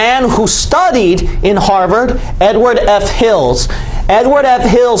up a man who studied in Harvard, Edward F. Hyles. Edward F.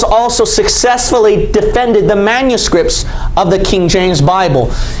 Hyles also successfully defended the manuscripts of the King James Bible.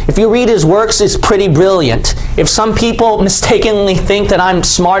 If you read his works, it's pretty brilliant. If some people mistakenly think that I'm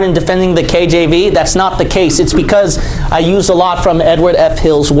smart in defending the KJV, that's not the case. It's because I use a lot from Edward F.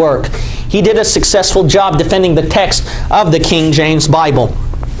 Hyles' work. He did a successful job defending the text of the King James Bible.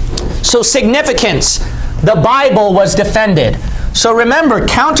 So significance. The Bible was defended. So remember,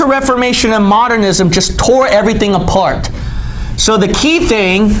 Counter-Reformation and modernism just tore everything apart. So the key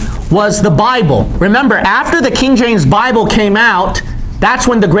thing was the Bible. Remember, after the King James Bible came out, that's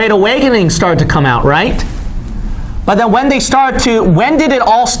when the Great Awakening started to come out, right? But then when did it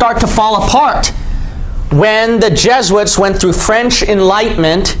all start to fall apart? when the Jesuits went through French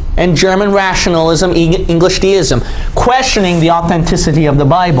Enlightenment and German rationalism, English deism, questioning the authenticity of the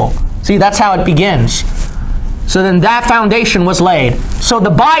Bible. See, that's how it begins. So then that foundation was laid. So the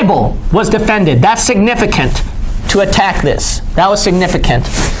Bible was defended. That's significant to attack this. That was significant.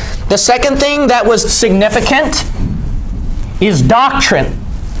 The second thing that was significant is doctrine.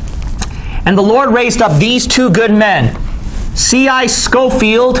 And the Lord raised up these two good men, C.I.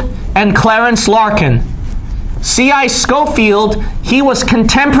 Scofield and Clarence Larkin. C.I. Scofield, he was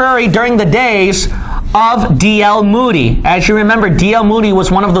contemporary during the days of D.L. Moody. As you remember, D.L. Moody was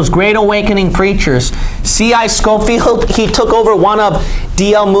one of those great awakening preachers. C.I. Scofield, he took over one of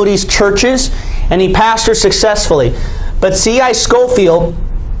D.L. Moody's churches, and he pastored successfully. But C.I. Scofield,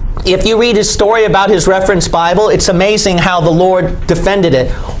 if you read his story about his reference Bible, it's amazing how the Lord defended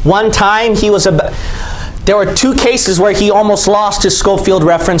it. One time, there were two cases where he almost lost his Scofield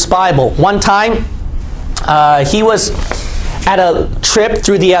reference Bible. One time, he was at a trip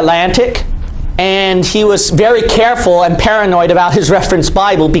through the Atlantic, and he was very careful and paranoid about his reference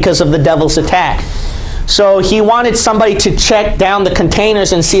Bible because of the devil's attack. So he wanted somebody to check down the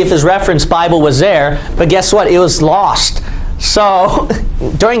containers and see if his reference Bible was there, but guess what? It was lost. So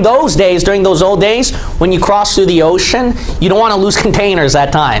during those days, during those old days, when you cross through the ocean, you don't want to lose containers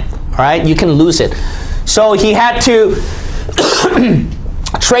that time. All right? You can lose it. So he had to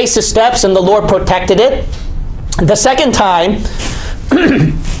trace the steps, and the Lord protected it. The second time,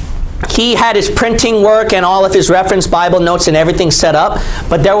 he had his printing work and all of his reference Bible notes and everything set up,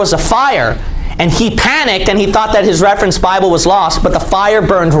 but there was a fire. And he panicked, and he thought that his reference Bible was lost, but the fire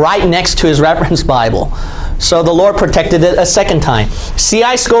burned right next to his reference Bible. So the Lord protected it a second time.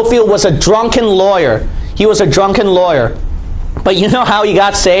 C.I. Scofield was a drunken lawyer. He was a drunken lawyer. But you know how he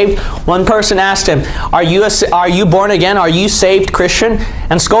got saved? One person asked him, are you born again? Are you saved Christian?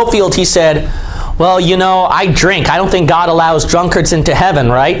 And Scofield, he said, well, you know, I drink. I don't think God allows drunkards into heaven,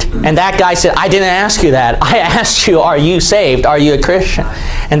 right? And that guy said, I didn't ask you that. I asked you, are you saved? Are you a Christian?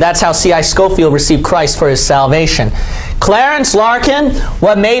 And that's how C.I. Scofield received Christ for his salvation. Clarence Larkin,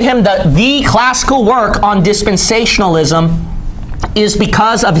 what made him the classical work on dispensationalism is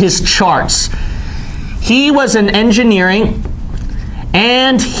because of his charts. He was an engineering,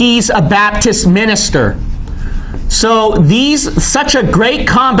 and he's a Baptist minister. So such a great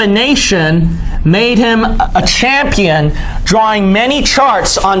combination made him a champion, drawing many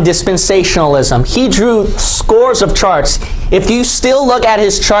charts on dispensationalism. He drew scores of charts. If you still look at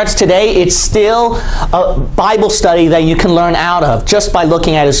his charts today, it's still a Bible study that you can learn out of just by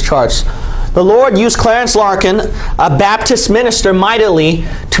looking at his charts. The Lord used Clarence Larkin, a Baptist minister, mightily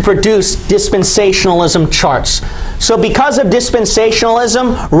to produce dispensationalism charts. So because of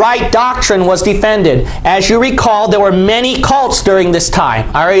dispensationalism, right doctrine was defended. As you recall, there were many cults during this time.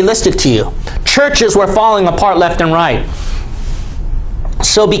 I already listed to you. Churches were falling apart left and right.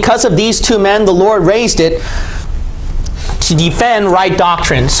 So because of these two men, the Lord raised it to defend right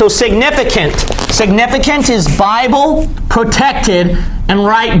doctrine. So significant. Significant is Bible protected and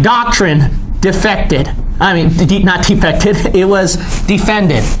right doctrine defected. I mean, not defected, it was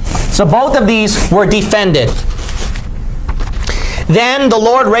defended. So both of these were defended. Then the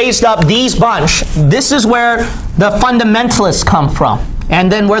Lord raised up these bunch. This is where the fundamentalists come from.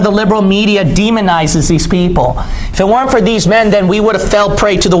 And then where the liberal media demonizes these people. If it weren't for these men, then we would have fell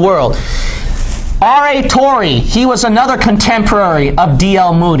prey to the world. R.A. Torrey, he was another contemporary of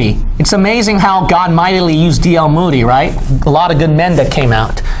D.L. Moody. It's amazing how God mightily used D.L. Moody, right? A lot of good men that came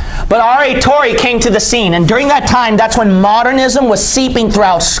out. But R.A. Torrey came to the scene, and during that time, that's when modernism was seeping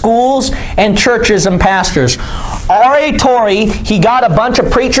throughout schools and churches and pastors. R.A. Torrey, he got a bunch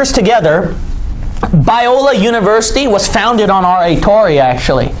of preachers together. Biola University was founded on R.A. Torrey,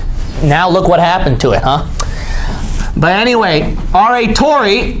 actually. Now look what happened to it, huh? But anyway, R.A.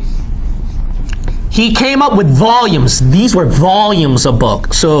 Torrey, he came up with volumes. These were volumes of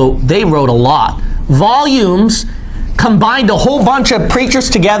books, so they wrote a lot. Volumes combined a whole bunch of preachers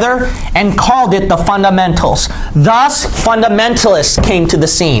together and called it the fundamentals. Thus, fundamentalists came to the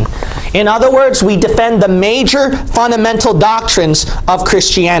scene. In other words, we defend the major fundamental doctrines of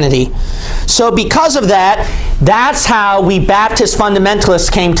Christianity. So because of that, that's how we Baptist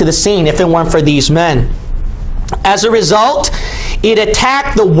fundamentalists came to the scene if it weren't for these men. As a result, it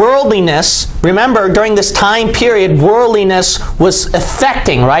attacked the worldliness. Remember, during this time period, worldliness was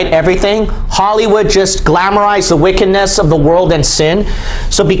affecting, right, everything. Hollywood just glamorized the wickedness of the world and sin.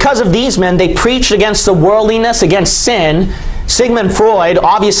 So because of these men, they preached against the worldliness, against sin. Sigmund Freud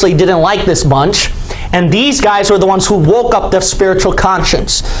obviously didn't like this bunch. And these guys were the ones who woke up the spiritual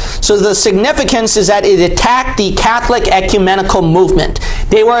conscience. So the significance is that it attacked the Catholic ecumenical movement.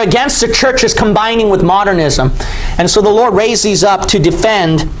 They were against the churches combining with modernism. And so the Lord raised these up to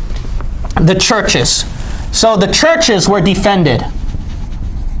defend the churches. So the churches were defended.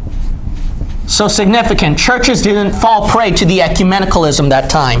 So significant. Churches didn't fall prey to the ecumenicalism that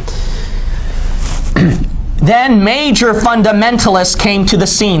time. Then major fundamentalists came to the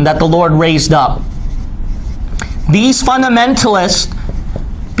scene that the Lord raised up. These fundamentalists,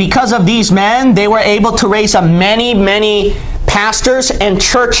 because of these men, they were able to raise up many, many pastors and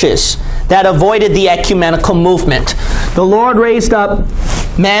churches that avoided the ecumenical movement. The Lord raised up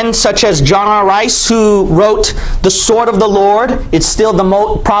men such as John R. Rice, who wrote The Sword of the Lord. It's still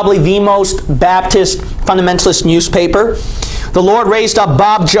probably the most Baptist fundamentalist newspaper. The Lord raised up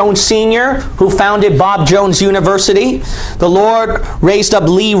Bob Jones Sr., who founded Bob Jones University. The Lord raised up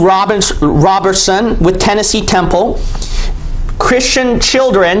Lee Robertson with Tennessee Temple. Christian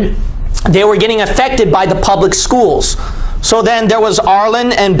children, they were getting affected by the public schools. So then there was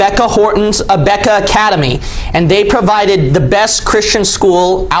Arlen and Becca Horton's Becca Academy, and they provided the best Christian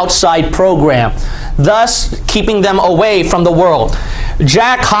school outside program, thus keeping them away from the world.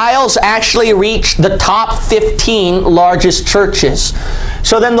 Jack Hyles actually reached the top 15 largest churches.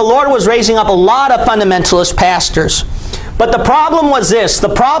 So then the Lord was raising up a lot of fundamentalist pastors. But the problem was this.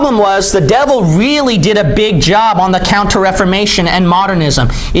 The problem was the devil really did a big job on the Counter-Reformation and modernism.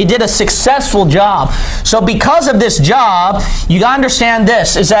 He did a successful job. So because of this job, you got to understand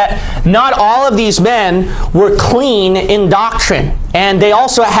this, is that not all of these men were clean in doctrine. And they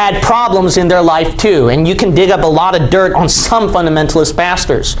also had problems in their life too. And you can dig up a lot of dirt on some fundamentalist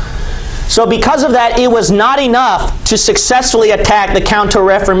pastors. So because of that, it was not enough to successfully attack the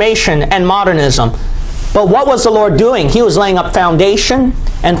Counter-Reformation and modernism. But what was the Lord doing? He was laying up foundation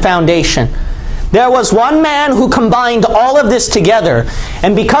and foundation. There was one man who combined all of this together.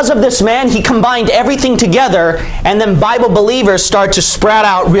 And because of this man, he combined everything together. And then Bible believers start to sprout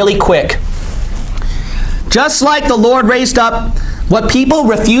out really quick. Just like the Lord raised up, what people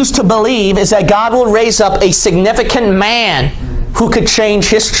refuse to believe is that God will raise up a significant man who could change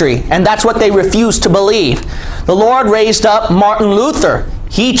history. And that's what they refuse to believe. The Lord raised up Martin Luther.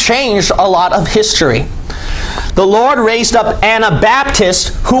 He changed a lot of history. The Lord raised up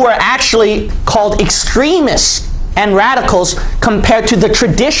Anabaptists, who were actually called extremists and radicals compared to the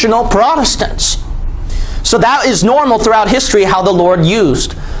traditional Protestants. So that is normal throughout history how the Lord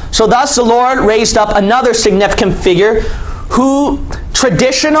used. So thus the Lord raised up another significant figure who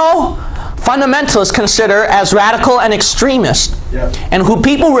traditional fundamentalists consider as radical and extremist, and who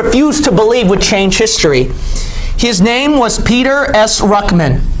people refuse to believe would change history. His name was Peter S.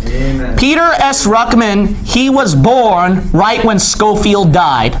 Ruckman. Amen. Peter S. Ruckman, he was born right when Scofield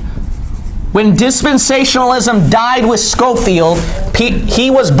died. When dispensationalism died with Scofield, he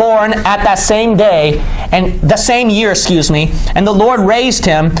was born at that same day, and the same year, and the Lord raised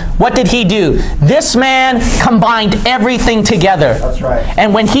him. What did he do? This man combined everything together. That's right.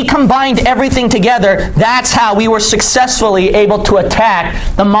 And when he combined everything together, that's how we were successfully able to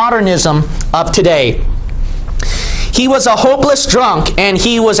attack the modernism of today. He was a hopeless drunk, and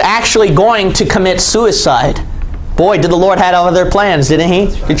he was actually going to commit suicide. Boy, did the Lord have other plans, didn't he?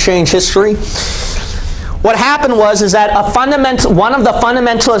 To change history. What happened was that one of the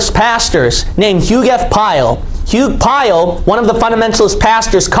fundamentalist pastors named Hugh Pyle, one of the fundamentalist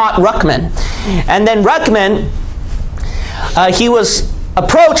pastors, caught Ruckman. And then Ruckman, he was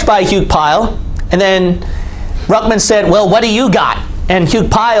approached by Hugh Pyle, and then Ruckman said, "Well, what do you got?" And Hugh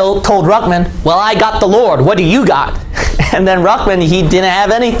Pyle told Ruckman, "Well, I got the Lord. What do you got?" And then Ruckman, he didn't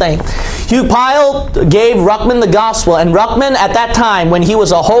have anything. Hugh Pyle gave Ruckman the gospel, and Ruckman at that time, when he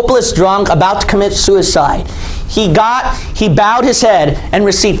was a hopeless drunk about to commit suicide, he bowed his head and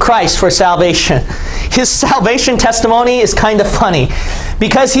received Christ for salvation. His salvation testimony is kind of funny.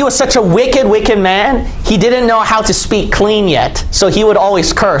 Because he was such a wicked, wicked man, he didn't know how to speak clean yet. So he would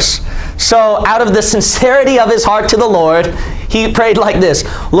always curse. So out of the sincerity of his heart to the Lord, he prayed like this: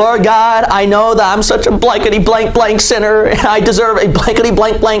 "Lord God, I know that I'm such a blankety-blank sinner, and I deserve a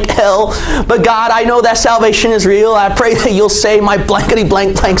blankety-blank hell. But God, I know that salvation is real. I pray that you'll save my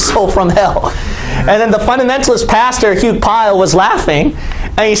blankety-blank soul from hell." And then the fundamentalist pastor, Hugh Pyle, was laughing.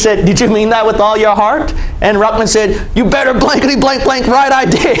 And he said, "Did you mean that with all your heart?" And Ruckman said, "You better blankety-blank, right I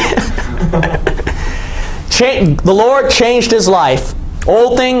did." The Lord changed his life.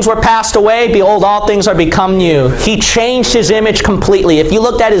 Old things were passed away, behold, all things are become new. He changed his image completely. If you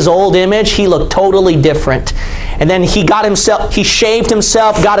looked at his old image, he looked totally different. And then he shaved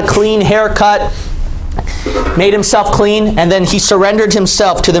himself, got a clean haircut, made himself clean, and then he surrendered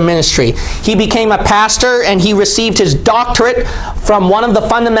himself to the ministry. He became a pastor, and he received his doctorate from one of the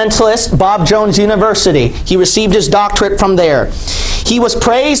fundamentalists, Bob Jones University. He received his doctorate from there. He was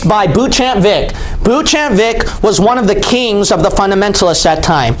praised by Bootchamp Vic. Bootchamp Vic was one of the kings of the fundamentalists at that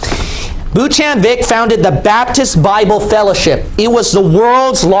time. Bootchamp Vic founded the Baptist Bible Fellowship. It was the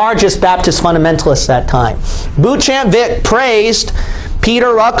world's largest Baptist fundamentalist at that time. Bootchamp Vic praised Peter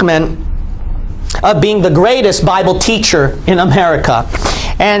Ruckman of being the greatest Bible teacher in America.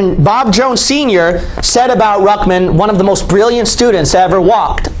 And Bob Jones Sr. said about Ruckman, one of the most brilliant students ever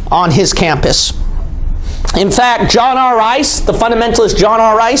walked on his campus. In fact, John R. Rice, the fundamentalist John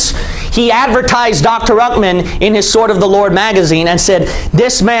R. Rice, he advertised Dr. Ruckman in his Sword of the Lord magazine and said,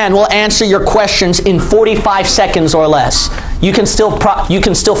 "This man will answer your questions in 45 seconds or less." You can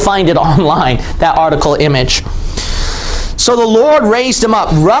still find it online, that article image. So the Lord raised him up.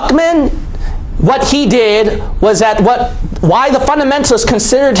 Ruckman, what he did was that why the fundamentalists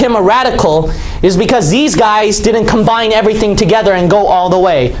considered him a radical is because these guys didn't combine everything together and go all the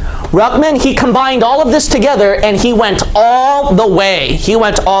way. Ruckman, he combined all of this together and he went all the way. He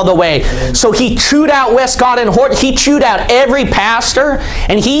went all the way. So he chewed out Westcott and Hort. He chewed out every pastor,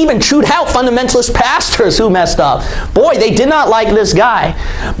 and he even chewed out fundamentalist pastors who messed up. Boy, they did not like this guy.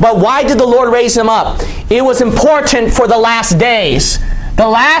 But why did the Lord raise him up? It was important for the last days. The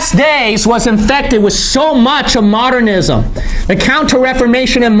last days was infected with so much of modernism. The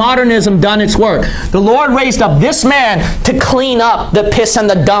Counter-Reformation and modernism done its work. The Lord raised up this man to clean up the piss and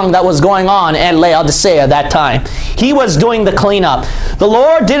the dung that was going on at Laodicea that time. He was doing the cleanup. The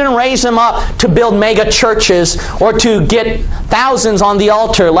Lord didn't raise him up to build mega churches or to get thousands on the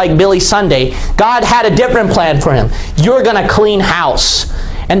altar like Billy Sunday. God had a different plan for him. You're going to clean house.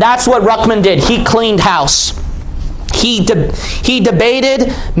 And that's what Ruckman did. He cleaned house. He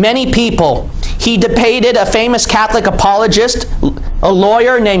debated many people. He debated a famous Catholic apologist, a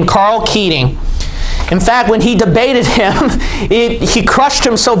lawyer named Carl Keating. In fact, when he debated him, he crushed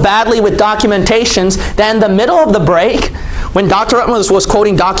him so badly with documentations that in the middle of the break, when Dr. Ruckman was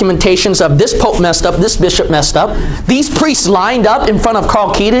quoting documentations of this pope messed up, this bishop messed up, these priests lined up in front of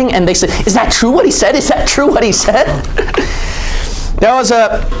Carl Keating and they said, "Is that true what he said? Is that true what he said?" There was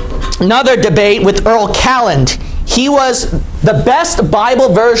another debate with Earl Calland. He was the best Bible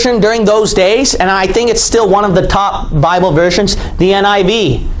version during those days, and I think it's still one of the top Bible versions, the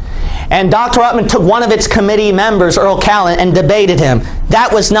NIV. And Dr. Ruckman took one of its committee members, Earl Calland, and debated him.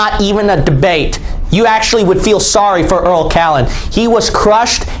 That was not even a debate. You actually would feel sorry for Earl Calland. He was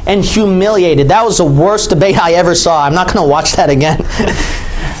crushed and humiliated. That was the worst debate I ever saw. I'm not going to watch that again.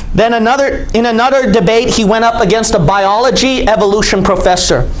 Then in another debate, he went up against a biology evolution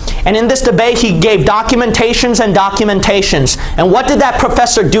professor. And in this debate, he gave documentations and documentations. And what did that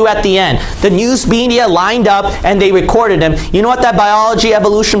professor do at the end? The news media lined up and they recorded him. You know what that biology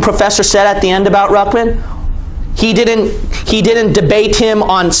evolution professor said at the end about Ruckman? He didn't debate him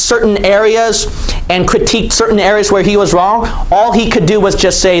on certain areas and critique certain areas where he was wrong. All he could do was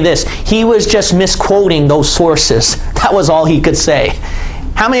just say this. He was just misquoting those sources. That was all he could say.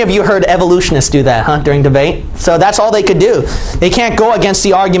 How many of you heard evolutionists do that, during debate? So that's all they could do. They can't go against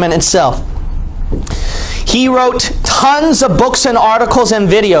the argument itself. He wrote tons of books and articles and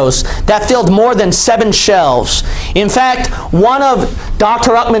videos that filled more than 7 shelves. In fact, one of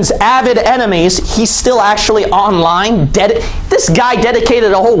Dr. Ruckman's avid enemies, he's still actually online. This guy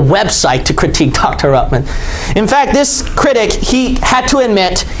dedicated a whole website to critique Dr. Ruckman. In fact, this critic, he had to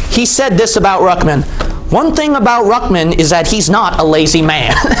admit, he said this about Ruckman. One thing about Ruckman is that he's not a lazy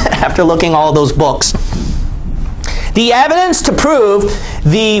man, after looking all those books. The evidence to prove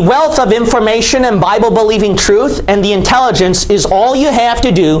the wealth of information and Bible-believing truth and the intelligence is all you have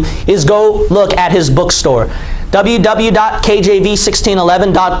to do is go look at his bookstore.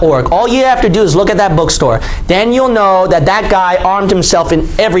 www.kjv1611.org. All you have to do is look at that bookstore. Then you'll know that that guy armed himself in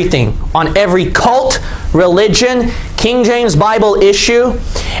everything, on every cult, religion, King James Bible issue,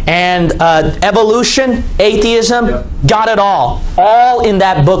 and evolution, atheism, got it all in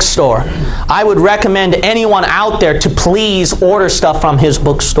that bookstore. I would recommend anyone out there to please order stuff from his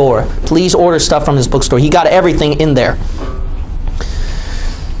bookstore. Please order stuff from his bookstore. He got everything in there.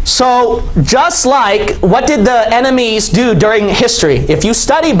 So, just like, what did the enemies do during history? If you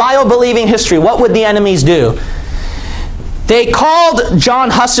study Bible-believing history, what would the enemies do? They called John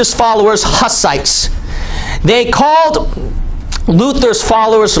Huss's followers Hussites. They called Luther's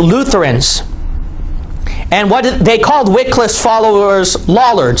followers Lutherans. And they called Wycliffe's followers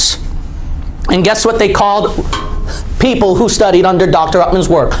Lollards. And guess what they called people who studied under Dr. Ruckman's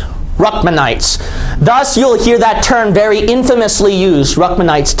work? Ruckmanites. Thus, you'll hear that term very infamously used,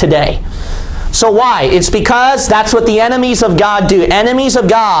 Ruckmanites, today. So why? It's because that's what the enemies of God do. Enemies of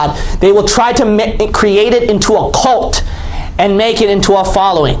God, they will try to create it into a cult and make it into a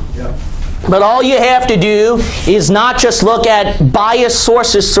following. Yeah. But all you have to do is not just look at biased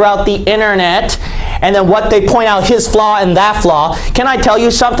sources throughout the internet and then what they point out, his flaw and that flaw. Can I tell you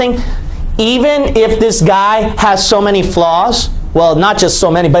something? Even if this guy has so many flaws, well, not just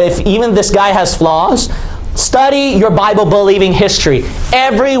so many, but if even this guy has flaws, study your Bible-believing history.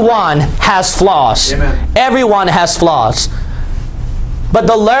 Everyone has flaws. Amen. Everyone has flaws. But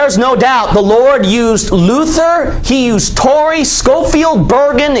there's no doubt the Lord used Luther, He used Torrey, Schofield,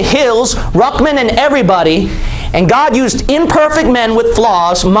 Bergen, Hyles, Ruckman, and everybody. And God used imperfect men with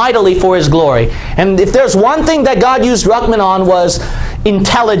flaws mightily for His glory. And if there's one thing that God used Ruckman on was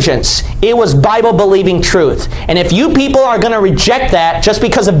intelligence. It was Bible-believing truth. And if you people are going to reject that just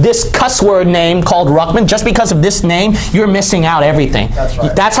because of this cuss word name called Ruckman, just because of this name, you're missing out everything. That's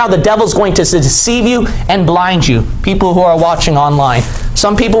right. That's how the devil's going to deceive you and blind you, people who are watching online.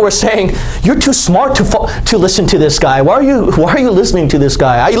 Some people were saying, you're too smart to listen to this guy. Why are you listening to this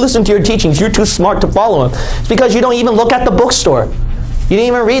guy? I listen to your teachings. You're too smart to follow him. It's because you don't even look at the bookstore. You didn't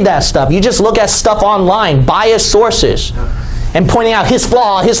even read that stuff. You just look at stuff online, biased sources, and pointing out his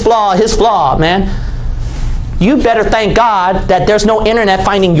flaw, his flaw, his flaw, man. You better thank God that there's no internet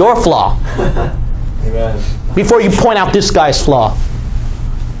finding your flaw. Amen. Before you point out this guy's flaw.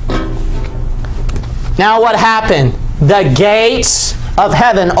 Now what happened? The gates of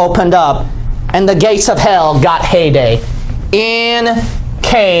heaven opened up and the gates of hell got heyday. In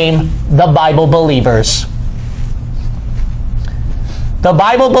came the Bible believers. The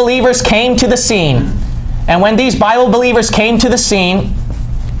Bible believers came to the scene. And when these Bible believers came to the scene,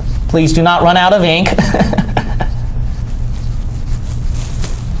 please do not run out of ink.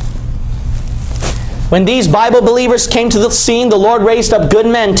 When these Bible believers came to the scene, the Lord raised up good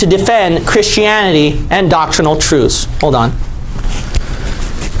men to defend Christianity and doctrinal truths. Hold on.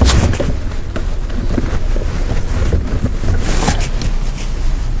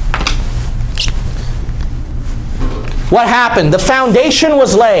 What happened? The foundation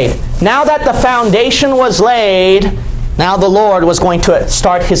was laid. Now that the foundation was laid, now the Lord was going to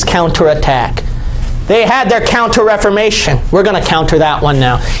start His counterattack. They had their counter-reformation. We're going to counter that one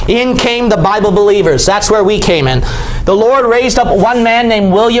now. In came the Bible believers. That's where we came in. The Lord raised up one man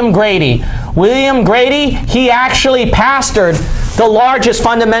named William Grady. William Grady, he actually pastored the largest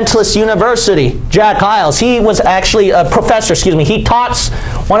fundamentalist university, Jack Hyles. He was actually a professor, he taught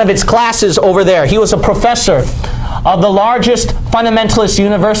one of its classes over there. He was a professor of the largest fundamentalist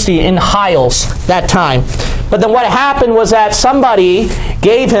university in Hyles that time. But then what happened was that somebody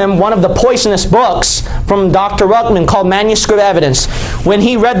gave him one of the poisonous books from Dr. Ruckman called Manuscript Evidence. When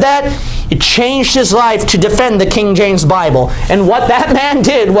he read that, it changed his life to defend the King James Bible. And what that man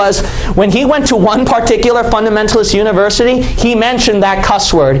did was, when he went to one particular fundamentalist university, he mentioned that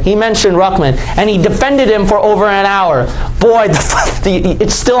cuss word. He mentioned Ruckman. And he defended him for over an hour. Boy,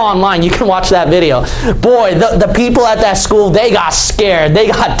 it's still online. You can watch that video. Boy, the people at that school, they got scared. They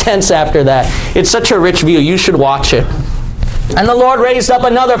got tense after that. It's such a rich view. You should watch it. And the Lord raised up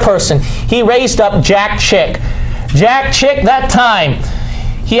another person. He raised up Jack Chick. Jack Chick, that time,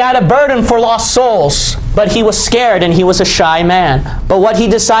 he had a burden for lost souls, but he was scared and he was a shy man. But what he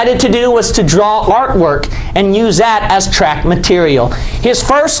decided to do was to draw artwork and use that as track material. His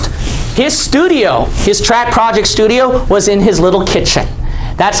studio, his track project studio, was in his little kitchen.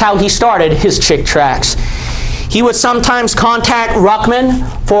 That's how he started his Chick tracks. He would sometimes contact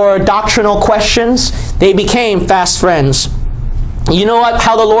Ruckman for doctrinal questions. They became fast friends. You know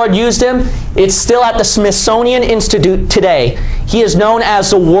how the Lord used him? It's still at the Smithsonian Institute today. He is known as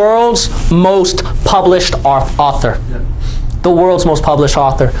the world's most published author. The world's most published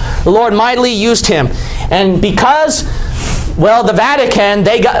author. The Lord mightily used him. And because, well, the Vatican,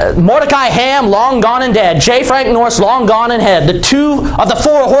 they got Mordecai Ham, long gone and dead. J. Frank Norris, long gone and dead. The two of the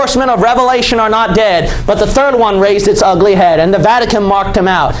four horsemen of Revelation are not dead, but the third one raised its ugly head, and the Vatican marked him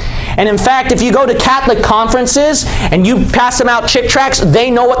out. And in fact, if you go to Catholic conferences and you pass them out Chick tracts,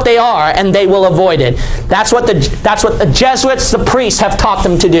 they know what they are and they will avoid it. That's what the Jesuits, the priests, have taught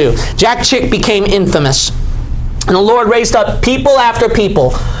them to do. Jack Chick became infamous. And the Lord raised up people after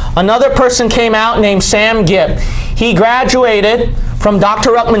people. Another person came out named Sam Gipp. He graduated from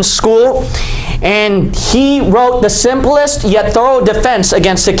Dr. Ruckman's school, and he wrote the simplest yet thorough defense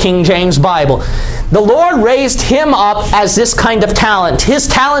against the King James Bible. The Lord raised him up as this kind of talent. His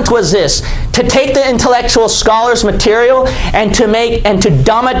talent was this: to take the intellectual scholar's material and to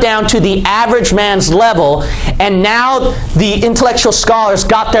dumb it down to the average man's level. And now the intellectual scholars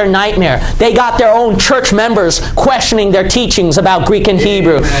got their nightmare. They got their own church members questioning their teachings about Greek and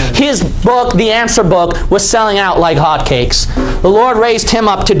Hebrew. His book, the Answer Book, was selling out like hotcakes. The Lord raised him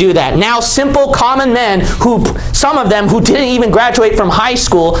up to do that. Now simple common men, some of them who didn't even graduate from high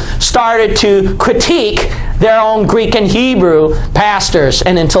school, started to critique their own Greek and Hebrew pastors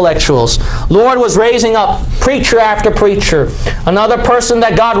and intellectuals. Lord was raising up preacher after preacher. Another person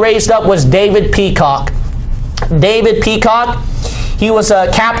that God raised up was David Peacock. David Peacock, he was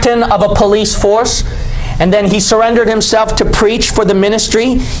a captain of a police force, and then he surrendered himself to preach for the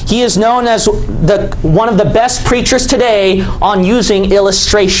ministry. He is known as one of the best preachers today on using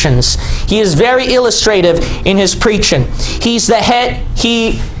illustrations. He is very illustrative in his preaching. He is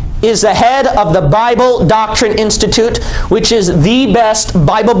the head of the Bible Doctrine Institute, which is the best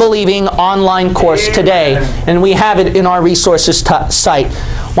Bible-believing online course today. And we have it in our resources site.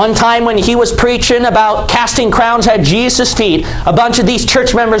 One time when he was preaching about casting crowns at Jesus' feet, a bunch of these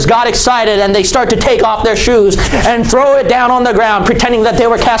church members got excited and they start to take off their shoes and throw it down on the ground, pretending that they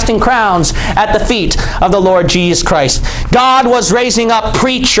were casting crowns at the feet of the Lord Jesus Christ. God was raising up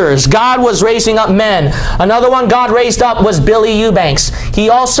preachers. God was raising up men. Another one God raised up was Billy Eubanks. He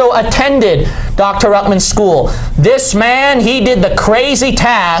also attended Dr. Ruckman's school. This man, he did the crazy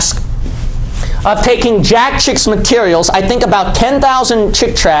task of taking Jack Chick's materials, I think about 10,000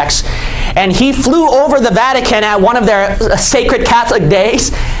 Chick tracts, and he flew over the Vatican at one of their sacred Catholic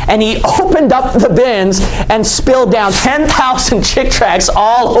days, and he opened up the bins and spilled down 10,000 Chick tracts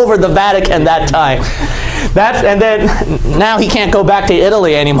all over the Vatican that time. And then now he can't go back to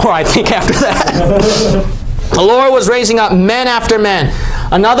Italy anymore, I think, after that. The Lord was raising up men after men.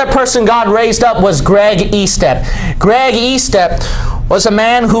 Another person God raised up was Greg Estep. Greg Estep was a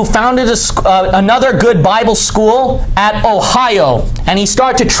man who founded another good Bible school at Ohio. And he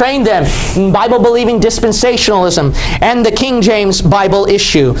started to train them in Bible-believing dispensationalism and the King James Bible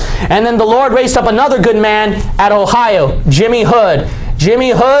issue. And then the Lord raised up another good man at Ohio, Jimmy Hood.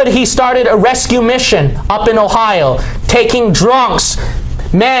 Jimmy Hood, he started a rescue mission up in Ohio, taking drunks,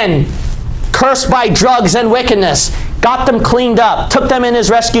 men cursed by drugs and wickedness, got them cleaned up, took them in his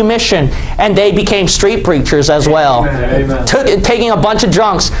rescue mission, and they became street preachers as well. Amen. Taking a bunch of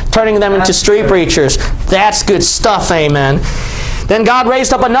drunks, turning them into street preachers. That's good stuff, amen. Then God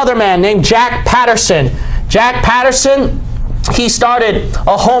raised up another man named Jack Patterson. Jack Patterson, he started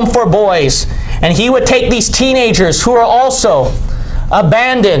a home for boys, and he would take these teenagers who are also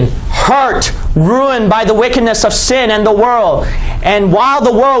abandoned, hurt, ruined by the wickedness of sin and the world. And while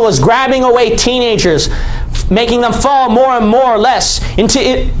the world was grabbing away teenagers, making them fall more and more or less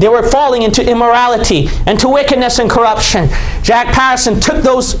they were falling into immorality and to wickedness and corruption. Jack Patterson took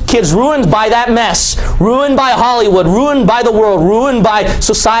those kids ruined by that mess, ruined by Hollywood, ruined by the world, ruined by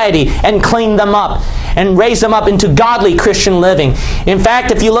society, and cleaned them up and raised them up into godly Christian living. In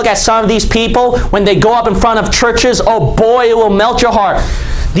fact, if you look at some of these people, when they go up in front of churches, oh boy, it will melt your heart.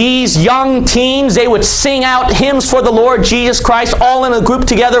 These young teens, they would sing out hymns for the Lord Jesus Christ, all in a group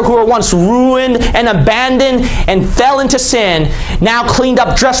together, who were once ruined and abandoned and fell into sin, now cleaned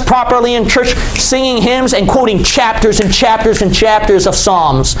up, dressed properly in church, singing hymns and quoting chapters and chapters and chapters of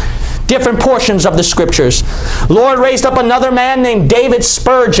Psalms, different portions of the Scriptures. Lord raised up another man named David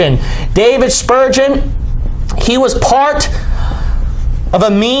Spurgeon. David Spurgeon, he was part of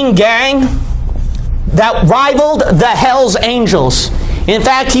a mean gang that rivaled the Hells Angels. In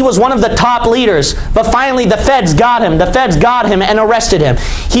fact, he was one of the top leaders, but finally the feds got him. The feds got him and arrested him.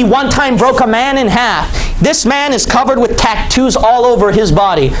 He one time broke a man in half. This man is covered with tattoos all over his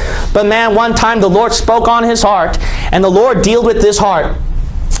body. But man, one time the Lord spoke on his heart, and the Lord dealt with this heart.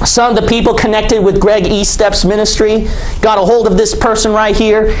 Some of the people connected with Greg Estep's ministry got a hold of this person right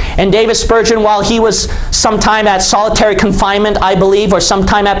here. And David Spurgeon, while he was sometime at solitary confinement, I believe, or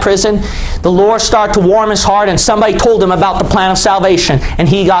sometime at prison, the Lord started to warm his heart, and somebody told him about the plan of salvation, and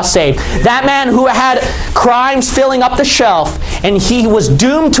he got saved. That man who had crimes filling up the shelf, and he was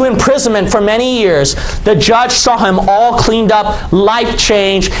doomed to imprisonment for many years, the judge saw him all cleaned up, life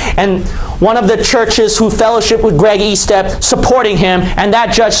changed, and one of the churches who fellowship with Greg Estep supporting him, and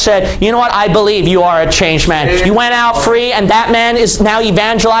that judge said, you know what, I believe you are a changed man. You went out free, and that man is now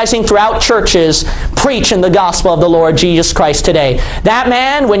evangelizing throughout churches, preaching the gospel of the Lord Jesus Christ today. That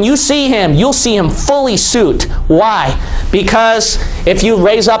man, when you see him, you'll see him fully suit. Why? Because if you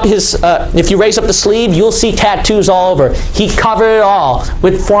raise up the sleeve, you'll see tattoos all over. He covered it all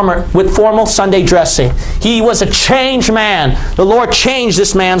with formal Sunday dressing. He was a changed man. The Lord changed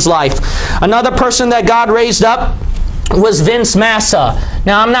this man's life. Another person that God raised up was Vince Massa.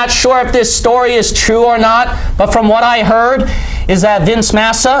 Now, I'm not sure if this story is true or not, but from what I heard is that Vince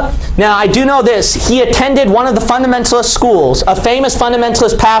Massa, now I do know this, he attended one of the fundamentalist schools, a famous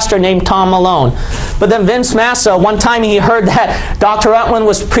fundamentalist pastor named Tom Malone. But then Vince Massa, one time he heard that Dr. Ruckman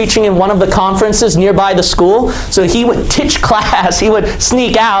was preaching in one of the conferences nearby the school, so he would ditch class, he would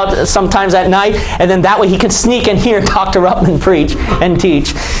sneak out sometimes at night, and then that way he could sneak and hear Dr. Ruckman preach and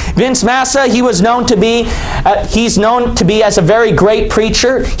teach. Vince Massa, he was known to be, he's known to be as a very great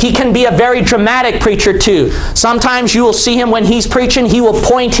preacher. He can be a very dramatic preacher too. Sometimes you will see him when he's preaching, he will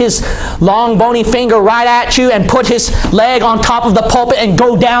point his long bony finger right at you and put his leg on top of the pulpit and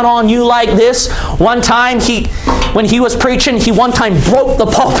go down on you like this. One time, when he was preaching, he one time broke the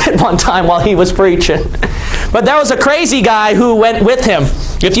pulpit one time while he was preaching. But there was a crazy guy who went with him.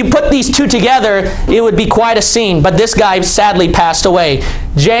 If you put these two together, it would be quite a scene. But this guy sadly passed away.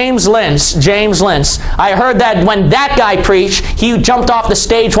 James Lentz. I heard that when that guy preached, he jumped off the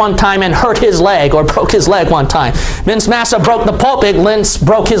stage one time and hurt his leg, or broke his leg one time. Vince Massa broke the pulpit, Lentz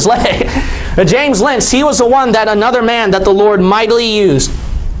broke his leg. James Lentz, he was the one that another man that the Lord mightily used.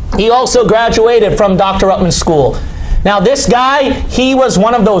 He also graduated from Dr. Ruckman's school. Now this guy, he was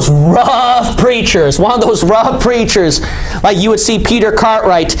one of those rough preachers, like you would see Peter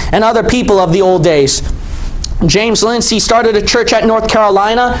Cartwright and other people of the old days. James Lentz, he started a church at North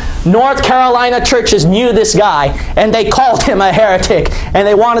Carolina. North Carolina churches knew this guy, and they called him a heretic, and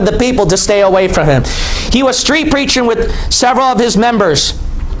they wanted the people to stay away from him. He was street preaching with several of his members.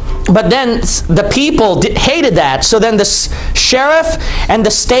 But then the people hated that. So then the sheriff and the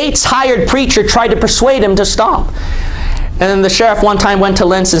state's hired preacher tried to persuade him to stop. And then the sheriff one time went to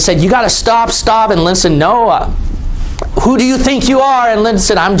Lentz and said, "You got to stop." And Lentz said, "No, who do you think you are?" And Lentz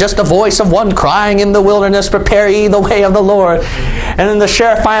said, "I'm just a voice of one crying in the wilderness, prepare ye the way of the Lord." And then the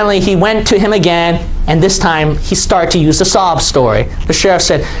sheriff finally, he went to him again, and this time he started to use the sob story. The sheriff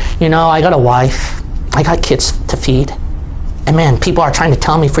said, "You know, I got a wife, I got kids to feed. And man, people are trying to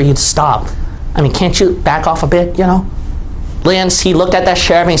tell me for you to stop. I mean, can't you back off a bit, you know?" Lentz, he looked at that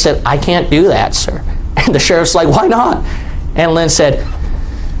sheriff and he said, "I can't do that, sir." And the sheriff's like, "Why not?" And Lentz said,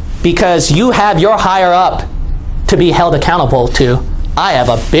 "Because you have your higher up to be held accountable to. I have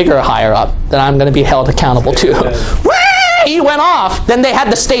a bigger higher up that I'm going to be held accountable to." He went off. Then they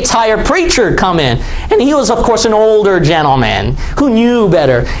had the state's hired preacher come in. And he was, of course, an older gentleman who knew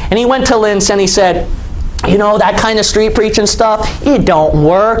better. And he went to Lentz and he said, "You know, that kind of street preaching stuff, it don't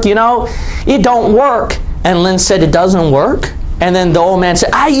work, you know. It don't work." And Lentz said, "It doesn't work?" And then the old man said,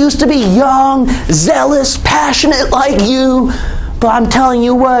 "I used to be young, zealous, passionate like you. But I'm telling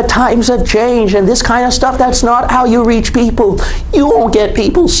you what, times have changed. And this kind of stuff, that's not how you reach people. You won't get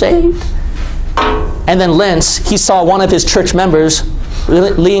people saved." And then Lentz, he saw one of his church members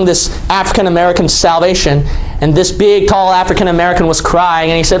leading this African-American salvation, and this big, tall African-American was crying,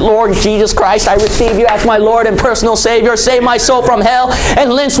 and he said, "Lord Jesus Christ, I receive you as my Lord and personal Savior. Save my soul from hell."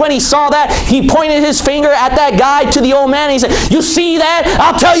 And Lentz, when he saw that, he pointed his finger at that guy to the old man, and he said, "You see that?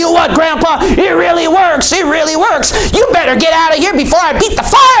 I'll tell you what, Grandpa, it really works. It really works. You better get out of here before I beat the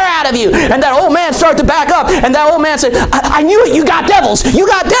fire out of you." And that old man started to back up, and that old man said, I knew it. You got devils. You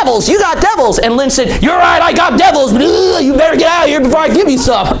got devils. You got devils." And Lentz said, "You're right, I got devils, but you better get out of here before I give you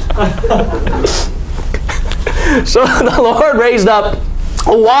some." So the Lord raised up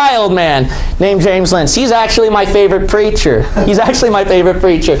a wild man named James Lentz. He's actually my favorite preacher. He's actually my favorite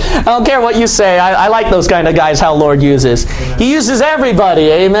preacher. I don't care what you say. I like those kind of guys how Lord uses. He uses everybody.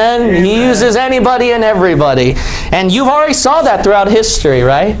 Amen? He uses anybody and everybody. And you've already saw that throughout history,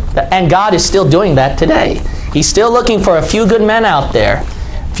 right? And God is still doing that today. He's still looking for a few good men out there,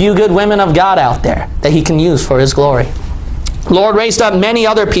 a few good women of God out there that He can use for His glory. The Lord raised up many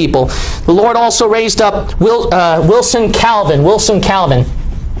other people. The Lord also raised up Wilson Calvin.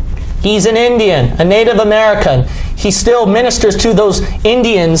 He's an Indian, a Native American. He still ministers to those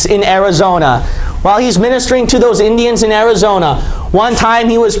Indians in Arizona. While he's ministering to those Indians in Arizona, one time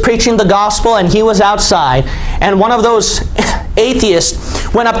he was preaching the gospel and he was outside. And one of those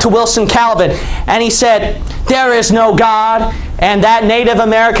atheists went up to Wilson Calvin and he said, "There is no God." And that Native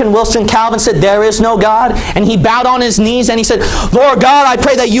American, Wilson Calvin, said, there is no God. And he bowed on his knees and he said, Lord God, I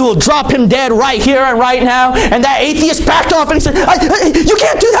pray that you will drop him dead right here and right now. And that atheist backed off and he said, you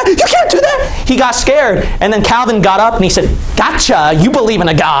can't do that. You can't do that. He got scared. And then Calvin got up and he said, gotcha, you believe in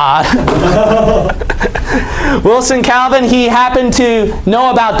a God. Wilson Calvin, he happened to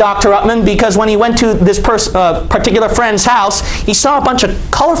know about Dr. Ruckman because when he went to this particular friend's house, he saw a bunch of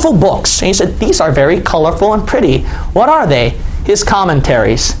colorful books. And he said, these are very colorful and pretty. What are they? His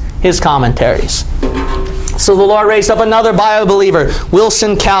commentaries. His commentaries. So the Lord raised up another Bible believer,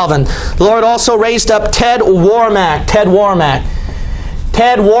 Wilson Calvin. The Lord also raised up Ted Womack. Ted Womack.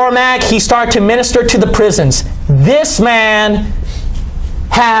 Ted Womack, he started to minister to the prisons. This man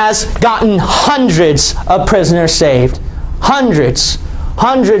has gotten hundreds of prisoners saved. Hundreds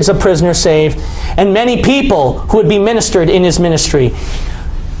of prisoners saved. And many people who would be ministered in his ministry.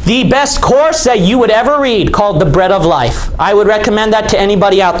 The best course that you would ever read, called The Bread of Life. I would recommend that to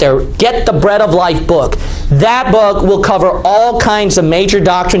anybody out there. Get the Bread of Life book. That book will cover all kinds of major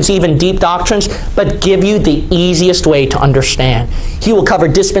doctrines, even deep doctrines, but give you the easiest way to understand. He will cover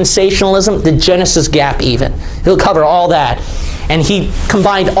dispensationalism, the Genesis gap even. He'll cover all that. And he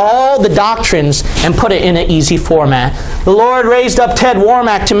combined all the doctrines and put it in an easy format. The Lord raised up Ted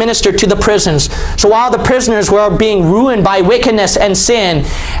Womack to minister to the prisons. So while the prisoners were being ruined by wickedness and sin,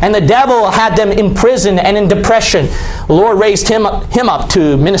 and the devil had them imprisoned and in depression, the Lord raised him up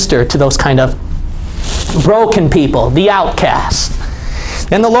to minister to those kind of broken people, the outcasts.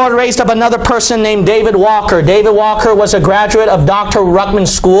 Then the Lord raised up another person named David Walker. David Walker was a graduate of Dr.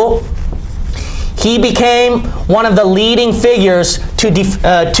 Ruckman's school. He became one of the leading figures to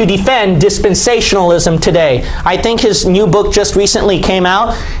defend dispensationalism today. I think his new book just recently came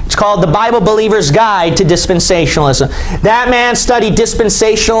out. It's called The Bible Believer's Guide to Dispensationalism. That man studied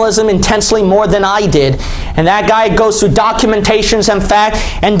dispensationalism intensely more than I did. And that guy goes through documentations and fact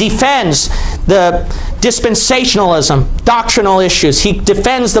and defends the dispensationalism, doctrinal issues. He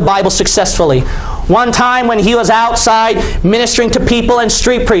defends the Bible successfully. One time when he was outside ministering to people and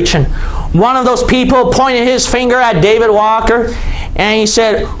street preaching, one of those people pointed his finger at David Walker and he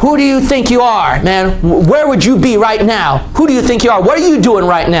said, who do you think you are, man? Where would you be right now? Who do you think you are? What are you doing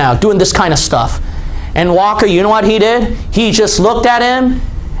right now, doing this kind of stuff? And Walker, you know what he did? He just looked at him,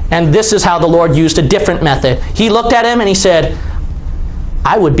 and this is how the Lord used a different method. He looked at him and he said,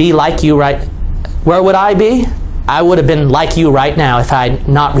 I would be like you right. Where would I be? I would have been like you right now if I had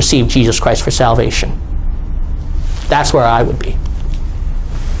not received Jesus Christ for salvation. That's where I would be.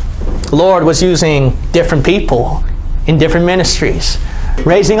 The Lord was using different people in different ministries,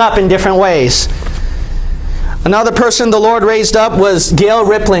 raising up in different ways. Another person the Lord raised up was Gail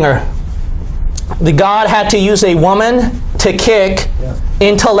Ripplinger. The God had to use a woman to kick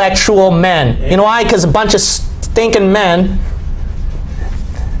intellectual men. You know why? Because a bunch of stinking men,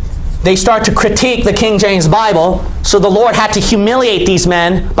 they start to critique the King James Bible, so the Lord had to humiliate these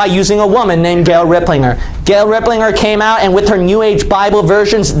men by using a woman named Gail Ripplinger. Gail Ripplinger came out, and with her New Age Bible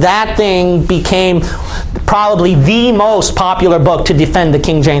versions, that thing became probably the most popular book to defend the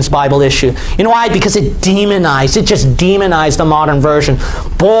King James Bible issue. You know why? Because it just demonized the modern version.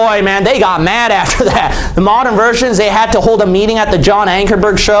 Boy, man, they got mad after that. The modern versions, they had to hold a meeting at the John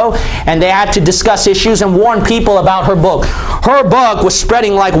Ankerberg show, and they had to discuss issues and warn people about her book. Her book was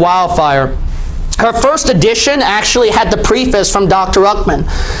spreading like wildfire. Her first edition actually had the preface from Dr. Ruckman.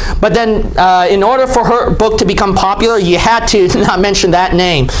 But then in order for her book to become popular, you had to not mention that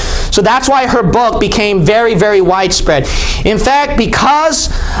name. So that's why her book became very, very widespread. In fact, because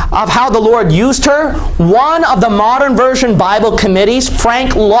of how the Lord used her, one of the Modern Version Bible committees,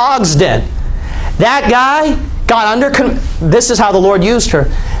 Frank Logsdon, that guy got under... This is how the Lord used her.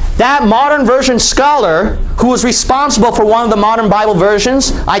 That modern version scholar who was responsible for one of the modern Bible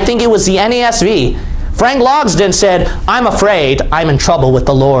versions, I think it was the NASV, Frank Logsdon said, I'm afraid I'm in trouble with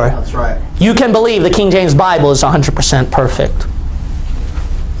the Lord. That's right. You can believe the King James Bible is 100% perfect.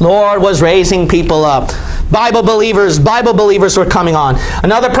 Lord was raising people up. Bible believers were coming on.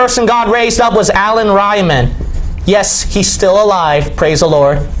 Another person God raised up was Alan Ryman. Yes, he's still alive, praise the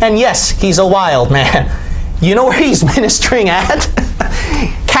Lord. And yes, he's a wild man. You know where he's ministering at?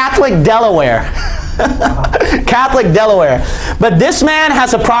 Catholic Delaware. Catholic Delaware. But this man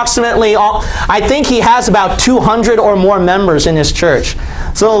has approximately, I think he has about 200 or more members in his church.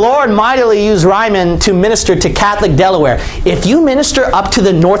 So the Lord mightily used Ryman to minister to Catholic Delaware. If you minister up to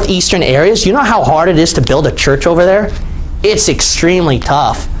the northeastern areas, you know how hard it is to build a church over there? It's extremely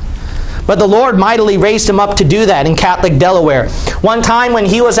tough. But the Lord mightily raised him up to do that in Catholic Delaware. One time when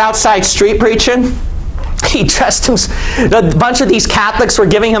he was outside street preaching, he dressed him. A bunch of these Catholics were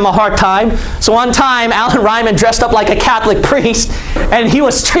giving him a hard time. So one time, Alan Ryman dressed up like a Catholic priest, and he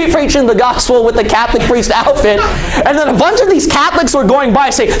was street preaching the gospel with the Catholic priest outfit. And then a bunch of these Catholics were going by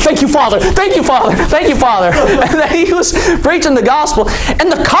saying, "Thank you, Father. Thank you, Father. Thank you, Father." And then he was preaching the gospel,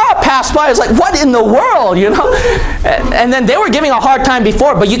 and the cop passed by. I was like, "What in the world?" You know? And then they were giving a hard time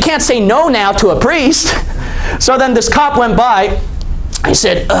before, but you can't say no now to a priest. So then this cop went by. He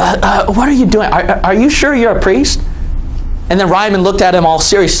said, "What are you doing? Are you sure you're a priest?" And then Ryman looked at him all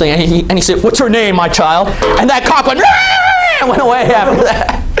seriously, and he said, "What's her name, my child?" And that cop went, and went away after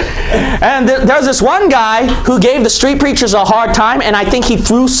that. And there's this one guy who gave the street preachers a hard time, and I think he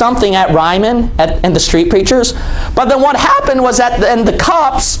threw something at Ryman and the street preachers. But then what happened was that then the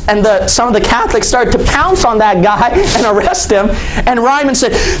cops and some of the Catholics started to pounce on that guy and arrest him. And Ryman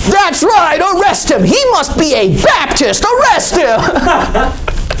said, "That's right, arrest him. He must be a Baptist. Arrest him."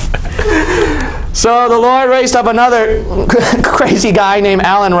 So the Lord raised up another crazy guy named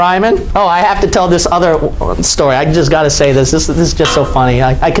Alan Ryman. Oh, I have to tell this other story. I just got to say this. This is just so funny.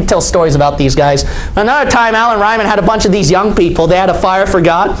 I could tell stories about these guys. Another time, Alan Ryman had a bunch of these young people. They had a fire for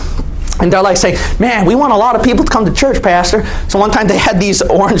God. And they're like saying, "Man, we want a lot of people to come to church, Pastor." So one time they had these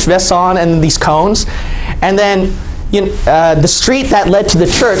orange vests on and these cones. And then the street that led to the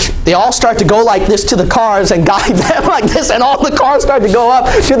church, they all start to go like this to the cars and guide them like this, and all the cars start to go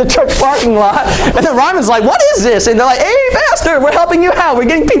up to the church parking lot. And then Ryman's like, "What is this?" And they're like, "Hey, Pastor, we're helping you out. We're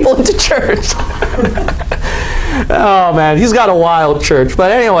getting people into church." Oh, man, he's got a wild church.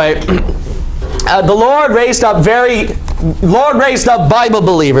 But anyway, the Lord raised up Bible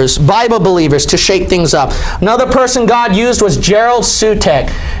believers to shake things up. Another person God used was Gerald Sutek.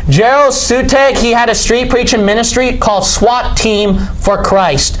 Gerald Sutek, he had a street preaching ministry called SWAT Team for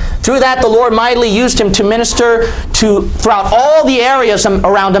Christ. Through that, the Lord mightily used him to minister throughout all the areas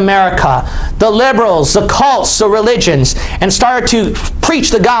around America, the liberals, the cults, the religions, and started to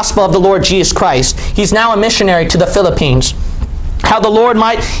preach the gospel of the Lord Jesus Christ. He's now a missionary to the Philippines. How the Lord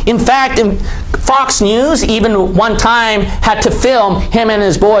might, in fact, in Fox News even one time had to film him and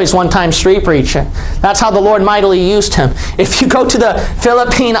his boys one time street preaching. That's how the Lord mightily used him. If you go to the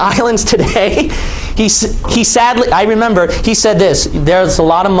Philippine Islands today, he sadly, I remember, he said this, "There's a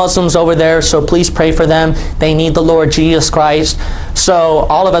lot of Muslims over there, so please pray for them. They need the Lord Jesus Christ." So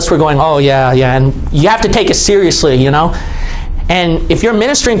all of us were going, "Oh yeah, yeah," and you have to take it seriously, you know. And if you're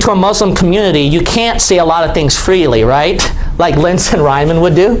ministering to a Muslim community, you can't say a lot of things freely, right? Like Linz and Ryman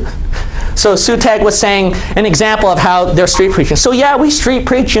would do. So Sutek was saying an example of how they're street preaching. So yeah, we street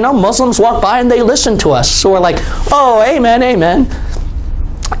preach, you know, Muslims walk by and they listen to us. So we're like, "Oh, amen, amen."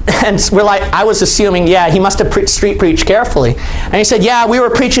 And we're like, I was assuming, yeah, he must have street preached carefully. And he said, "Yeah, we were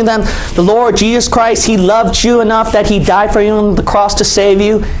preaching them, the Lord Jesus Christ, He loved you enough that He died for you on the cross to save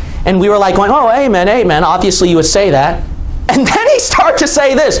you." And we were like going, "Oh, amen, amen." Obviously you would say that. And then he started to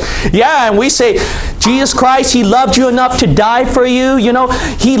say this. Yeah, and we say, "Jesus Christ, He loved you enough to die for you. You know,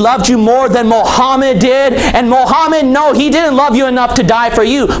 He loved you more than Muhammad did. And Muhammad, no, he didn't love you enough to die for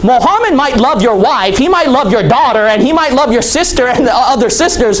you. Muhammad might love your wife. He might love your daughter. And he might love your sister and the other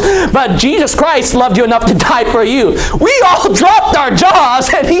sisters. But Jesus Christ loved you enough to die for you." We all dropped our jaws.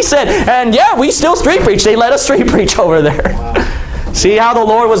 And he said, and yeah, we still street preach. They let us street preach over there. Wow. See how the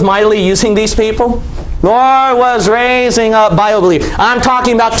Lord was mightily using these people? Lord was raising up Bible believers. I'm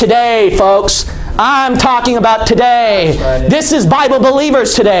talking about today, folks. I'm talking about today. Right. This is Bible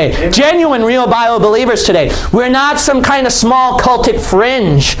believers today. Amen. Genuine, real Bible believers today. We're not some kind of small cultic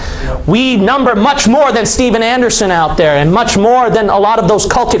fringe. We number much more than Steven Anderson out there, and much more than a lot of those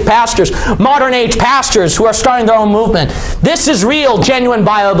cultic pastors, modern age pastors who are starting their own movement. This is real, genuine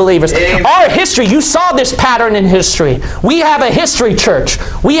Bible believers. Amen. Our history, you saw this pattern in history. We have a history, church.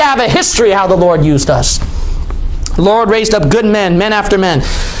 We have a history how the Lord used us. The Lord raised up good men, men after men.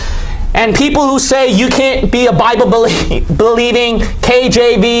 And people who say you can't be a Bible-believing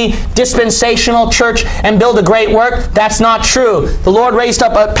KJV dispensational church and build a great work, that's not true. The Lord raised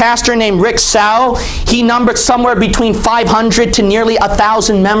up a pastor named Rick Sowell. He numbered somewhere between 500 to nearly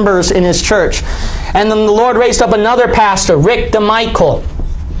 1,000 members in his church. And then the Lord raised up another pastor, Rick DeMichael.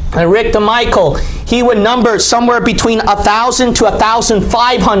 And Rick DeMichael, he would number somewhere between 1,000 to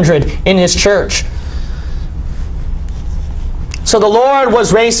 1,500 in his church. So the Lord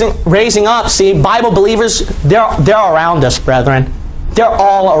was raising up, see, Bible believers, they're around us, brethren. They're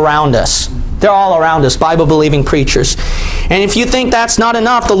all around us. They're all around us, Bible-believing preachers. And if you think that's not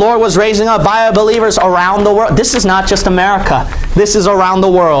enough, the Lord was raising up Bible believers around the world. This is not just America. This is around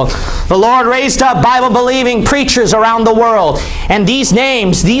the world. The Lord raised up Bible-believing preachers around the world. And these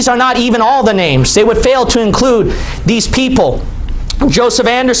names, these are not even all the names. They would fail to include these people. Joseph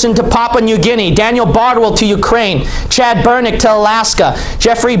Anderson to Papua New Guinea, Daniel Bardwell to Ukraine, Chad Bernick to Alaska,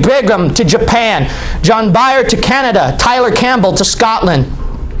 Jeffrey Brigham to Japan, John Byer to Canada, Tyler Campbell to Scotland,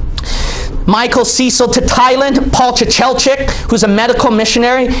 Michael Cecil to Thailand, Paul Chichelchik, who's a medical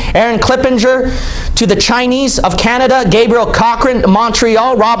missionary, Aaron Klippinger to the Chinese of Canada, Gabriel Cochran to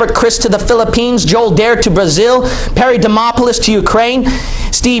Montreal, Robert Chris to the Philippines, Joel Dare to Brazil, Perry Demopoulos to Ukraine,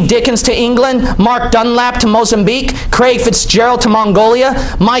 Steve Dickens to England, Mark Dunlap to Mozambique, Craig Fitzgerald to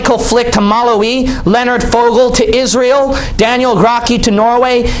Mongolia, Michael Flick to Malawi, Leonard Fogel to Israel, Daniel Grocki to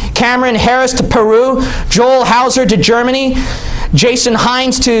Norway, Cameron Harris to Peru, Joel Hauser to Germany, Jason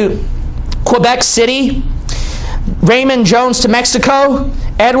Hines to Quebec City, Raymond Jones to Mexico,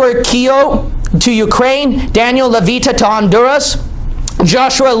 Edward Keogh to Ukraine, Daniel Levita to Honduras,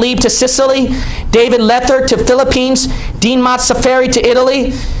 Joshua Lieb to Sicily, David Lether to Philippines, Dean Matsaferi to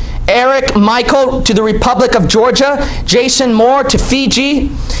Italy, Eric Michael to the Republic of Georgia, Jason Moore to Fiji,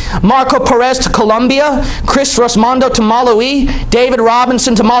 Marco Perez to Colombia, Chris Rosmondo to Malawi, David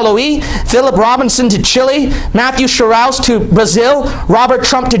Robinson to Malawi, Philip Robinson to Chile, Matthew Scharaus to Brazil, Robert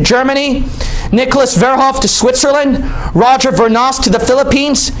Trump to Germany, Nicholas Verhoff to Switzerland, Roger Vernas to the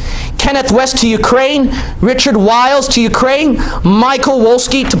Philippines, Kenneth West to Ukraine, Richard Wiles to Ukraine, Michael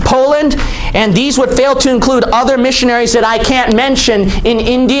Wolski to Poland, and these would fail to include other missionaries that I can't mention in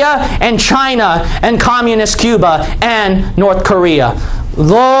India and China and communist Cuba and North Korea.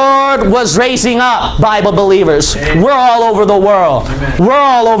 Lord was raising up Bible believers. Amen. We're all over the world. Amen. We're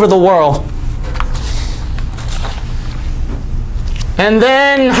all over the world. And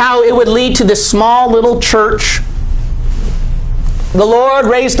then how it would lead to this small little church. The Lord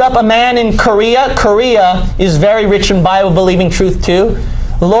raised up a man in Korea. Korea is very rich in Bible-believing truth too.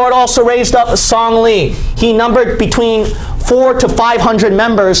 The Lord also raised up Song Lee. He numbered between 400 to 500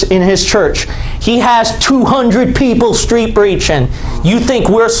 members in his church. He has 200 people street preaching. You think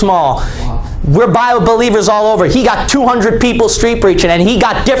we're small. We're Bible believers all over. He got 200 people street preaching, and he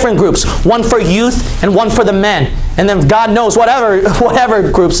got different groups. One for youth and one for the men. And then God knows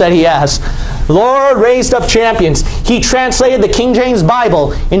whatever groups that he has. The Lord raised up champions. He translated the King James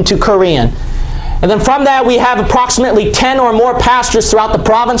Bible into Korean. And then from that we have approximately 10 or more pastors throughout the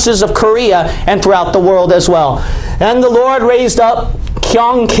provinces of Korea and throughout the world as well. And the Lord raised up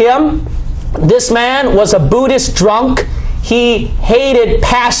Kyung Kim. This man was a Buddhist drunk. He hated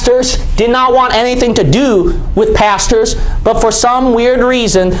pastors, did not want anything to do with pastors, but for some weird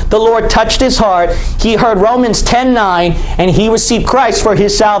reason, the Lord touched his heart. He heard Romans 10:9, and he received Christ for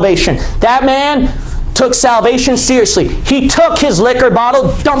his salvation. That man took salvation seriously. He took his liquor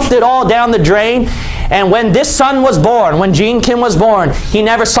bottle, dumped it all down the drain, and when this son was born, when Gene Kim was born, he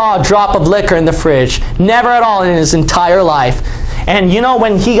never saw a drop of liquor in the fridge. Never at all in his entire life. And you know,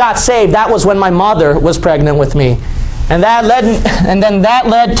 when he got saved, that was when my mother was pregnant with me. And then that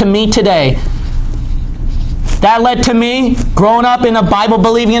led to me today. That led to me growing up in a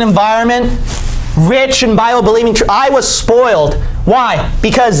Bible-believing environment, rich in Bible-believing. I was spoiled. Why?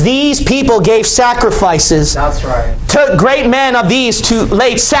 Because these people gave sacrifices. That's right. Took great men of these to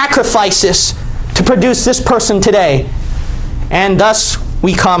lay sacrifices to produce this person today. And thus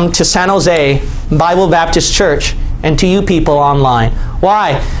we come to San Jose Bible Baptist Church and to you people online.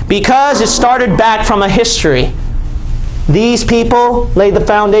 Why? Because it started back from a history. These people laid the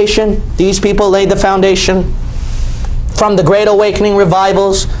foundation. These people laid the foundation from the Great Awakening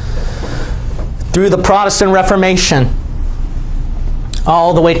revivals through the Protestant Reformation,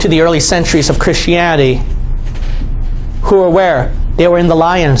 all the way to the early centuries of Christianity. Who were where? They were in the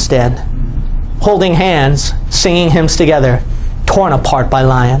lion's den, holding hands, singing hymns together, torn apart by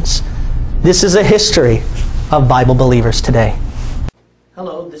lions. This is a history of Bible believers today.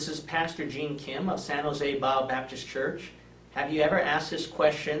 Hello, this is Pastor Gene Kim of San Jose Bible Baptist Church. Have you ever asked this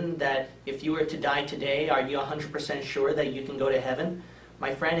question that if you were to die today, are you 100% sure that you can go to heaven?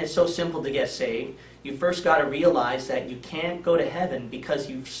 My friend, it's so simple to get saved. You first got to realize that you can't go to heaven because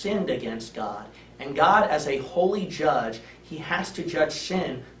you've sinned against God. And God, as a holy judge, He has to judge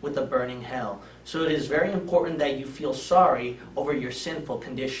sin with a burning hell. So it is very important that you feel sorry over your sinful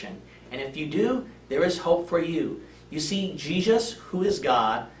condition. And if you do, there is hope for you. You see, Jesus, who is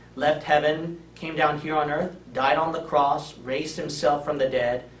God, left heaven, came down here on earth, died on the cross, raised Himself from the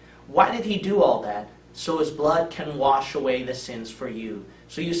dead. Why did He do all that? So His blood can wash away the sins for you.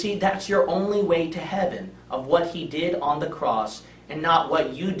 So you see, that's your only way to heaven, of what He did on the cross, and not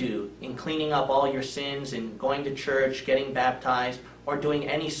what you do in cleaning up all your sins and going to church, getting baptized, or doing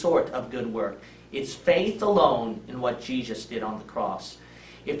any sort of good work. It's faith alone in what Jesus did on the cross.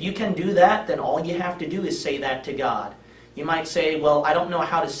 If you can do that, then all you have to do is say that to God. You might say, well, I don't know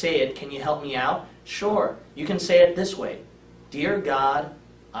how to say it. Can you help me out? Sure. You can say it this way. Dear God,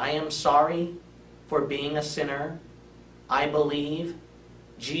 I am sorry for being a sinner. I believe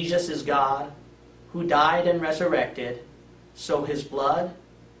Jesus is God, who died and resurrected, so his blood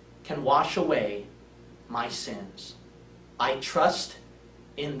can wash away my sins. I trust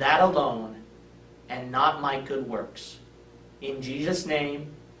in that alone and not my good works. In Jesus' name,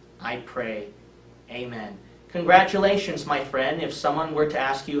 I pray. Amen. Congratulations, my friend. If someone were to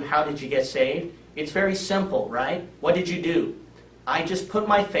ask you, how did you get saved? It's very simple, right? What did you do? I just put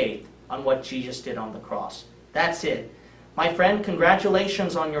my faith on what Jesus did on the cross. That's it. My friend,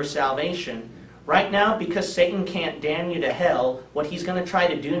 congratulations on your salvation. Right now, because Satan can't damn you to hell, what he's going to try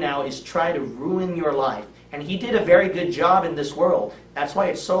to do now is try to ruin your life. And he did a very good job in this world. That's why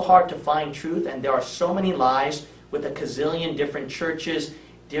it's so hard to find truth, and there are so many lies with a gazillion different churches,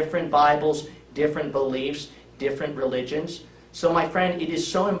 different Bibles, different beliefs, different religions. So my friend, it is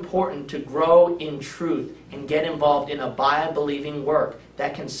so important to grow in truth and get involved in a Bible-believing work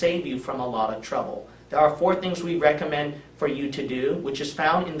that can save you from a lot of trouble. There are 4 things we recommend for you to do, which is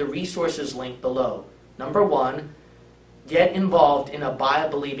found in the resources link below. Number 1, get involved in a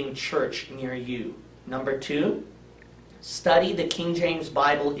Bible-believing church near you. Number 2, study the King James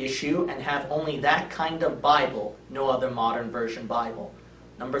Bible issue and have only that kind of Bible, no other modern version Bible.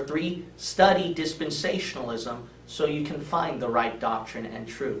 Number 3, study dispensationalism so you can find the right doctrine and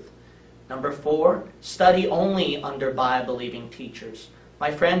truth. Number 4, study only under Bible-believing teachers.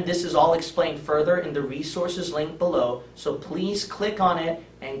 My friend, this is all explained further in the resources link below, so please click on it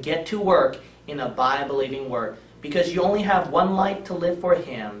and get to work in a Bible-believing work, because you only have one life to live for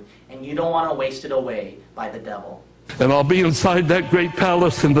Him, and you don't want to waste it away by the devil. And I'll be inside that great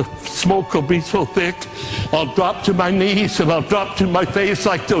palace, and the smoke will be so thick, I'll drop to my knees, and I'll drop to my face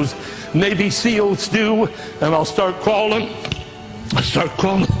like those Navy SEALs do, and I'll start crawling. I start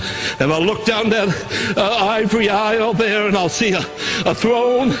crawling, and I'll look down that ivory aisle there, and I'll see a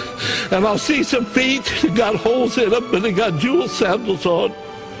throne, and I'll see some feet that got holes in them, and they got jewel sandals on.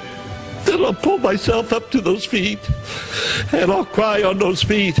 Then I'll pull myself up to those feet, and I'll cry on those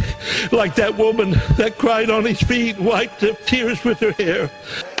feet like that woman that cried on his feet and wiped the tears with her hair.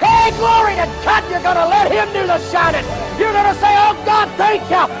 Hey, glory to God, you're going to let Him do the shining. You're going to say, oh God, thank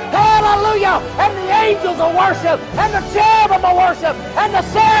you, hallelujah, and the angels will worship, and the cherubim will worship, and the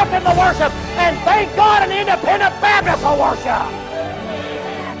seraphim will worship, and thank God an independent Baptist will worship.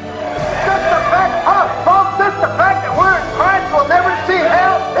 Just the fact, folks, just the fact that we're in Christ will never see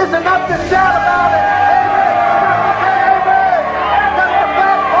hell is enough to shout about it. Amen. Just the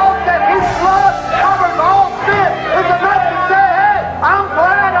fact, folks, that His blood covers all sin is enough to say, hey, I'm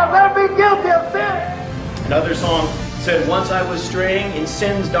glad I'll never be guilty of sin. Another song said, once I was straying in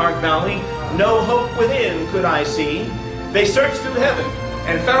sin's dark valley, no hope within could I see. They searched through heaven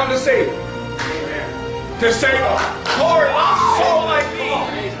and found a Savior. Amen. To save a poor lost soul like me.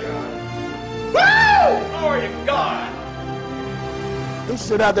 Woo! Glory to God. He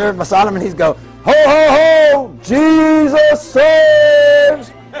stood out there beside him and he'd go, ho, ho, ho, Jesus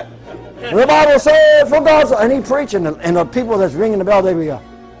saves. The Bible says, for God's, and he'd preach, and the people that's ringing the bell, they would go,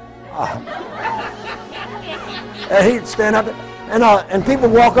 and he'd stand up, and people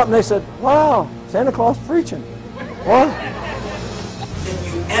walk up and they said, wow, Santa Claus preaching. What? Then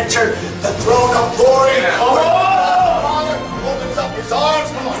you enter the throne of glory. Come on! Father opens up His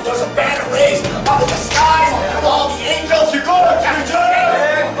arms. Come on, there's a banner raised up in the skies with all the angels. You're going to have to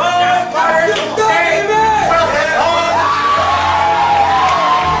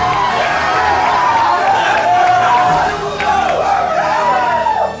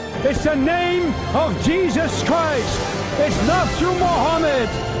It's the name of Jesus Christ. It's not through Muhammad.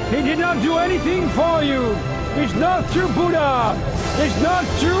 He did not do anything for you. It's not through Buddha. It's not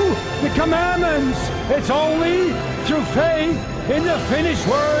through the commandments. It's only through faith in the finished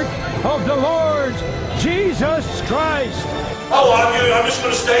work of the Lord Jesus Christ. Oh, I'm just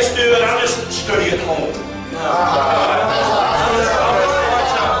going to stay still and I'll just study at home.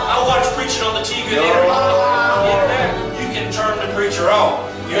 I watch preaching on the TV and internet. You can turn the preacher off.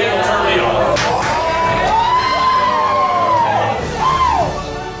 You ain't going to turn me off.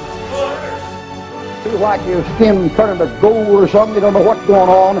 Like your skin turning to gold or something, you don't know what's going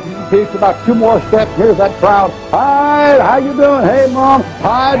on. He's about 2 more steps. Here's that crowd. Hi, how you doing? Hey, Mom.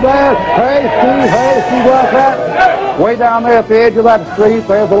 Hi, Dad. Hey, Steve. Hey, Steve, like that. Way down there at the edge of that street,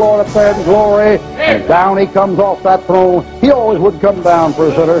 there's the Lord up there in glory. And down He comes off that throne. He always would come down for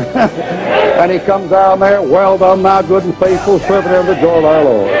a sinner. And He comes down there. Well done, thou good and faithful servant of the joy of our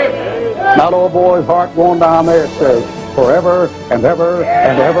Lord. That old boy's heart going down there, it says, forever and ever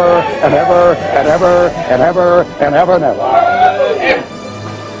and ever and ever and ever and ever and ever and ever.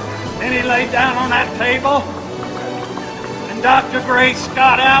 Then He laid down on that table, and And Dr. Grace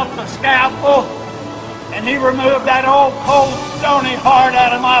got out the scalpel, and he removed that old cold stony heart out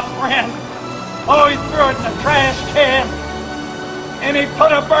of my friend. Oh, he threw it in the trash can, and he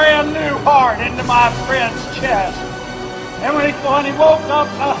put a brand new heart into my friend's chest. And when he woke up,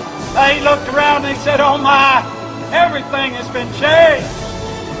 he looked around and he said, "Oh my, everything has been changed.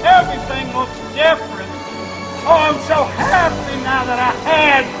 Everything looks different. Oh, I'm so happy now that I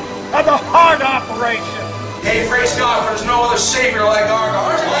had the heart operation." Hey, praise God, for there's no other Savior like our God.